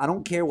done. I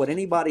don't care what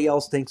anybody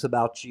else thinks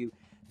about you.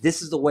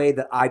 This is the way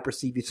that I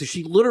perceive you. So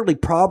she literally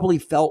probably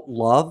felt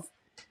love,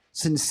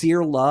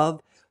 sincere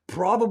love,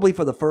 probably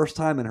for the first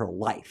time in her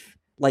life,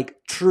 like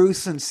true,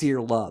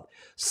 sincere love.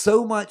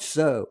 So much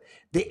so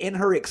that in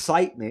her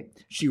excitement,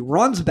 she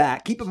runs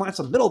back. Keep in mind, it's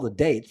the middle of the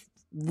day. It's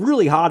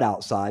really hot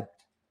outside.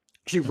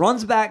 She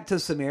runs back to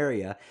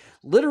Samaria,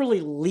 literally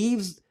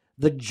leaves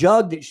the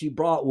jug that she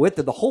brought with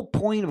her. The whole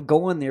point of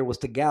going there was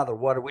to gather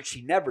water, which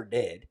she never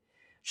did.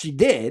 She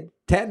did,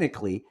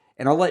 technically,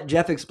 and I'll let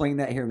Jeff explain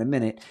that here in a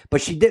minute,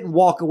 but she didn't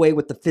walk away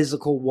with the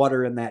physical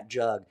water in that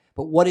jug.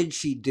 But what did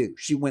she do?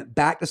 She went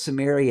back to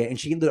Samaria, and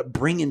she ended up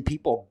bringing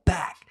people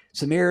back,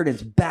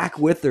 Samaritans back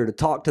with her to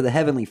talk to the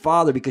Heavenly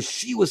Father, because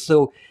she was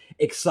so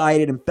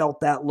excited and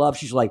felt that love.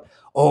 She's like,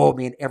 oh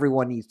man,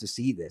 everyone needs to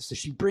see this. So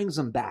she brings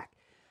them back.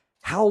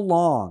 How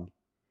long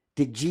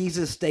did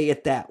Jesus stay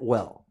at that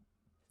well?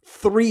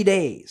 3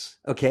 days,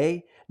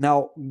 okay?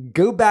 Now,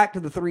 go back to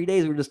the 3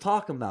 days we were just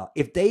talking about.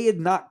 If they had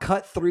not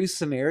cut through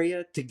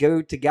Samaria to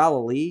go to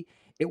Galilee,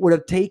 it would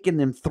have taken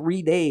them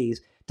 3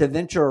 days to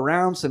venture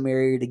around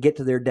Samaria to get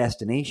to their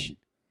destination.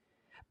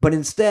 But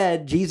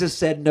instead, Jesus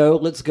said, no,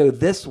 let's go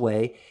this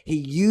way. He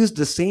used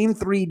the same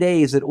 3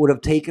 days that it would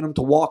have taken him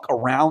to walk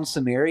around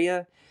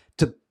Samaria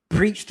to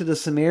preach to the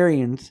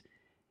Samaritans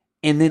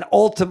and then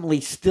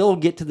ultimately still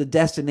get to the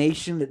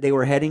destination that they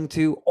were heading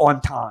to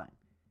on time.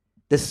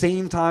 The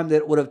same time that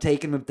it would have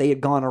taken them if they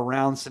had gone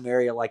around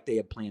Samaria like they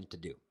had planned to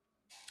do,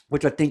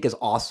 which I think is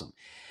awesome.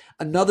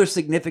 Another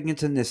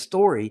significance in this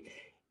story,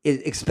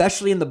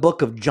 especially in the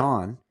book of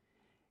John,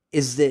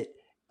 is that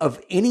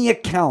of any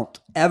account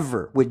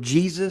ever with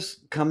Jesus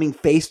coming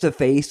face to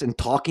face and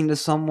talking to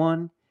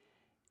someone,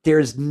 there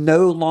is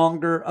no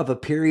longer of a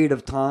period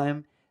of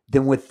time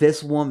than with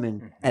this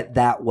woman at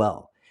that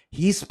well.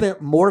 He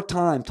spent more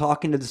time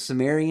talking to the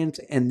Samaritans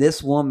and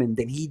this woman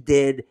than he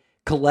did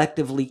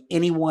collectively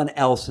anyone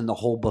else in the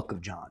whole book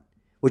of John,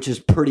 which is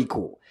pretty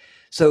cool.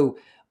 So,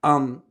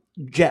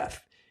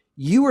 Jeff,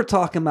 you were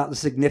talking about the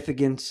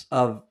significance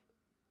of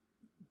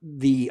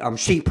the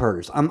sheep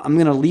herders. I'm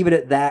going to leave it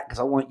at that because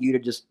I want you to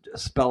just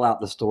spell out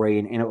the story,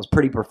 and it was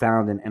pretty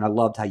profound, and I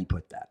loved how you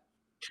put that.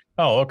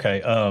 Oh,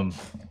 okay.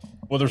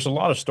 Well, there's a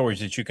lot of stories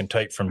that you can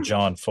take from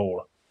John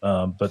 4,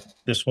 but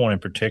this one in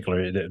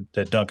particular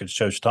that Duncan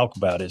chose to talk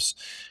about is,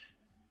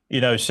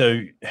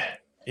 so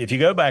if you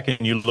go back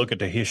and you look at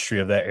the history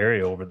of that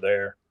area over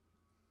there,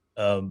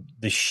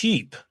 the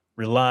sheep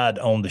relied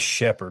on the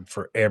shepherd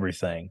for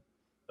everything: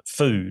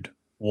 food,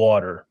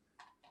 water,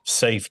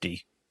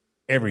 safety,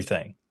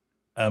 everything.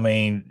 I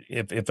mean,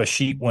 if a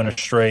sheep went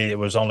astray, it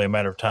was only a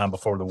matter of time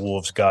before the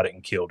wolves got it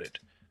and killed it.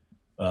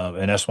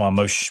 And that's why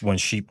when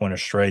sheep went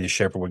astray, the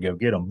shepherd would go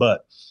get them.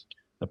 But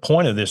the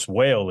point of this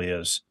well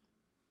is,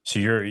 so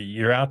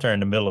you're out there in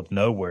the middle of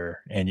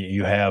nowhere, and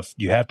you have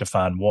to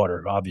find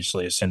water.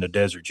 Obviously, it's in the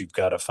desert. You've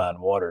got to find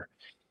water.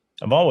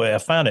 I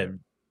found it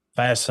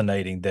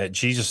fascinating that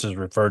Jesus is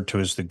referred to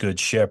as the good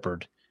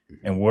shepherd,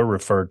 and we're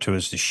referred to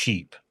as the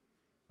sheep.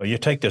 Well, you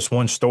take this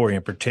one story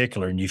in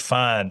particular, and you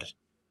find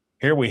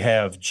here we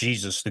have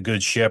Jesus, the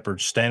good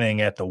shepherd, standing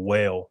at the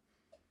well,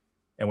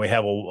 and we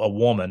have a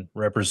woman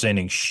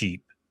representing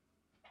sheep.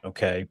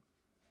 Okay.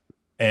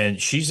 And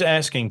she's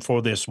asking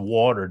for this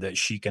water that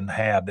she can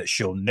have, that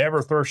she'll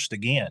never thirst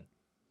again.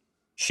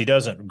 She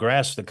doesn't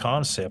grasp the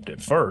concept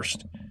at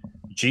first.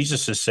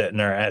 Jesus is sitting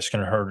there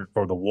asking her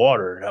for the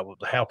water.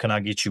 How can I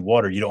get you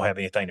water? You don't have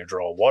anything to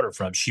draw water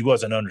from. She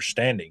wasn't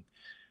understanding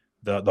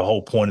the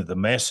whole point of the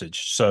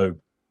message. So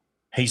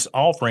he's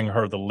offering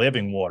her the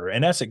living water.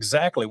 And that's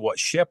exactly what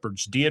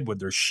shepherds did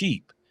with their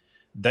sheep.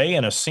 They,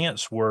 in a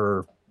sense,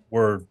 were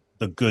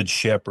the good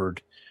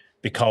shepherd,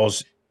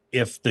 because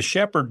if the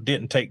shepherd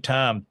didn't take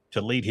time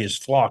to lead his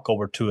flock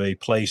over to a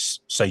place,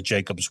 say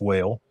Jacob's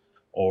well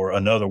or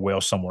another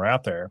well somewhere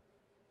out there,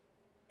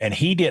 and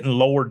he didn't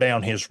lower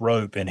down his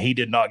rope and he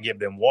did not give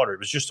them water, it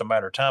was just a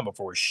matter of time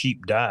before his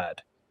sheep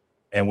died.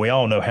 And we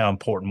all know how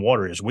important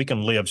water is. We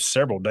can live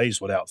several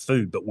days without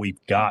food, but we've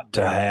got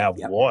to have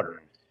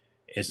water.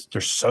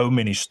 There's so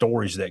many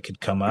stories that could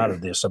come out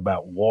of this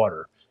about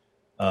water.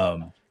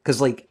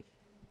 Because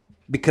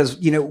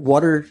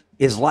water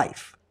is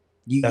life.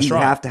 You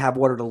right. have to have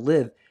water to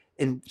live.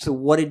 And so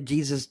what did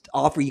Jesus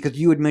offer you? Because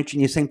you had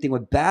mentioned the same thing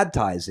with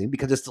baptizing,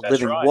 because it's the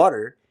living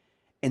water.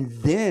 And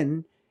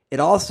then it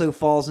also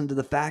falls into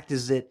the fact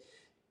is that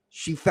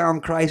she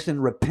found Christ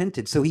and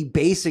repented. So he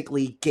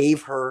basically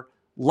gave her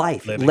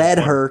life, led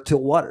her to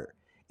water.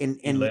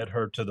 And led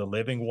her to the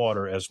living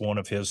water as one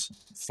of his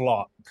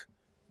flock.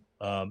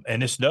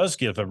 And this does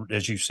give,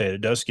 as you said,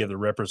 it does give the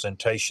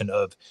representation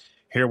of,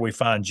 here we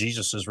find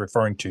Jesus is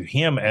referring to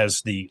him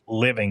as the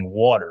living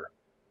water.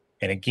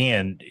 And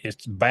again,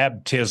 it's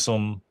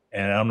baptism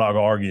and I'm not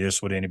going to argue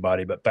this with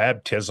anybody, but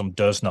baptism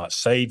does not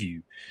save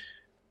you.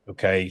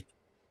 Okay.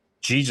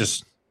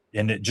 Jesus,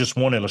 and just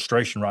one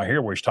illustration right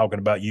here where he's talking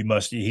about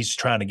he's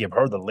trying to give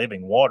her the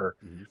living water.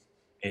 Mhm.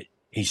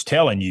 He's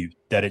telling you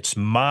that it's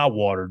my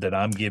water that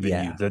I'm giving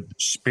Yeah. you, the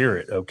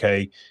Spirit,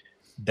 okay,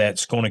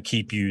 that's going to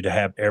keep you to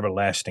have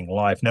everlasting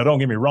life. Now, don't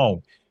get me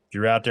wrong. If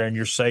you're out there and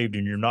you're saved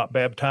and you're not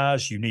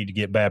baptized, you need to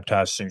get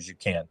baptized as soon as you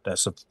can.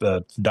 That's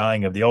the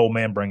dying of the old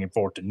man, bringing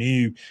forth the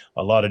new,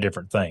 a lot of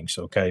different things,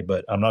 okay?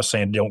 But I'm not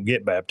saying don't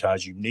get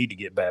baptized. You need to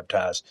get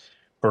baptized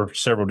for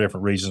several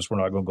different reasons.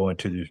 We're not going to go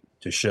into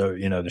the show,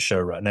 the show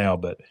right now,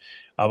 but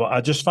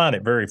I just find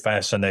it very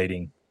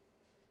fascinating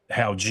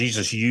how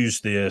Jesus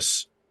used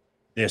this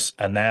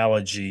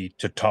analogy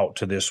to talk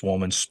to this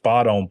woman,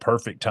 spot on,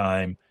 perfect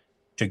time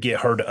to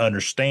get her to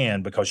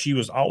understand, because she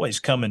was always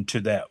coming to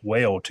that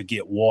well to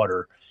get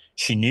water.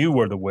 She knew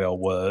where the well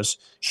was.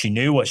 She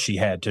knew what she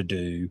had to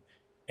do,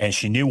 and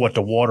she knew what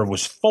the water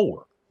was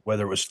for,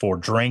 whether it was for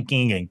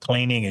drinking and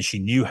cleaning, and she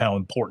knew how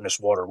important this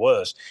water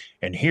was.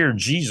 And here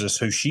Jesus,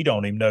 who she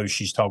don't even know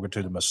she's talking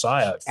to the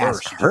Messiah at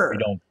Ask first. her. We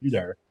don't do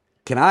there.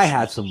 Can I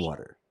have some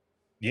water?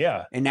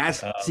 Yeah. And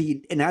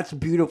that's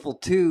beautiful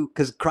too,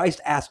 because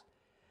Christ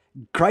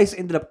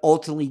ended up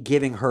ultimately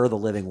giving her the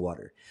living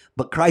water,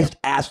 but Christ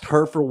asked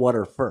her for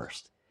water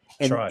first.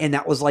 And, right. And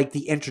that was like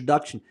the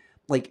introduction,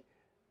 like,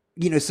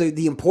 so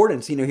the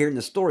importance, here in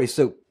the story.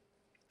 So,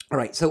 all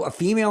right. So a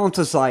female in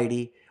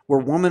society where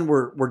women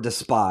were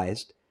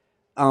despised,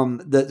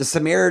 the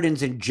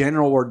Samaritans in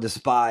general were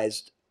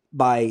despised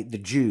by the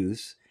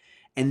Jews.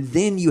 And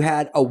then you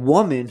had a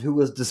woman who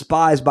was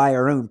despised by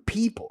her own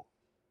people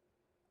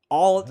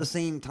all at the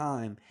same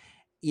time.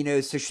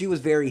 So she was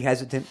very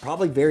hesitant,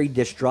 probably very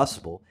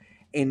distrustful.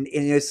 And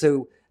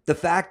so the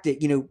fact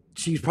that,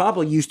 she's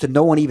probably used to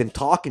no one even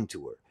talking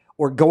to her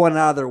or going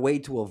out of their way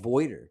to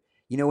avoid her,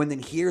 and then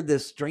here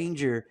this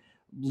stranger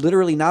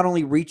literally not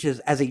only reaches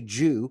as a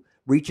Jew,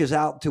 reaches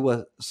out to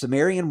a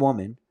Samaritan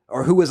woman,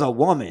 or who is a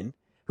woman,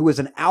 who is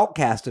an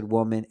outcasted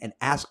woman, and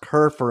asks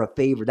her for a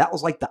favor. That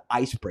was like the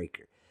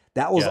icebreaker.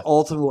 That was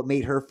ultimately what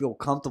made her feel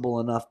comfortable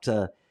enough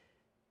to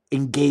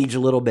engage a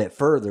little bit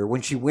further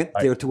when she went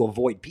there to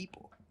avoid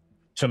people.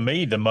 To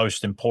me, the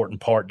most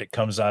important part that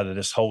comes out of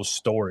this whole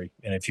story,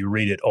 and if you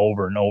read it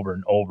over and over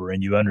and over,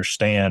 and you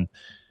understand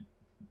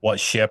what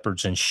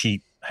shepherds and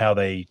sheep, how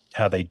they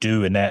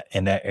do in that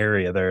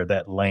area there,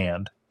 that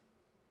land,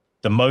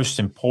 the most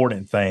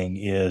important thing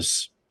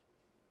is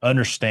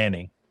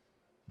understanding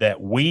that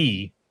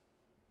we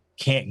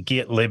can't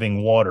get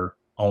living water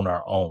on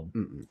our own.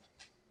 Mm-mm.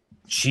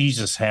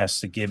 Jesus has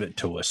to give it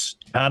to us,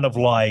 kind of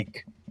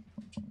like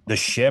the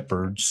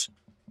shepherds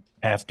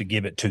have to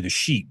give it to the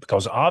sheep,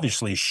 because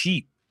obviously a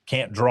sheep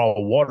can't draw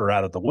water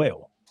out of the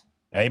well.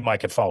 Now, he might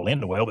could fall in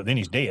the well, but then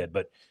he's dead.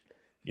 But,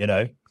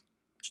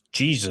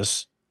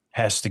 Jesus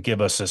has to give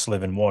us this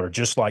living water,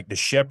 just like the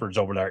shepherds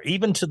over there.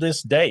 Even to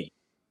this day,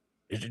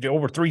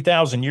 over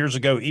 3,000 years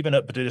ago, even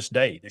up to this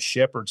day, the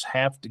shepherds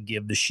have to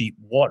give the sheep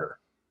water.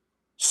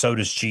 So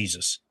does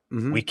Jesus.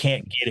 Mm-hmm. We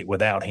can't get it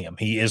without him.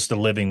 He is the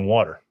living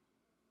water.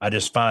 I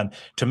just find,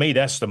 to me,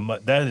 that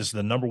is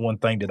the number one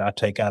thing that I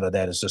take out of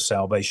that, is the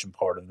salvation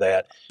part of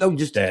that.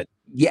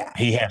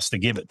 He has to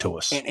give it to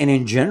us. And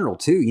in general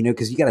too,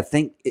 because you got to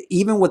think,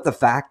 even with the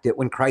fact that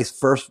when Christ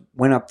first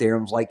went up there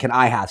and was like, "Can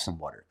I have some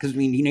water?" Because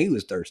he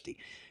was thirsty.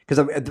 Because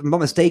if I'm not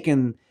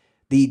mistaken,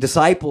 the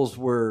disciples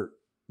were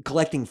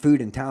collecting food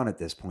in town at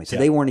this point, so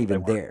they weren't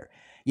even there.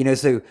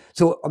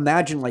 So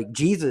imagine, like,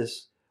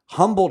 Jesus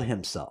humbled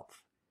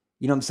himself.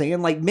 You know what I'm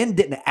saying? Like, men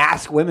didn't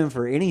ask women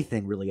for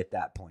anything really at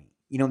that point.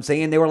 You know what I'm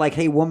saying? They were like,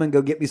 "Hey, woman,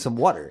 go get me some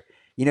water."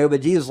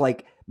 But Jesus was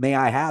like, "May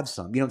I have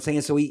some?" You know what I'm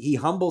saying? So he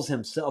humbles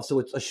himself. So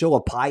it's a show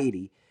of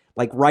piety,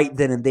 like right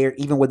then and there,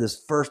 even with his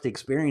first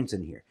experience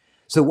in here.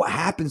 So what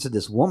happens to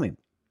this woman?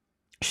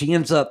 She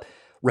ends up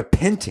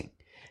repenting.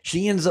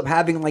 She ends up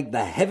having like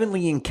the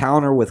heavenly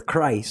encounter with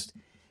Christ,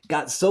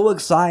 got so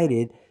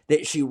excited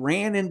that she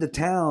ran into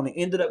town and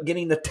ended up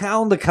getting the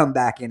town to come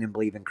back in and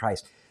believe in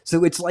Christ.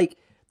 So it's like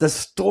the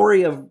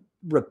story of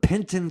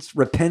repentance,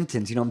 you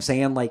know what I'm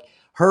saying? Like,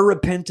 her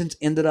repentance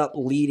ended up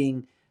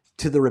leading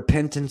to the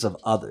repentance of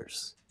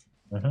others.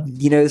 Mm-hmm.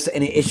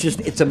 And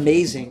it's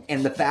amazing.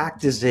 And the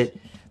fact is that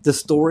the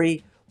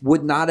story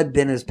would not have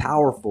been as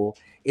powerful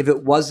if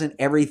it wasn't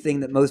everything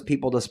that most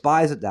people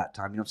despise at that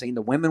time. You know what I'm saying?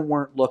 The women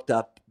weren't looked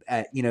up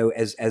at,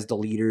 as the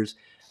leaders.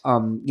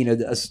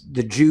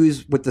 The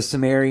Jews with the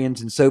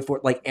Samaritans and so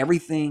forth, like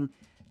everything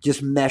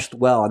just meshed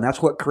well. And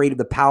that's what created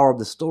the power of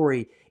the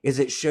story, is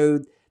it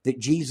showed that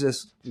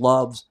Jesus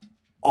loves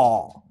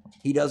all.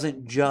 He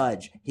doesn't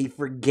judge. He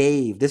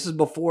forgave. This is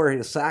before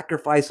his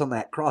sacrifice on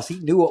that cross. He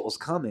knew what was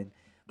coming.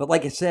 But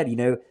like I said,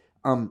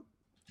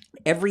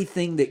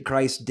 everything that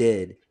Christ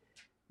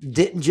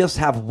didn't just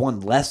have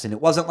one lesson.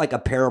 It wasn't like a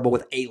parable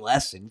with a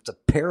lesson. It's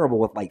a parable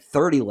with like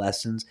 30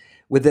 lessons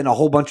within a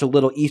whole bunch of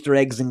little Easter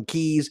eggs and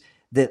keys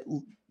that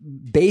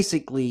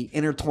basically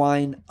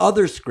intertwine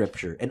other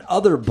scripture and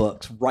other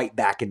books right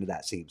back into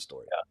that same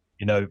story.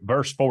 Yeah.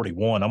 Verse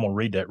 41, I'm going to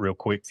read that real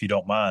quick if you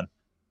don't mind.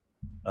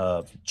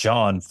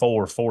 John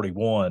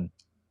 4:41,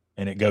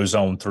 and it goes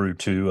on through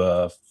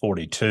to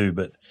 42.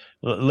 But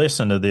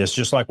listen to this,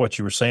 just like what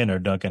you were saying there,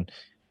 Duncan.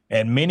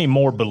 And many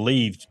more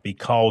believed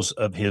because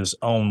of his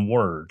own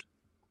word,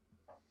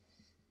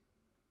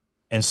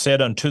 and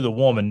said unto the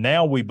woman,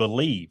 now we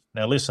believe.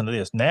 Now listen to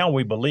this. Now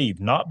we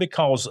believe, not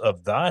because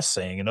of thy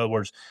saying. In other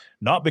words,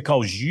 not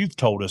because you've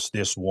told us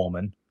this,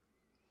 woman,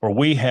 for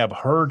we have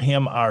heard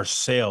him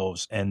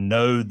ourselves and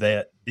know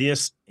that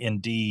this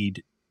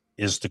indeed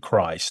is the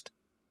Christ,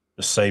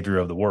 the Savior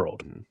of the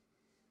world.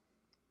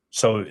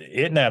 So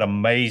isn't that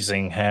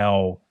amazing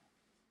how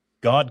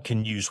God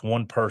can use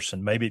one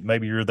person? Maybe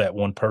you're that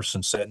one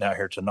person sitting out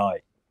here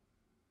tonight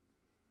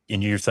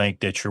and you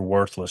think that you're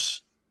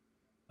worthless.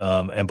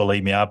 And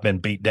believe me, I've been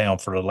beat down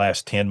for the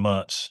last 10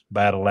 months,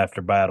 battle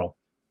after battle.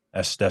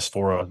 That's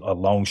for a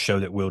long show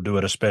that we'll do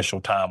at a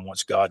special time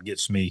once God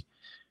gets me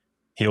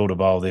healed of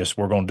all this.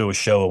 We're going to do a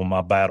show on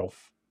my battle,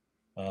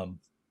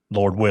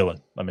 Lord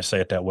willing. Let me say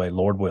it that way,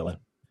 Lord willing.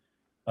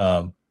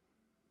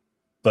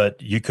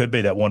 But you could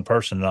be that one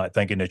person tonight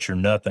thinking that you're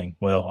nothing.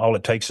 Well, all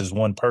it takes is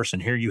one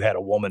person. Here you had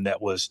a woman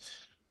that was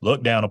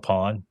looked down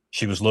upon.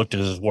 She was looked at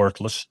as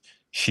worthless.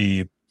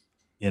 She,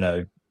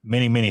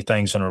 many, many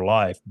things in her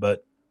life,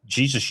 but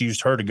Jesus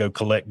used her to go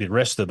collect the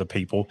rest of the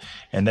people,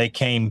 and they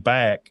came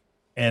back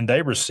and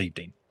they received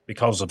him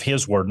because of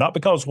his word, not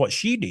because of what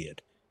she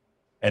did.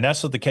 And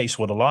that's the case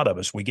with a lot of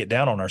us. We get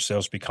down on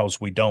ourselves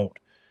because we're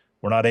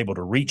not able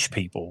to reach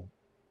people.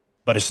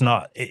 But it's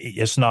not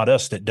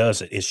us that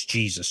does it. It's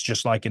Jesus.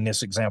 Just like in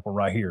this example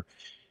right here,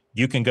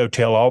 you can go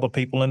tell all the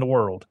people in the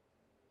world,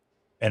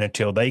 and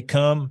until they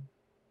come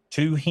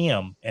to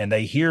him and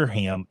they hear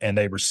him and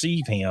they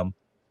receive him,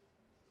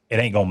 it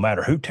ain't going to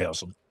matter who tells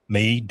them.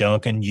 Me,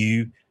 Duncan,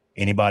 you,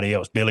 anybody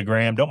else, Billy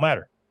Graham, don't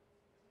matter.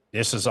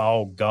 This is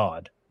all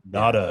God,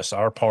 not us.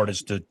 Our part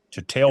is to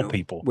tell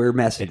people. We're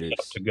messengers.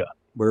 To God.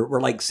 We're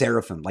like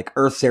seraphim, like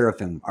earth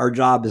seraphim. Our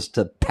job is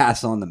to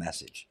pass on the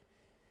message.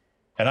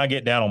 And I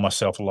get down on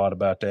myself a lot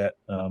about that.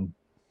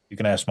 You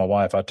can ask my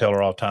wife. I tell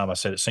her all the time, I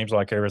said, it seems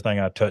like everything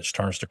I touch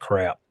turns to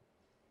crap,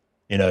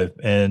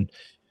 and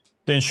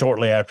then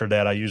shortly after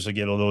that, I usually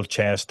get a little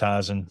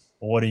chastising.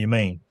 Well, what do you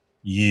mean?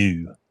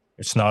 You.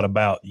 It's not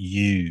about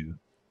you.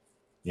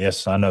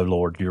 Yes, I know,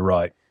 Lord, you're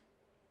right.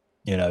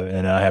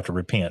 And I have to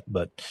repent,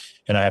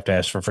 and I have to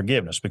ask for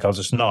forgiveness because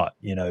it's not,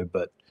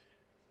 but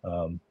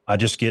I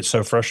just get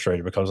so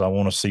frustrated because I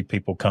want to see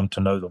people come to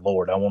know the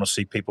Lord. I want to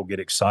see people get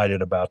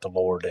excited about the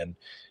Lord. And,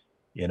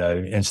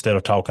 instead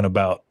of talking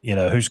about,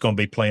 who's going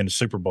to be playing the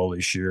Super Bowl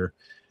this year,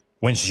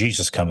 when's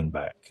Jesus coming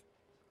back?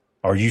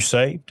 Are you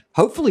saved?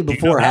 Hopefully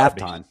before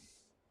halftime.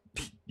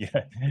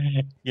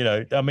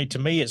 Yeah. To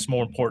me, it's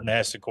more important to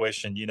ask the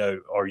question,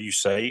 are you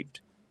saved,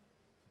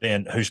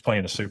 than who's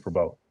playing the Super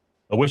Bowl?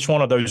 But which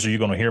one of those are you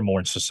going to hear more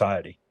in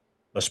society?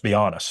 Let's be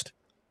honest.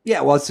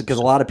 Yeah, well, it's because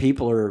a lot of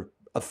people are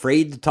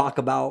afraid to talk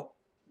about,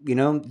 they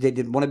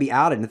didn't want to be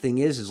outed. And the thing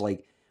is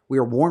like, we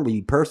are warned we'd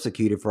be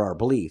persecuted for our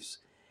beliefs.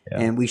 Yeah.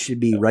 And we should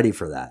be ready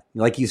for that.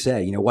 Like you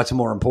said, what's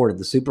more important,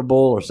 the Super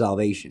Bowl or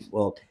salvation?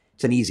 Well,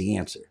 it's an easy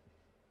answer.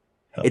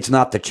 It's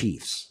not the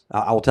Chiefs.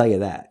 I'll tell you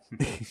that.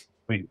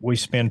 We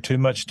spend too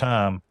much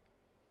time.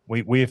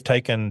 We have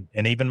taken,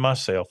 and even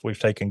myself, we've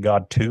taken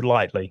God too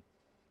lightly.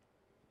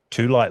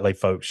 Too lightly,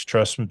 folks.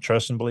 Trust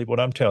and believe what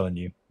I'm telling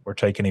you. We're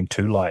taking him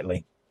too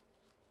lightly.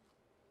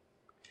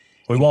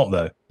 We won't,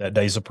 though. That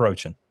day's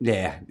approaching.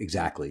 Yeah,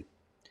 exactly.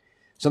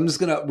 So I'm just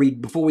going to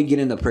read, before we get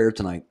into prayer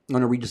tonight, I'm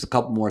going to read just a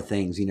couple more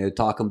things,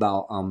 talking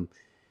about,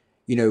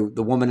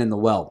 the woman in the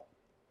well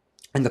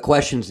and the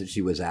questions that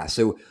she was asked.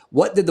 So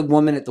what did the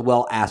woman at the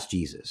well ask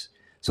Jesus?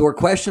 So her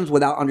questions,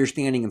 without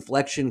understanding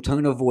inflection,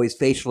 tone of voice,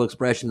 facial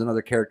expressions, and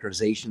other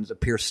characterizations,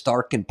 appear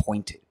stark and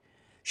pointed.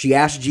 She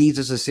asked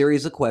Jesus a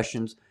series of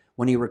questions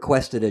when he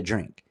requested a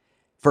drink.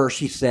 First,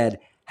 she said,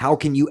 how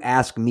can you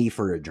ask me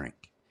for a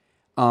drink?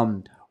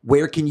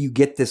 Where can you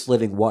get this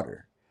living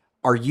water?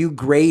 Are you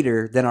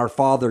greater than our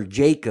father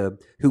Jacob,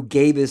 who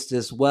gave us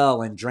this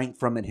well and drank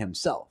from it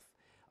himself,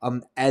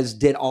 as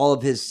did all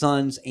of his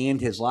sons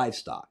and his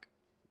livestock?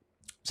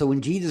 So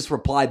when Jesus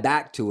replied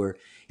back to her,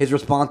 his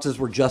responses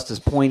were just as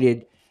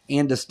pointed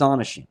and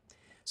astonishing.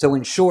 So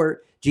in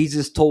short,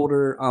 Jesus told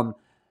her,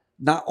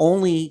 not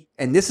only,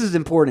 and this is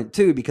important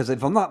too, because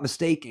if I'm not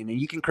mistaken, and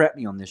you can correct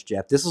me on this,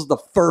 Jeff, this is the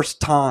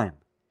first time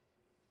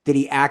that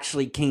he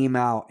actually came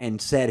out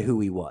and said who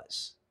he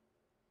was.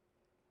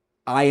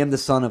 I am the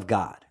Son of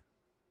God.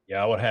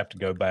 Yeah, I would have to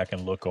go back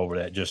and look over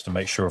that just to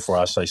make sure before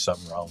I say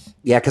something wrong.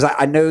 Yeah, because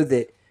I know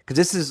that, because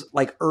this is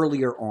like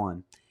earlier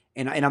on,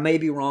 and I may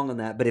be wrong on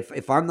that, but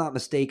if I'm not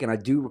mistaken, I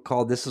do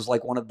recall this is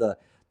like one of the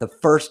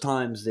first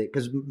times that,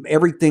 because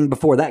everything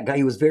before that guy,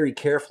 he was very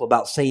careful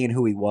about saying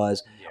who he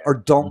was, or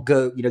don't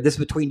go, this is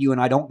between you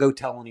and I, don't go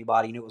tell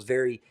anybody. And it was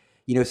very,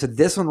 so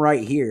this one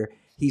right here,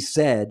 he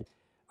said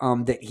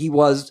that he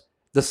was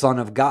the Son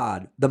of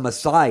God, the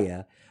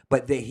Messiah,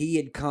 but that he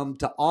had come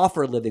to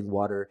offer living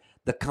water,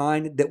 the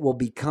kind that will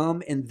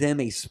become in them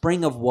a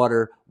spring of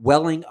water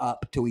welling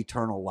up to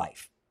eternal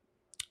life.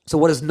 So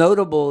what is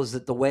notable is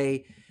that the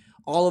way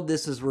all of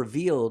this is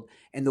revealed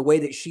in the way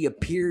that she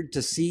appeared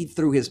to see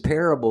through his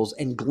parables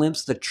and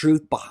glimpse the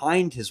truth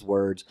behind his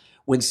words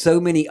when so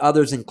many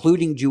others,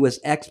 including Jewish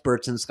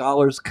experts and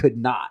scholars, could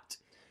not.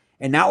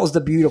 And that was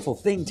the beautiful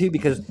thing too,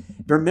 because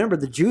remember,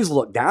 the Jews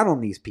looked down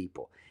on these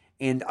people.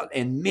 And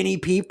many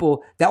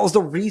people, that was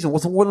the reason,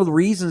 wasn't one of the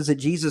reasons that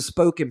Jesus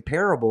spoke in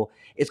parable.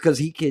 It's because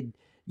he could,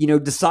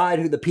 decide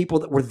who the people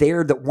that were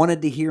there that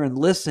wanted to hear and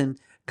listen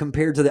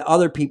compared to the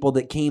other people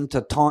that came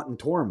to taunt and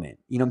torment.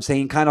 You know what I'm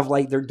saying? Kind of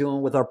like they're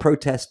doing with our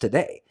protests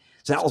today.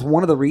 So that was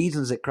one of the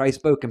reasons that Christ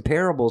spoke in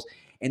parables.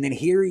 And then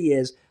here he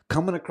is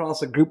coming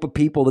across a group of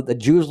people that the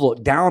Jews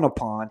looked down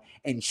upon,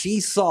 and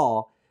she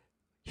saw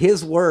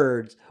his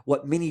words,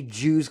 what many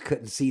Jews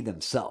couldn't see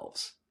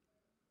themselves.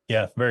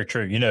 Yeah, very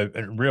true.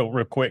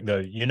 Real quick though,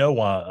 you know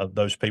why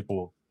those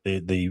people,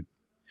 the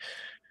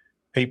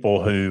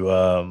people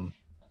who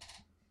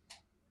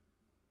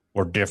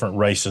were different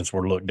races,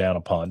 were looked down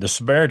upon. The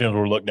Samaritans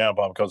were looked down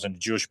upon because in the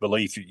Jewish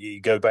belief,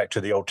 you go back to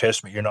the Old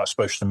Testament, you're not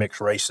supposed to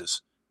mix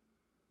races.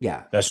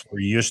 Yeah, that's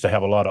where you used to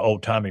have a lot of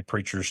old timey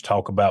preachers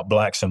talk about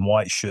blacks and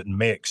whites shouldn't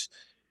mix.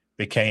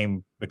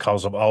 Became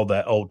because of all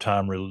that old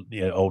time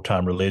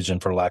religion,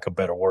 for lack of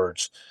better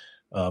words.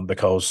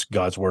 Because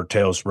God's word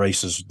tells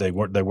races they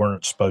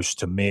weren't supposed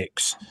to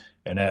mix,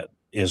 and that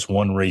is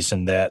one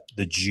reason that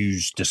the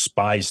Jews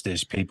despised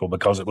these people,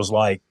 because it was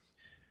like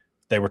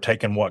they were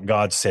taking what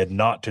God said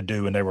not to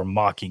do and they were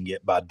mocking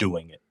it by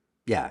doing it.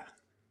 Yeah,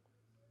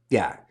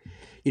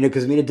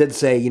 because it did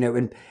say,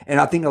 and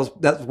I think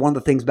that's one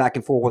of the things back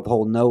and forth with the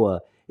whole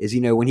Noah is,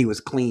 when he was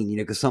clean,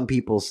 because some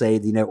people say,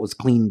 it was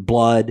clean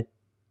blood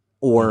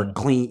or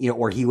clean,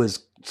 or he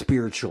was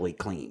spiritually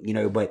clean,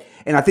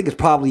 and I think it's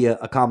probably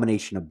a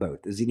combination of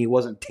both. Is he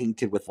wasn't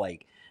tainted with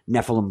like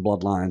Nephilim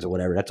bloodlines or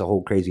whatever. That's a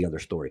whole crazy other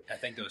story. I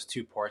think those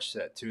two parts to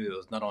that too. It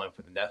was not only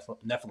for the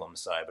Nephilim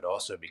side, but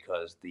also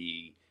because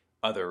the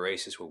other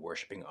races were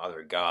worshiping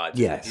other gods.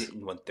 Yes, they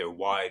didn't want their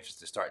wives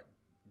to start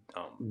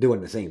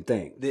doing the same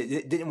thing. They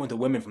didn't want the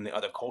women from the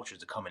other cultures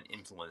to come and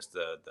influence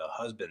the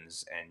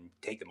husbands and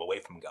take them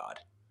away from God.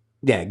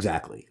 Yeah,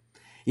 exactly.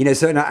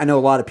 So and I know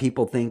a lot of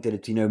people think that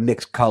it's,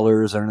 mixed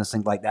colors or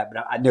anything like that,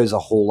 but I know there's a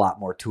whole lot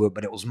more to it,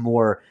 but it was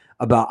more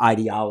about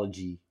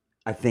ideology.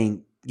 I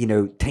think,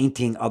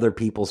 tainting other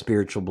people's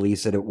spiritual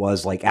beliefs that it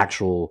was like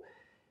actual,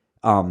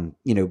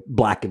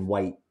 black and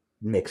white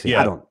mixing.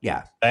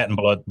 Yeah. That and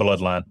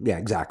bloodline. Yeah,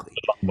 exactly.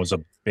 Bloodline was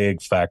a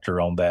big factor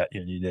on that.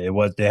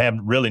 It had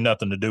really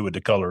nothing to do with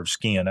the color of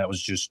skin. That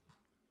was just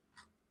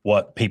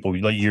what people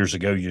years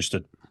ago used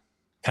to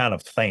kind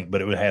of think,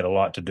 but it had a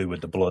lot to do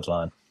with the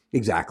bloodline.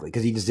 Exactly,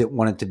 because he just didn't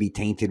want it to be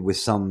tainted with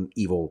some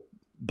evil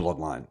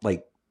bloodline,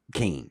 like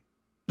Cain.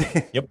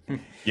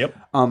 Yep.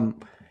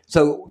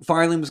 So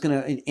finally, I'm just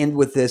going to end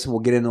with this, and we'll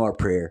get into our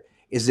prayer.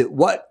 Is that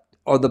what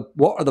are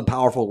the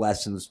powerful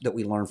lessons that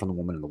we learn from the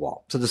woman in the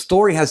wall? So the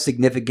story has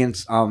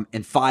significance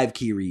in 5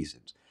 key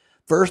reasons.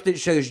 First, it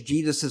shows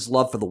Jesus'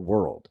 love for the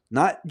world,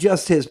 not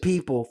just his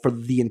people, for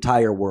the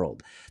entire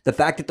world. The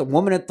fact that the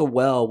woman at the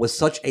well was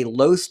such a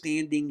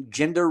low-standing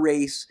gender,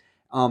 race,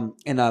 and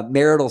a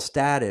marital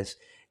status,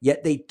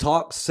 yet they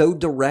talk so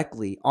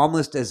directly,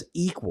 almost as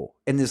equal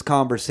in this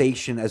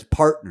conversation as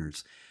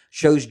partners,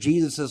 shows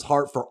Jesus'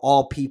 heart for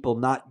all people,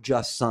 not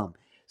just some.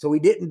 So he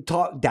didn't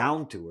talk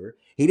down to her.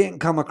 He didn't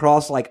come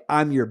across like,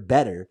 I'm your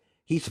better.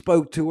 He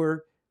spoke to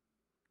her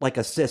like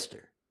a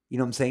sister. You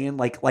know what I'm saying?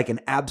 Like an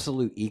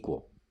absolute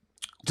equal.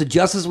 So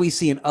just as we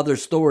see in other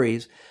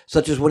stories,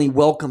 such as when he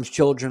welcomes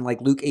children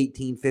like Luke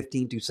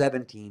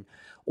 18:15-17,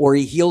 or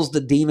he heals the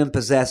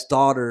demon-possessed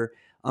daughter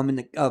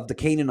of the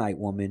Canaanite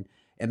woman,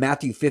 in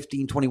Matthew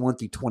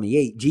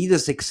 15:21-28,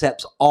 Jesus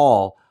accepts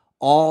all.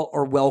 All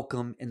are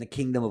welcome in the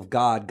kingdom of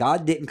God.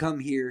 God didn't come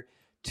here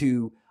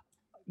to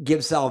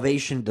give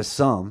salvation to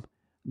some.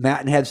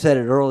 Matt and Heb said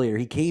it earlier.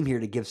 He came here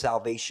to give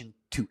salvation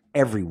to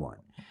everyone.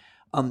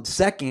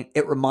 Second,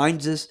 it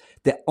reminds us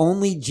that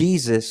only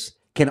Jesus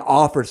can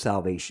offer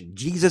salvation.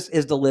 Jesus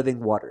is the living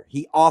water.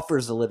 He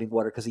offers the living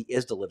water because he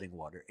is the living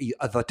water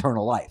of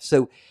eternal life.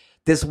 So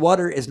this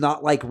water is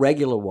not like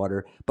regular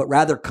water, but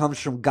rather comes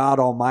from God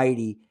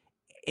Almighty,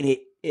 and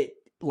it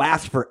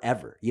lasts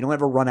forever. You don't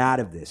ever run out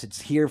of this.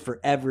 It's here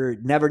forever.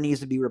 It never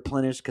needs to be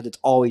replenished because it's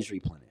always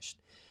replenished.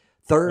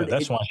 Third,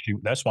 that's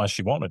why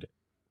she wanted it.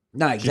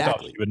 No, exactly.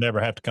 She thought she would never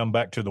have to come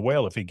back to the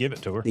well if he give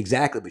it to her.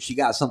 Exactly, but she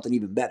got something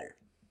even better.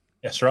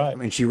 That's right. I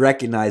mean, she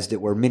recognized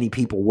it where many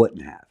people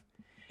wouldn't have.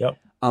 Yep.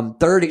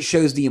 Third, it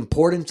shows the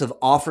importance of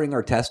offering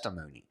our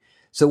testimony.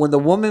 So when the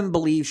woman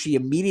believed, she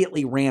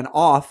immediately ran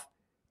off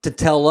to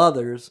tell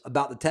others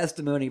about the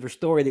testimony of her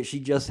story that she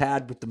just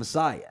had with the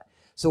Messiah.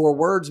 So her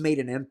words made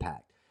an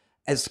impact.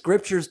 As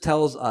scriptures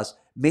tells us,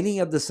 many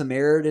of the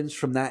Samaritans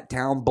from that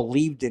town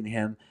believed in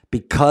him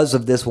because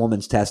of this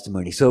woman's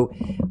testimony. So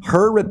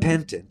her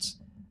repentance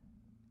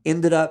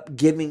ended up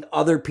giving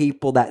other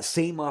people that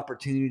same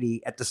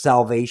opportunity at the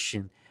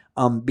salvation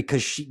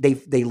because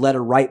they led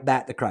her right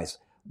back to Christ.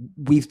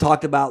 We've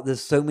talked about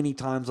this so many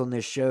times on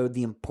this show,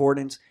 the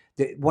importance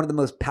that one of the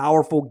most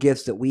powerful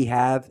gifts that we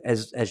have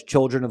as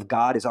children of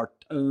God is our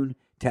own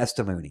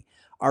testimony.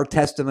 Our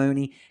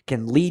testimony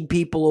can lead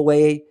people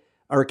away,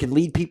 or can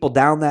lead people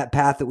down that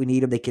path that we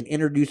need them. They can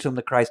introduce them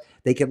to Christ.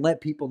 They can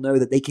let people know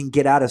that they can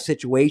get out of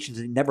situations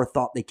they never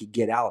thought they could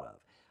get out of.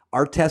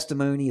 Our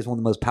testimony is one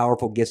of the most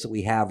powerful gifts that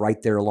we have,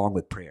 right there along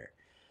with prayer.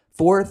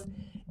 Fourth,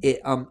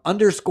 it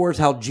underscores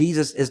how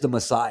Jesus is the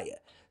Messiah.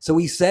 So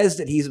he says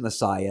that he's a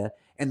Messiah,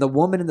 and the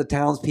woman and the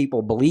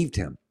townspeople believed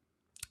him.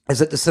 As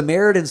that the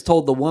Samaritans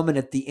told the woman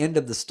at the end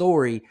of the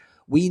story,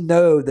 we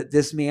know that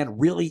this man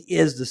really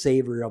is the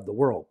Savior of the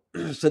world.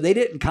 So they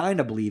didn't kind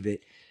of believe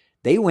it.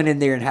 They went in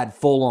there and had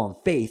full-on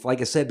faith,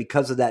 like I said,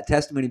 because of that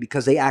testimony,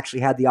 because they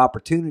actually had the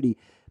opportunity,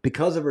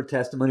 because of her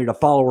testimony, to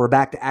follow her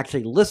back, to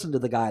actually listen to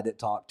the guy that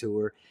talked to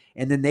her.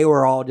 And then they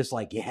were all just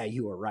like, yeah,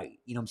 you were right.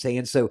 You know what I'm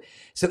saying? So,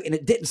 and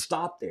it didn't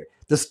stop there.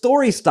 The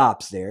story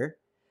stops there,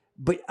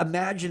 but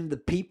imagine the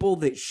people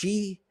that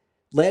she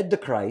led to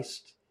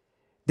Christ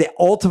that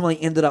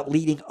ultimately ended up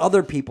leading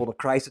other people to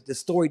Christ that this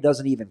story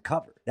doesn't even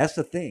cover. That's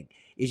the thing,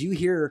 is you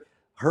hear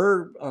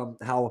her,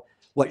 how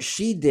what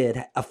she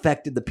did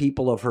affected the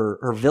people of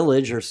her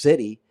village, her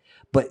city,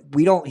 but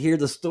we don't hear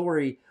the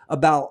story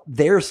about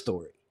their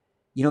story.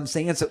 You know what I'm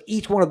saying? So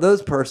each one of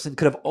those person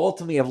could have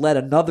ultimately have led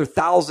another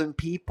 1,000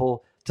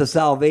 people to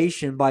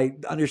salvation by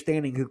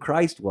understanding who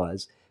Christ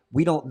was.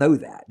 We don't know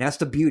that. And that's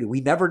the beauty.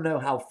 We never know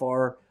how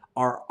far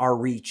our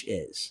reach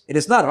is. And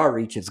it's not our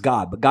reach, it's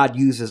God, but God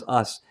uses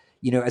us,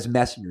 as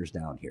messengers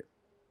down here.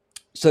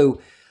 So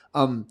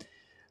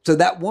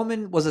that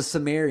woman was a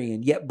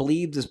Samaritan, yet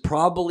believed is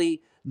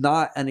probably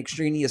not an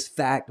extraneous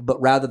fact, but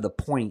rather the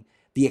point.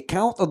 The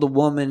account of the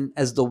woman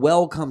as the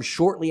well comes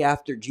shortly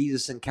after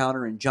Jesus'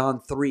 encounter in John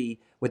 3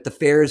 with the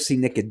Pharisee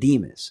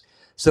Nicodemus.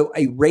 So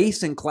a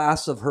race and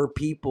class of her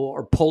people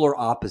are polar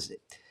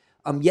opposite.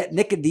 Yet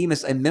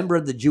Nicodemus, a member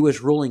of the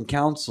Jewish ruling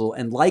council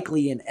and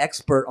likely an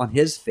expert on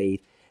his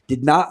faith,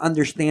 did not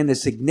understand the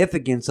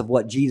significance of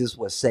what Jesus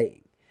was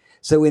saying.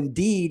 So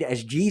indeed,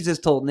 as Jesus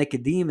told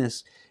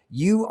Nicodemus,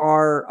 you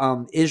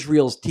are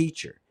Israel's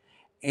teacher.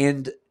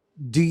 And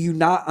do you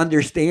not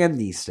understand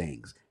these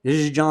things? This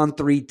is John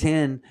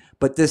 3:10.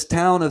 But this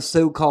town of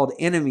so-called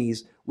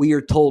enemies, we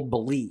are told,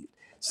 believed.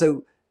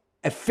 So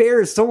a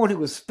Pharisee, someone who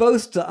was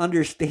supposed to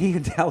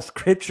understand how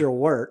Scripture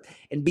worked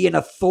and be an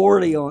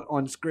authority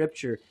on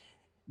Scripture,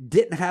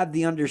 didn't have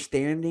the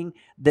understanding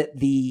that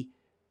the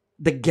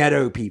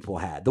ghetto people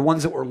had, the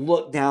ones that were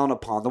looked down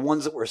upon, the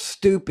ones that were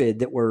stupid,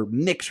 that were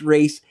mixed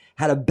race,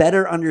 had a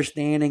better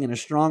understanding and a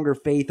stronger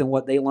faith in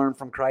what they learned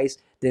from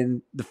Christ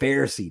than the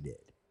Pharisee did.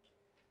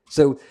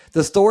 So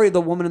the story of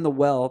the woman in the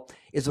well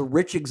is a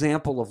rich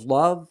example of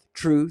love,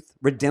 truth,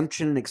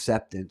 redemption, and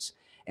acceptance.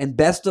 And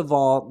best of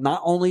all,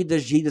 not only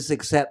does Jesus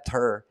accept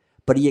her,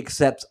 but he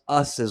accepts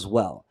us as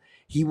well.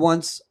 He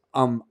wants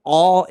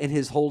all in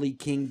his holy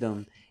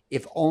kingdom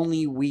if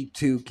only we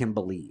too can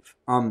believe.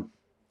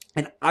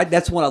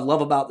 That's what I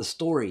love about the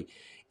story,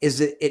 is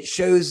that it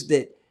shows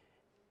that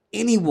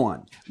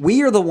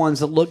we are the ones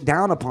that look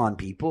down upon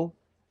people.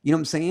 You know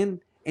what I'm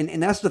saying?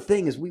 And that's the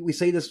thing, is we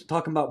say this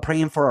talking about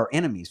praying for our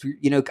enemies.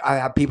 I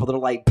have people that are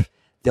like,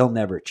 they'll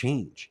never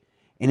change.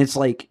 And it's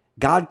like,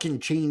 God can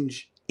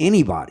change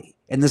anybody.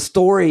 And the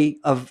story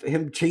of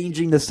him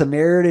changing the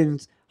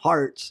Samaritans'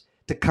 hearts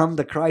to come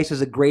to Christ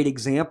is a great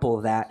example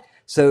of that.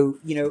 So,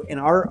 in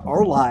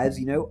our lives,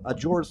 a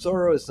George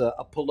Soros,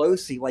 a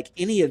Pelosi, like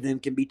any of them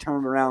can be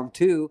turned around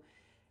too.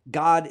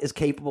 God is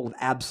capable of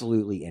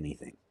absolutely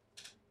anything.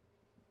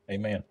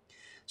 Amen.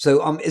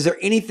 So is there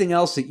anything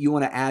else that you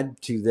want to add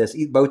to this,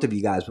 both of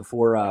you guys,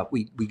 before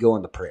we go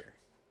into prayer?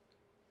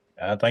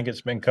 I think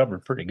it's been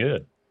covered pretty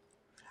good.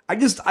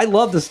 I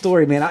love the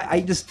story, man.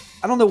 I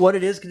don't know what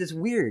it is, because it's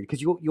weird, because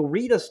you'll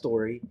read a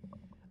story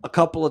a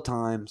couple of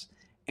times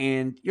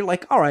and you're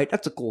like, all right,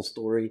 that's a cool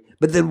story.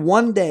 But then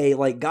one day,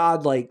 like,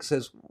 God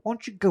says, why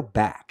don't you go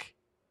back?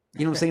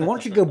 You know what I'm saying? Why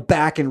don't you go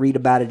back and read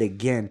about it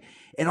again?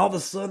 And all of a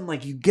sudden,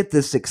 like, you get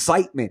this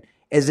excitement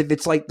as if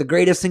it's like the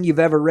greatest thing you've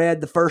ever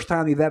read the first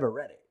time you've ever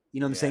read it. You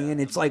know what I'm saying?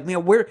 It's like,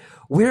 man, where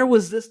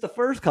was this the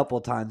first couple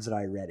of times that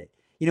I read it?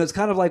 It's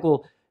kind of like,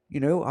 well,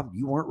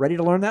 you weren't ready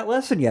to learn that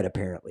lesson yet,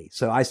 apparently.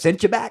 So I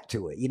sent you back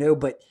to it,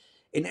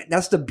 and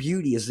that's the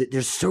beauty, is that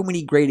there's so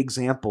many great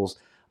examples,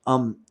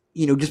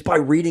 just by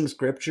reading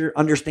Scripture,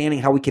 understanding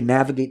how we can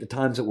navigate the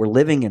times that we're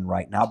living in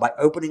right now, by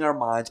opening our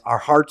minds, our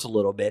hearts a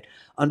little bit,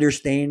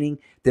 understanding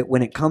that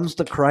when it comes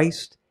to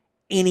Christ,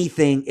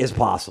 anything is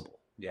possible.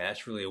 Yeah,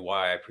 that's really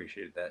why I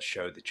appreciated that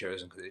show, The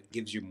Chosen, because it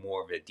gives you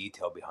more of a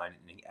detail behind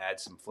it, and it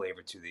adds some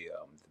flavor to the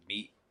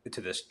meat,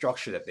 to the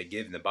structure that they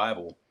give in the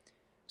Bible,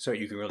 so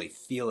you can really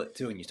feel it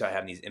too, and you start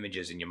having these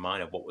images in your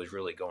mind of what was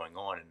really going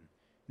on. And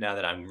now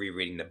that I'm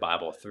rereading the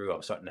Bible through,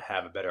 I'm starting to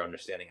have a better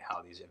understanding of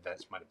how these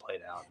events might have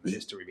played out, the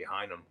history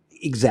behind them.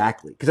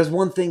 Exactly, because that's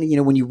one thing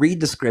that, when you read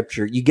the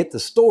Scripture, you get the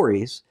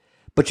stories,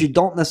 but you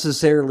don't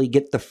necessarily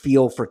get the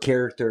feel for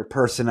character,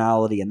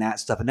 personality, and that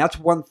stuff. And that's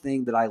one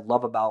thing that I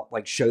love about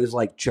like shows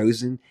like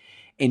Chosen.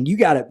 And you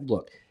got to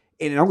look,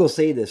 and I'm going to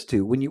say this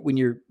too, when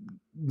you're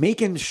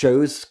making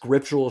shows,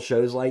 scriptural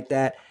shows like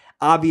that,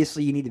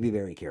 obviously you need to be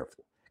very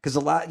careful, Because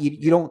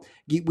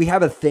we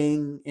have a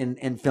thing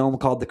in film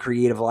called the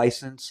creative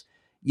license.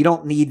 You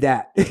don't need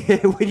that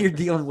when you're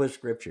dealing with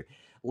scripture.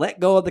 Let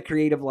go of the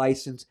creative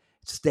license,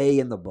 stay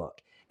in the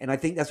book. And I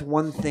think that's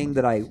one thing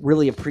that I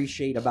really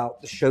appreciate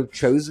about the show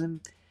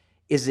Chosen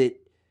is it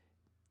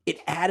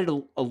added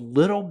a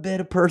little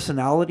bit of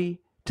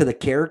personality to the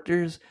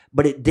characters,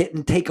 but it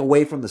didn't take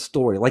away from the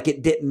story. Like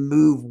it didn't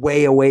move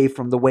way away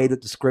from the way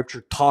that the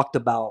scripture talked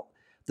about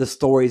the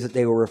stories that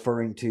they were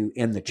referring to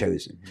in The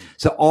Chosen. Mm-hmm.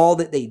 So all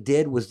that they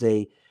did was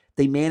they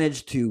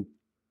managed to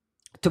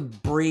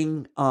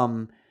bring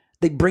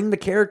they bring the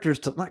characters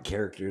to, not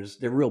characters,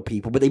 they're real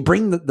people, but they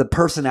bring the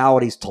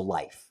personalities to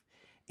life.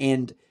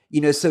 And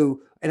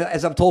so, and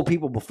as I've told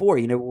people before,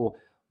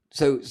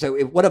 so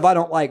what if I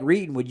don't like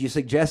reading? Would you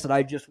suggest that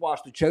I just watch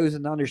The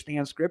Chosen to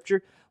understand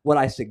scripture? What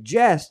I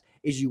suggest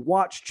is you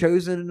watch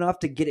Chosen enough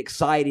to get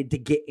excited to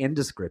get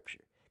into scripture,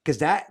 because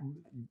that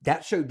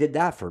show did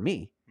that for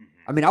me.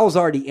 I mean, I was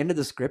already into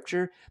the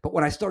scripture, but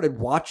when I started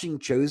watching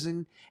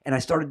Chosen and I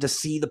started to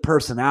see the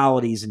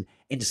personalities and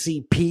to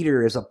see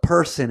Peter as a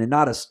person and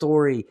not a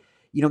story,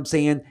 you know what I'm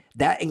saying?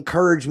 That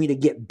encouraged me to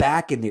get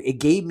back in there. It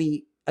gave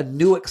me a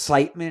new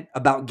excitement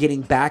about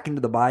getting back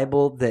into the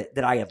Bible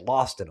that I had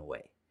lost in a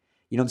way.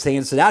 You know what I'm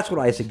saying? So that's what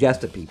I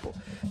suggest to people.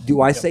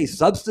 Do I say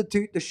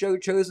substitute the show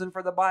Chosen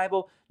for the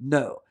Bible?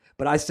 No.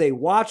 But I say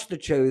watch The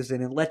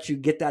Chosen and let you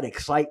get that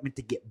excitement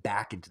to get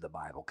back into the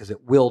Bible, because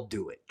it will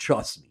do it.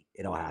 Trust me,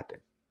 it'll happen.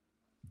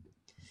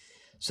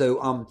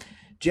 So,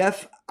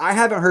 Jeff, I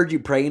haven't heard you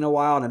pray in a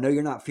while, and I know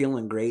you're not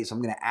feeling great, so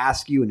I'm going to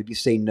ask you, and if you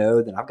say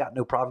no, then I've got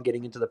no problem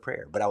getting into the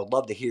prayer. But I would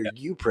love to hear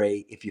you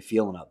pray if you're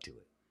feeling up to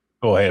it.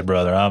 Go ahead,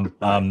 brother.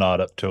 I'm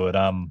not up to it.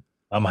 I'm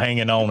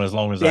hanging on as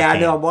long as I can. Yeah, I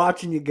know. I'm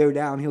watching you go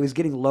downhill. He's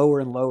getting lower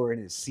and lower in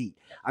his seat.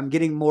 I'm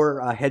getting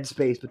more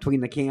headspace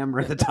between the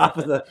camera and the top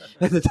of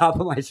the top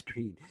of my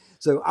screen.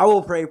 So I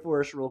will pray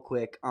for us real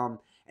quick. And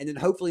then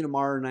hopefully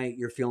tomorrow night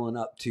you're feeling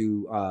up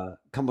to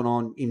coming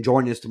on and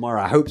joining us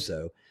tomorrow. I hope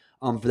so.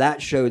 For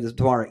that show,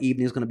 tomorrow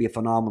evening is going to be a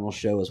phenomenal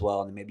show as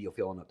well. And then maybe you'll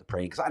feel enough to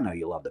pray, because I know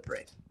you love to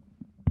pray.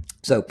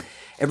 So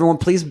everyone,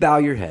 please bow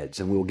your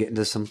heads and we will get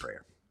into some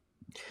prayer.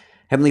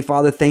 Heavenly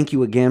Father, thank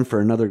you again for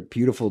another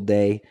beautiful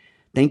day.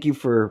 Thank you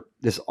for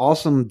this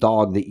awesome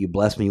dog that you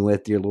bless me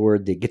with, dear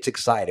Lord, that gets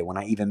excited when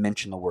I even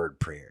mention the word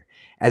prayer,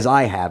 as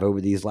I have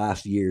over these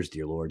last years,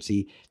 dear Lord.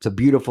 See, it's a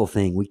beautiful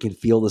thing. We can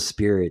feel the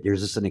Spirit.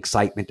 There's just an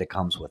excitement that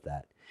comes with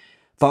that.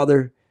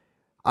 Father,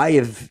 I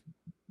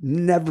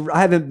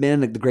haven't been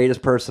the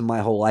greatest person my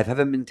whole life. I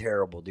haven't been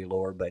terrible, dear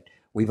Lord, but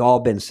we've all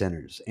been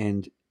sinners.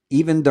 And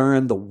even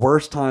during the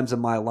worst times of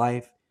my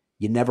life,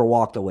 you never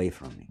walked away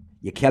from me.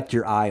 You kept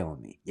your eye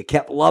on me. You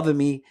kept loving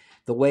me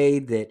the way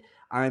that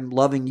I'm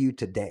loving you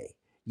today.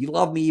 You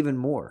love me even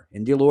more.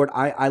 And dear Lord,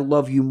 I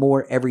love you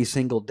more every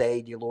single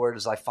day, dear Lord,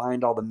 as I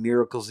find all the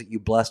miracles that you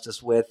blessed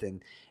us with.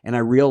 And I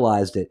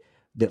realize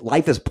that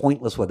life is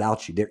pointless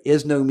without you. There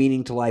is no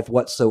meaning to life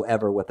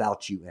whatsoever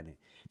without you in it.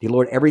 Dear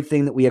Lord,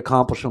 everything that we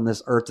accomplish on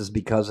this earth is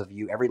because of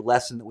you. Every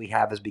lesson that we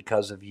have is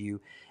because of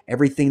you.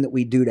 Everything that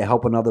we do to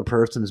help another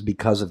person is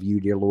because of you,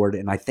 dear Lord.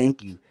 And I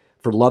thank you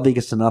for loving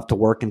us enough to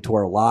work into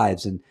our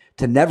lives and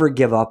to never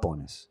give up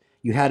on us.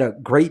 You had a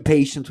great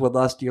patience with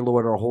us, dear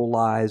Lord, our whole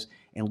lives,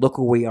 and look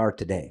where we are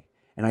today.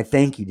 And I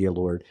thank you, dear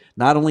Lord,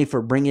 not only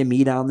for bringing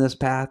me down this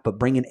path, but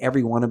bringing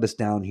every one of us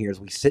down here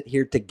as we sit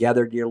here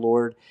together, dear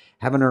Lord,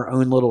 having our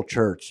own little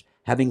church,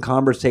 having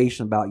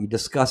conversation about you,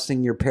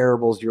 discussing your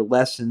parables, your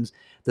lessons,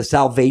 the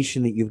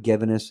salvation that you've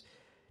given us.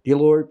 Dear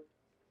Lord,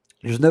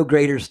 there's no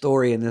greater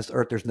story in this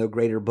earth. There's no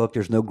greater book.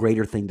 There's no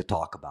greater thing to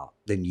talk about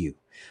than you.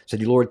 So,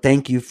 dear Lord,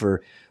 thank you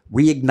for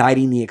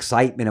reigniting the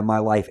excitement in my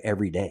life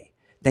every day.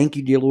 Thank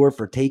you, dear Lord,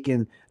 for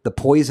taking the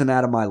poison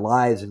out of my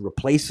lives and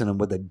replacing them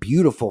with a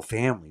beautiful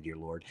family, dear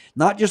Lord.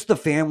 Not just a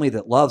family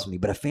that loves me,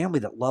 but a family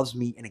that loves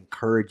me and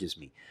encourages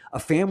me. A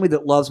family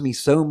that loves me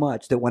so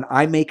much that when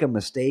I make a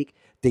mistake,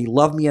 they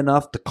love me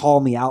enough to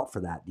call me out for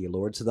that, dear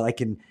Lord, so that I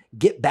can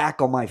get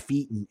back on my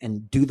feet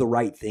and do the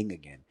right thing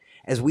again,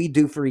 as we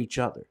do for each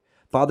other.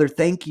 Father,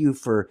 thank you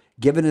for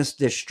giving us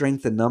this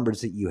strength in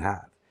numbers that you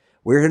have.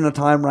 We're in a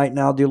time right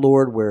now, dear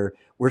Lord, where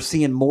we're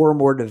seeing more and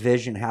more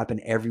division happen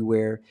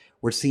everywhere.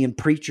 We're seeing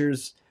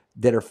preachers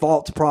that are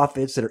false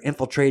prophets that are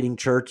infiltrating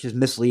churches,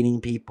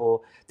 misleading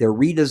people. They're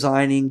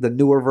redesigning the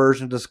newer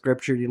version of the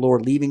scripture, dear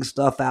Lord, leaving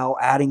stuff out,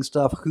 adding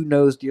stuff. Who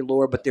knows, dear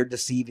Lord, but they're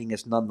deceiving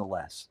us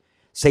nonetheless.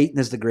 Satan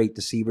is the great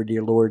deceiver,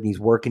 dear Lord, and he's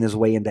working his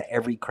way into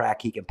every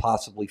crack he can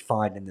possibly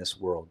find in this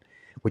world,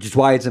 which is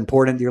why it's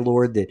important, dear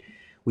Lord, that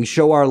we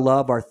show our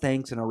love, our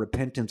thanks, and our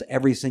repentance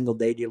every single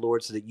day, dear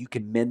Lord, so that you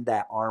can mend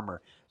that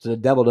armor, so the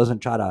devil doesn't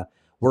try to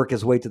work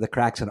his way to the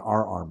cracks in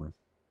our armor.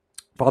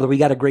 Father, we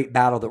got a great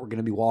battle that we're going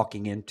to be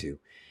walking into,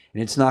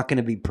 and it's not going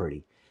to be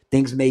pretty.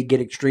 Things may get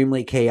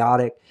extremely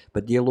chaotic,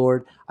 but dear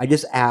Lord, I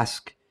just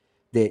ask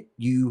that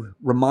you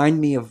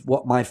remind me of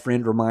what my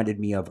friend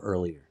reminded me of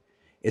earlier,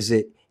 is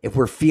that if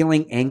we're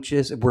feeling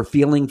anxious, if we're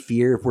feeling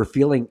fear, if we're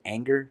feeling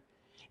anger,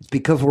 it's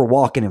because we're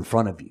walking in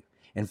front of you.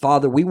 And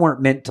Father, we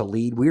weren't meant to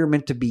lead. We were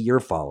meant to be your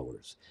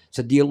followers.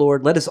 So, dear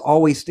Lord, let us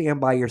always stand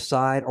by your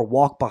side or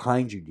walk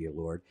behind you, dear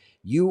Lord.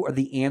 You are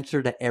the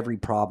answer to every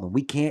problem.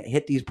 We can't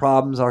hit these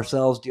problems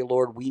ourselves, dear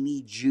Lord. We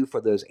need you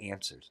for those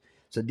answers.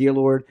 So, dear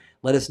Lord,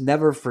 let us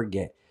never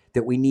forget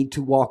that we need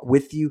to walk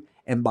with you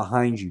and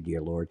behind you,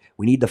 dear Lord.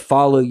 We need to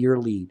follow your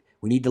lead.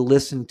 We need to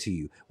listen to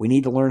you. We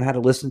need to learn how to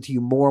listen to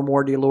you more and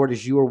more, dear Lord,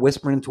 as you are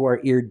whispering into our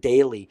ear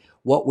daily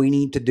what we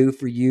need to do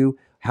for you,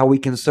 how we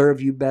can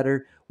serve you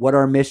better, what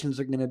our missions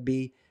are going to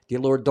be. Dear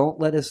Lord, don't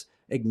let us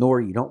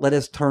ignore you. Don't let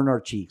us turn our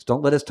cheeks.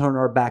 Don't let us turn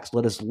our backs.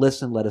 Let us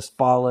listen. Let us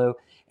follow.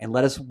 And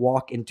let us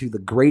walk into the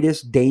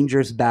greatest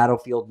dangerous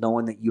battlefield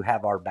knowing that you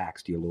have our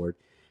backs, dear Lord.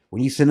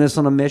 When you send us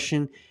on a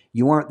mission,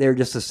 you aren't there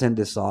just to send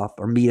us off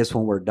or meet us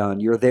when we're done.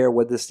 You're there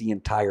with us the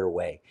entire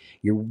way.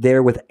 You're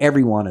there with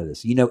every one of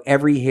us. You know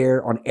every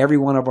hair on every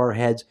one of our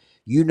heads.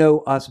 You know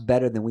us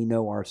better than we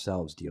know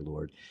ourselves, dear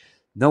Lord.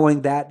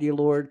 Knowing that, dear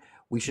Lord,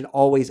 we should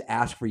always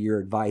ask for your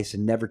advice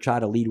and never try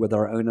to lead with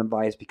our own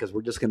advice because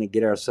we're just going to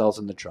get ourselves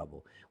into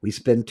trouble. We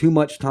spend too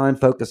much time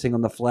focusing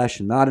on the flesh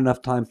and not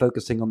enough time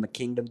focusing on the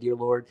kingdom, dear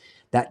Lord.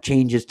 That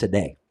changes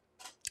today.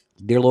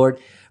 Dear Lord,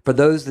 for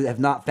those that have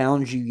not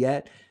found you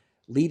yet,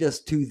 lead us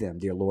to them,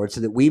 dear Lord, so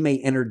that we may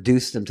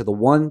introduce them to the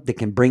one that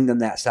can bring them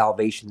that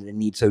salvation that they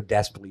need so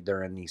desperately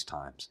during these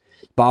times.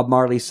 Bob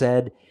Marley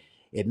said,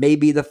 it may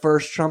be the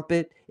first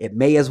trumpet, it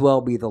may as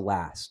well be the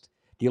last.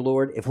 Dear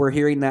Lord, if we're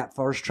hearing that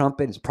first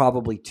trumpet, it's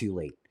probably too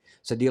late.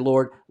 So, dear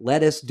Lord,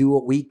 let us do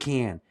what we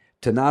can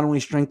to not only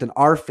strengthen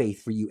our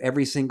faith for you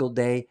every single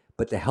day,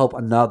 but to help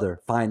another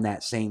find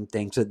that same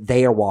thing so that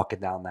they are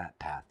walking down that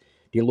path.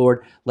 Dear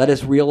Lord, let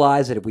us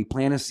realize that if we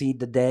plant a seed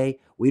today,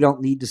 we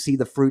don't need to see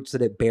the fruits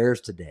that it bears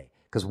today.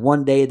 Because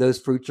one day those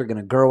fruits are going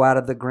to grow out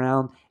of the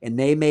ground and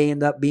they may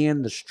end up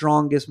being the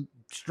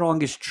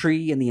strongest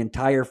tree in the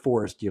entire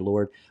forest, dear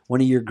Lord,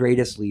 one of your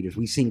greatest leaders.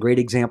 We've seen great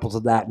examples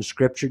of that in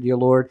Scripture, dear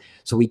Lord,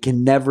 so we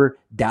can never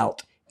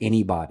doubt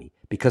anybody.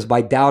 Because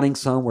by doubting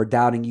some, we're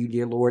doubting you,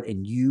 dear Lord,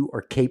 and you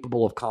are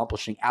capable of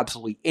accomplishing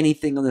absolutely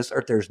anything on this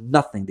earth. There's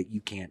nothing that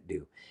you can't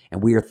do,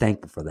 and we are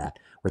thankful for that.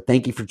 We're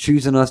thankful for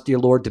choosing us, dear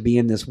Lord, to be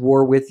in this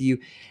war with you,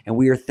 and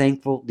we are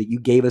thankful that you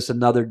gave us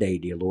another day,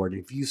 dear Lord.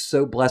 And if you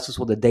so bless us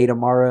with a day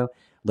tomorrow,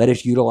 let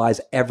us utilize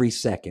every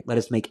second. Let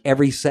us make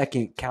every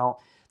second count,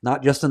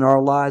 not just in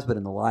our lives, but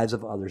in the lives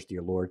of others,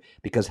 dear Lord,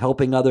 because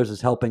helping others is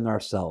helping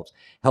ourselves.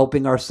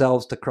 Helping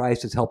ourselves to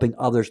Christ is helping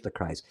others to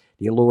Christ.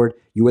 Dear Lord,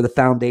 you are the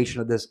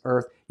foundation of this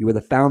earth. You are the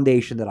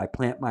foundation that I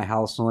plant my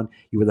house on.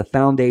 You are the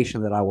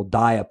foundation that I will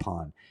die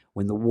upon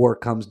when the war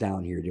comes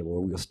down here, dear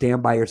Lord. We will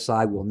stand by your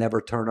side. We will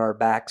never turn our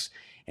backs,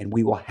 and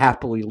we will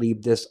happily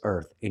leave this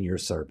earth in your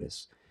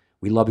service.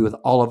 We love you with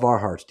all of our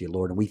hearts, dear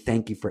Lord, and we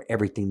thank you for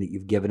everything that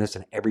you've given us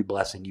and every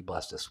blessing you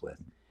blessed us with.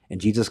 In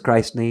Jesus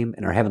Christ's name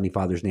and our Heavenly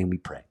Father's name we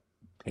pray.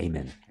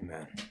 Amen.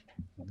 Amen.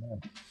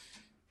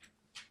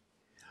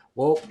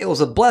 Well, it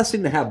was a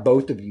blessing to have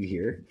both of you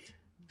here.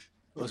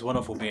 It was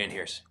wonderful being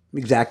here.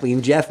 Exactly.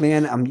 And Jeff,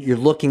 man, you're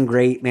looking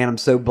great, man. I'm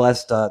so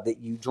blessed that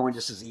you joined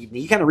us this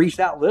evening. He kind of reached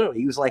out literally.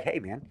 He was like, hey,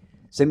 man,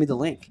 send me the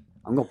link.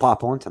 I'm going to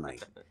pop on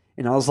tonight.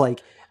 And I was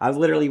like, I was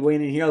literally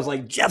waiting here. I was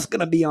like, Jeff's going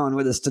to be on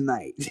with us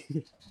tonight.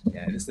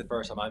 Yeah, this is the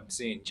first time I'm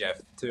seeing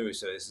Jeff, too,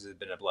 so this has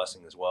been a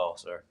blessing as well,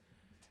 sir.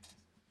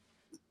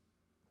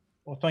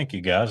 Well, thank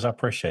you, guys. I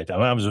appreciate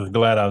that. I was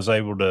glad I was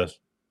able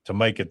to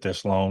make it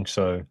this long.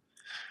 So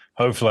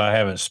hopefully I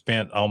haven't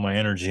spent all my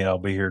energy and I'll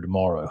be here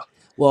tomorrow.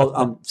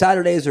 Well,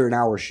 Saturdays are an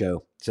hour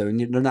show, so they're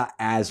not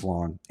as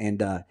long.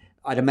 And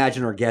I'd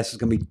imagine our guest is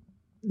going to be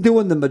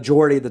doing the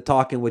majority of the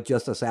talking with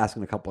just us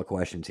asking a couple of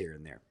questions here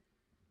and there.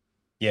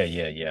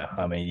 Yeah.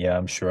 I mean, yeah,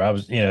 I'm sure.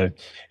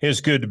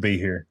 It's good to be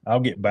here. I'll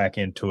get back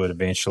into it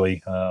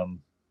eventually. I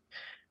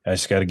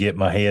just got to get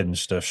my head and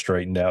stuff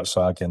straightened out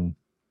so I can,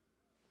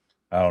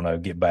 I don't know,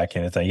 get back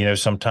into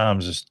things.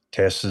 Sometimes this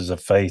tests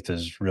of faith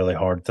is a really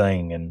hard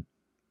thing, and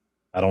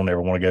I don't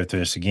ever want to go through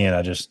this again.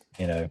 I just,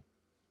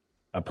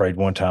 I prayed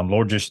one time,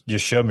 Lord, just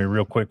show me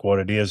real quick what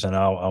it is, and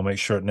I'll make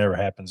sure it never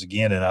happens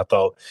again. And I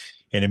thought,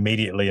 and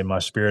immediately in my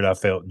spirit, I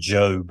felt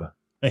Job.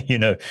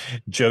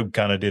 Job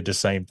kind of did the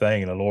same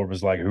thing, and the Lord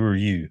was like, "Who are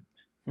you?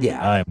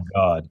 Yeah, I am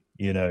God."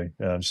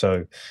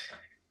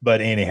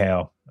 But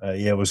anyhow,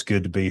 it was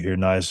good to be here.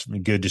 Nice,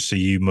 good to see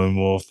you,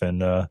 Moonwolf,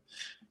 and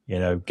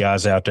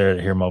guys out there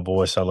that hear my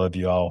voice. I love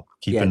you all.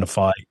 Keeping the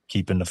fight,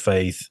 keeping the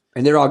faith,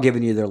 and they're all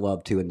giving you their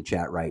love too in the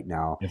chat right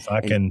now.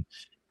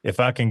 If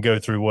I can go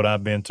through what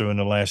I've been through in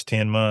the last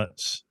 10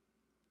 months,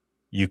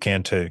 you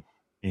can too.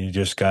 You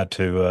just got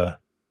to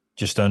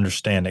just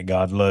understand that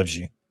God loves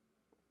you.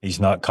 He's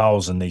not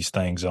causing these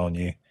things on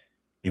you.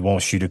 He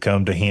wants you to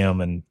come to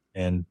him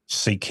and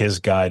seek his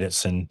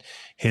guidance and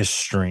his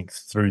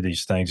strength through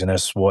these things. And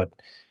that's what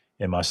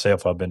in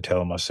myself I've been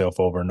telling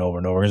myself over and over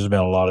and over. There's been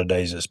a lot of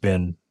days it's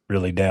been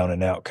really down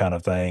and out kind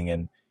of thing.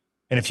 And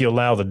if you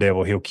allow the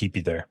devil, he'll keep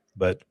you there.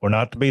 But we're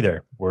not to be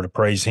there. We're to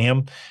praise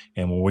him.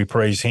 And when we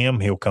praise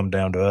him, he'll come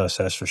down to us.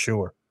 That's for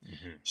sure.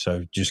 Mm-hmm.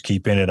 So just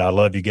keep in it. I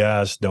love you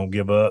guys. Don't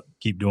give up.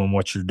 Keep doing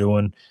what you're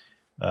doing.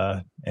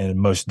 and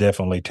most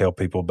definitely tell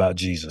people about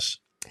Jesus.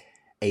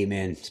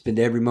 Amen. Spend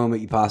every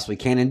moment you possibly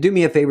can. And do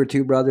me a favor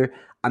too, brother.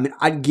 I mean,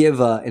 I'd give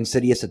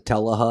Insidious a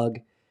tele-hug,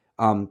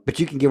 but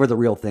you can give her the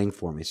real thing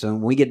for me. So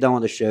when we get done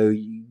with the show,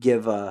 you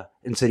give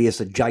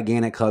Insidious a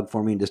gigantic hug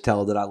for me and just tell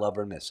her that I love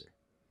her and miss her.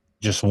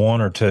 Just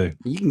one or two?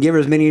 You can give her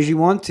as many as you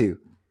want to.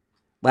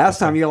 Last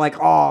time you're like,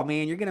 oh,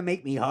 man, you're going to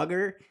make me hug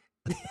her?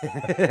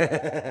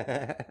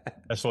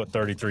 That's what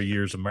 33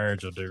 years of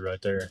marriage will do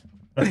right there.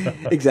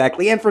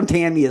 Exactly. And from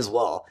Tammy as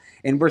well.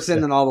 And we're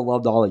sending all the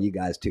love to all of you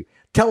guys too.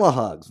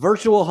 Telehugs,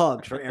 virtual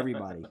hugs for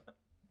everybody.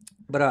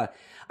 But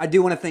I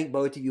do want to thank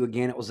both of you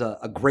again. It was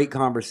a great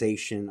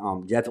conversation.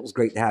 Jeff, it was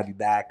great to have you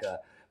back.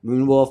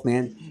 Moonwolf,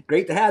 man,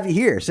 great to have you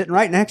here, sitting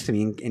right next to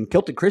me in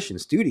Kilted Christian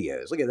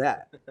Studios. Look at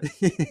that.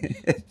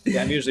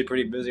 Yeah, I'm usually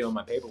pretty busy on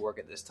my paperwork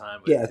at this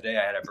time, but today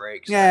I had a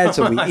break. So. Yeah, it's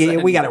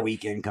we got a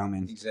weekend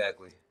coming.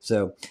 Exactly.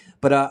 So,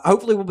 but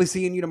hopefully we'll be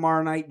seeing you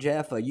tomorrow night,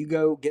 Jeff. You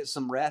go get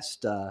some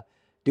rest.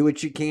 Do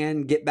what you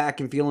can, get back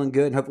and feeling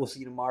good, and hope we'll see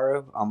you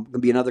tomorrow. Going to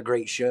be another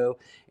great show.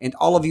 And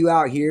all of you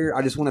out here,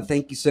 I just want to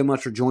thank you so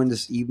much for joining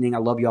this evening. I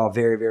love you all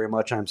very, very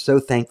much. I'm so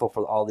thankful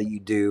for all that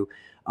you do.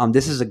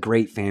 This is a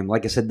great family.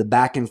 Like I said, the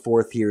back and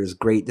forth here is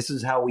great. This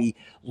is how we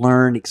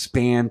learn,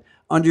 expand,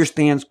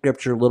 understand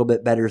Scripture a little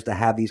bit better, is to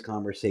have these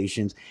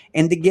conversations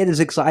and to get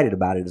as excited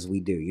about it as we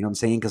do. You know what I'm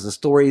saying? Because the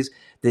stories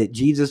that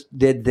Jesus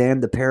did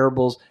then, the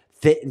parables,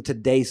 fit in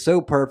today so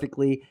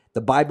perfectly.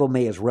 The Bible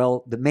may as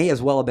well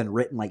have been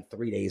written like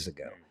 3 days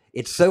ago.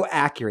 It's so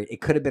accurate.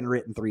 It could have been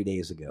written 3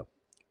 days ago.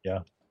 Yeah.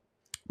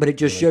 But it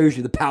just shows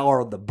you the power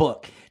of the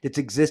book. It's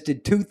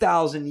existed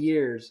 2,000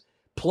 years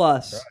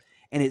plus, right,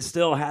 and it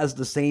still has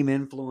the same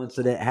influence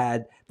that it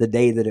had the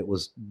day that it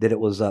was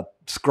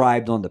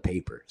scribed on the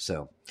paper.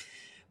 So,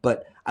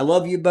 but I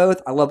love you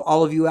both. I love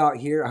all of you out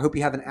here. I hope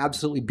you have an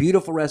absolutely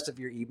beautiful rest of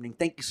your evening.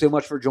 Thank you so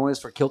much for joining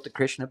us for Kilted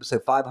Christian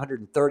episode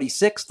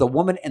 536, The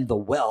Woman and the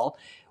Well.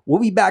 We'll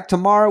be back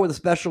tomorrow with a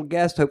special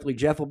guest. Hopefully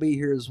Jeff will be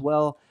here as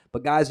well.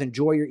 But guys,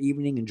 enjoy your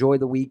evening. Enjoy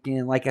the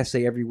weekend. Like I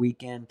say every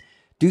weekend,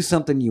 do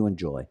something you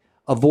enjoy.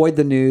 Avoid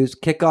the news.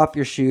 Kick off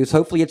your shoes.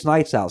 Hopefully it's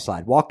nice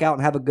outside. Walk out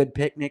and have a good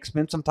picnic.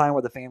 Spend some time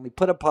with the family.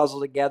 Put a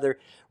puzzle together.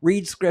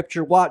 Read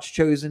Scripture. Watch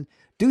Chosen.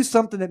 Do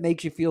something that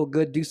makes you feel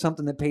good. Do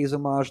something that pays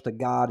homage to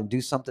God, and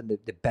do something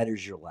that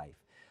betters your life.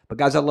 But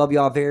guys, I love you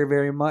all very,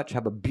 very much.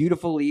 Have a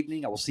beautiful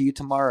evening. I will see you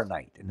tomorrow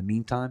night. In the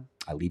meantime,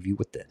 I leave you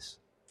with this.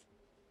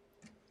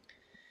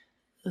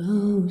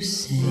 Oh,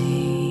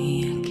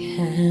 say,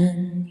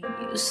 can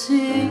you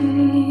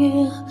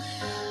see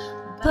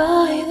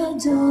by the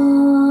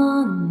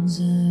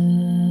dawn's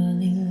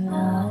early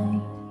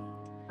light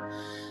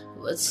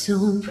what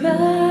so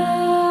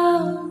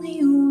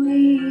proudly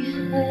we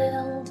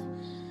held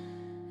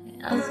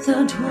at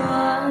the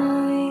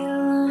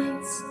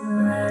twilight's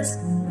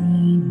last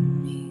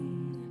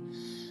gleaming,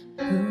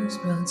 whose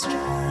broad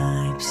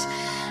stripes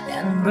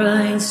and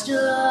bright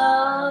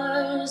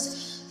stars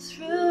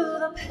through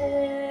the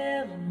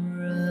perilous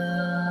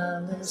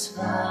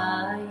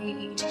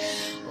fight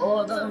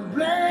o'er the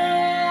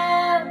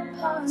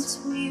ramparts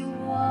we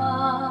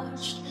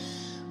watched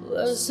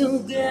were so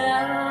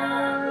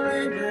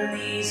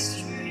gallantly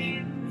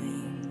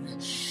streaming,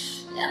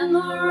 and the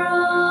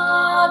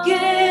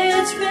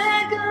rockets'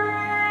 red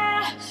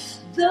glare,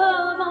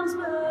 the bombs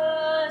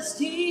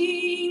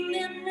bursting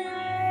in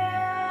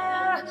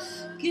air,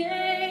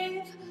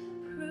 gave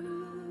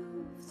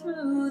proof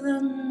through the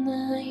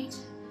night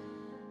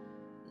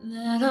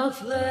that our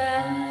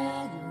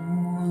flag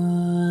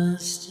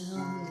was still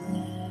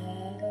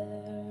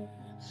there.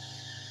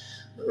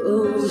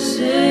 Oh,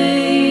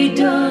 say,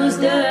 does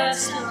that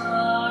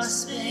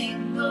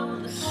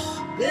star-spangled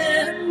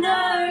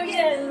banner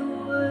yet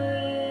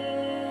wave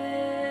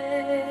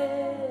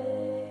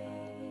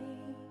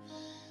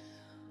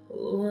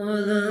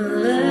o'er the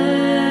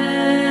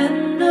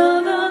land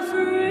of the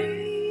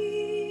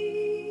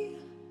free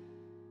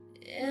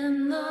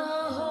and the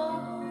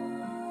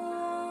home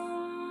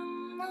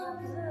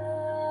of the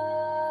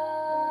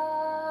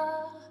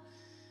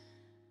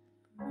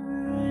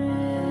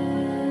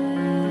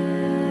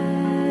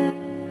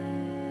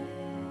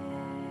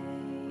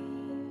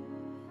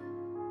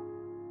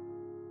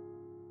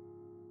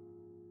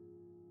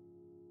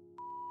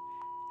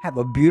Have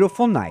a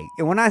beautiful night.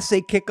 And when I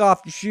say kick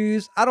off your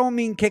shoes, I don't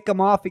mean kick them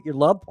off at your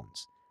loved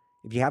ones.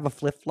 If you have a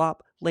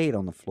flip-flop, lay it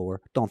on the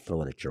floor. Don't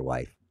throw it at your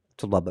wife.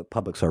 It's a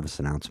public service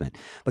announcement.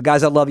 But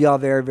guys, I love y'all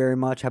very, very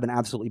much. Have an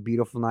absolutely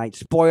beautiful night.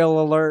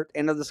 Spoiler alert,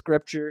 end of the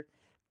scripture.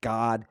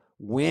 God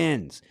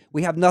wins.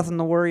 We have nothing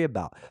to worry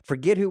about.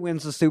 Forget who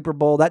wins the Super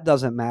Bowl. That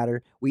doesn't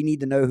matter. We need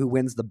to know who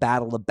wins the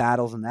battle of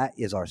battles, and that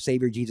is our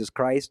Savior Jesus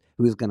Christ,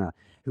 who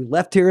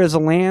left here as a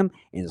lamb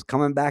and is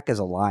coming back as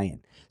a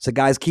lion. So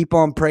guys, keep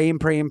on praying.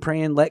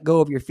 Let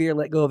go of your fear.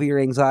 Let go of your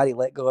anxiety.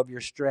 Let go of your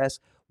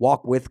stress.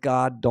 Walk with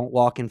God. Don't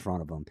walk in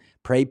front of him.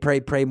 Pray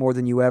more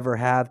than you ever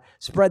have.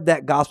 Spread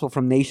that gospel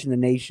from nation to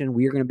nation.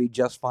 We are going to be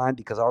just fine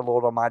because our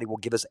Lord Almighty will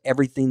give us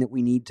everything that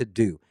we need to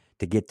do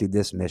to get through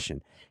this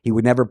mission. He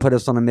would never put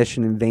us on a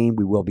mission in vain.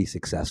 We will be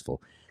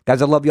successful. Guys,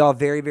 I love y'all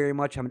very, very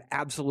much. Have an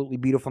absolutely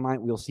beautiful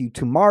night. We'll see you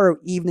tomorrow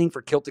evening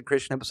for Kilted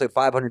Christian episode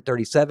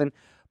 537,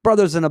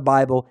 Brothers in the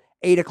Bible,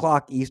 8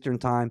 o'clock Eastern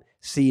time.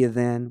 See you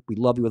then. We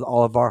love you with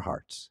all of our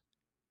hearts,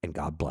 and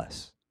God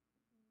bless.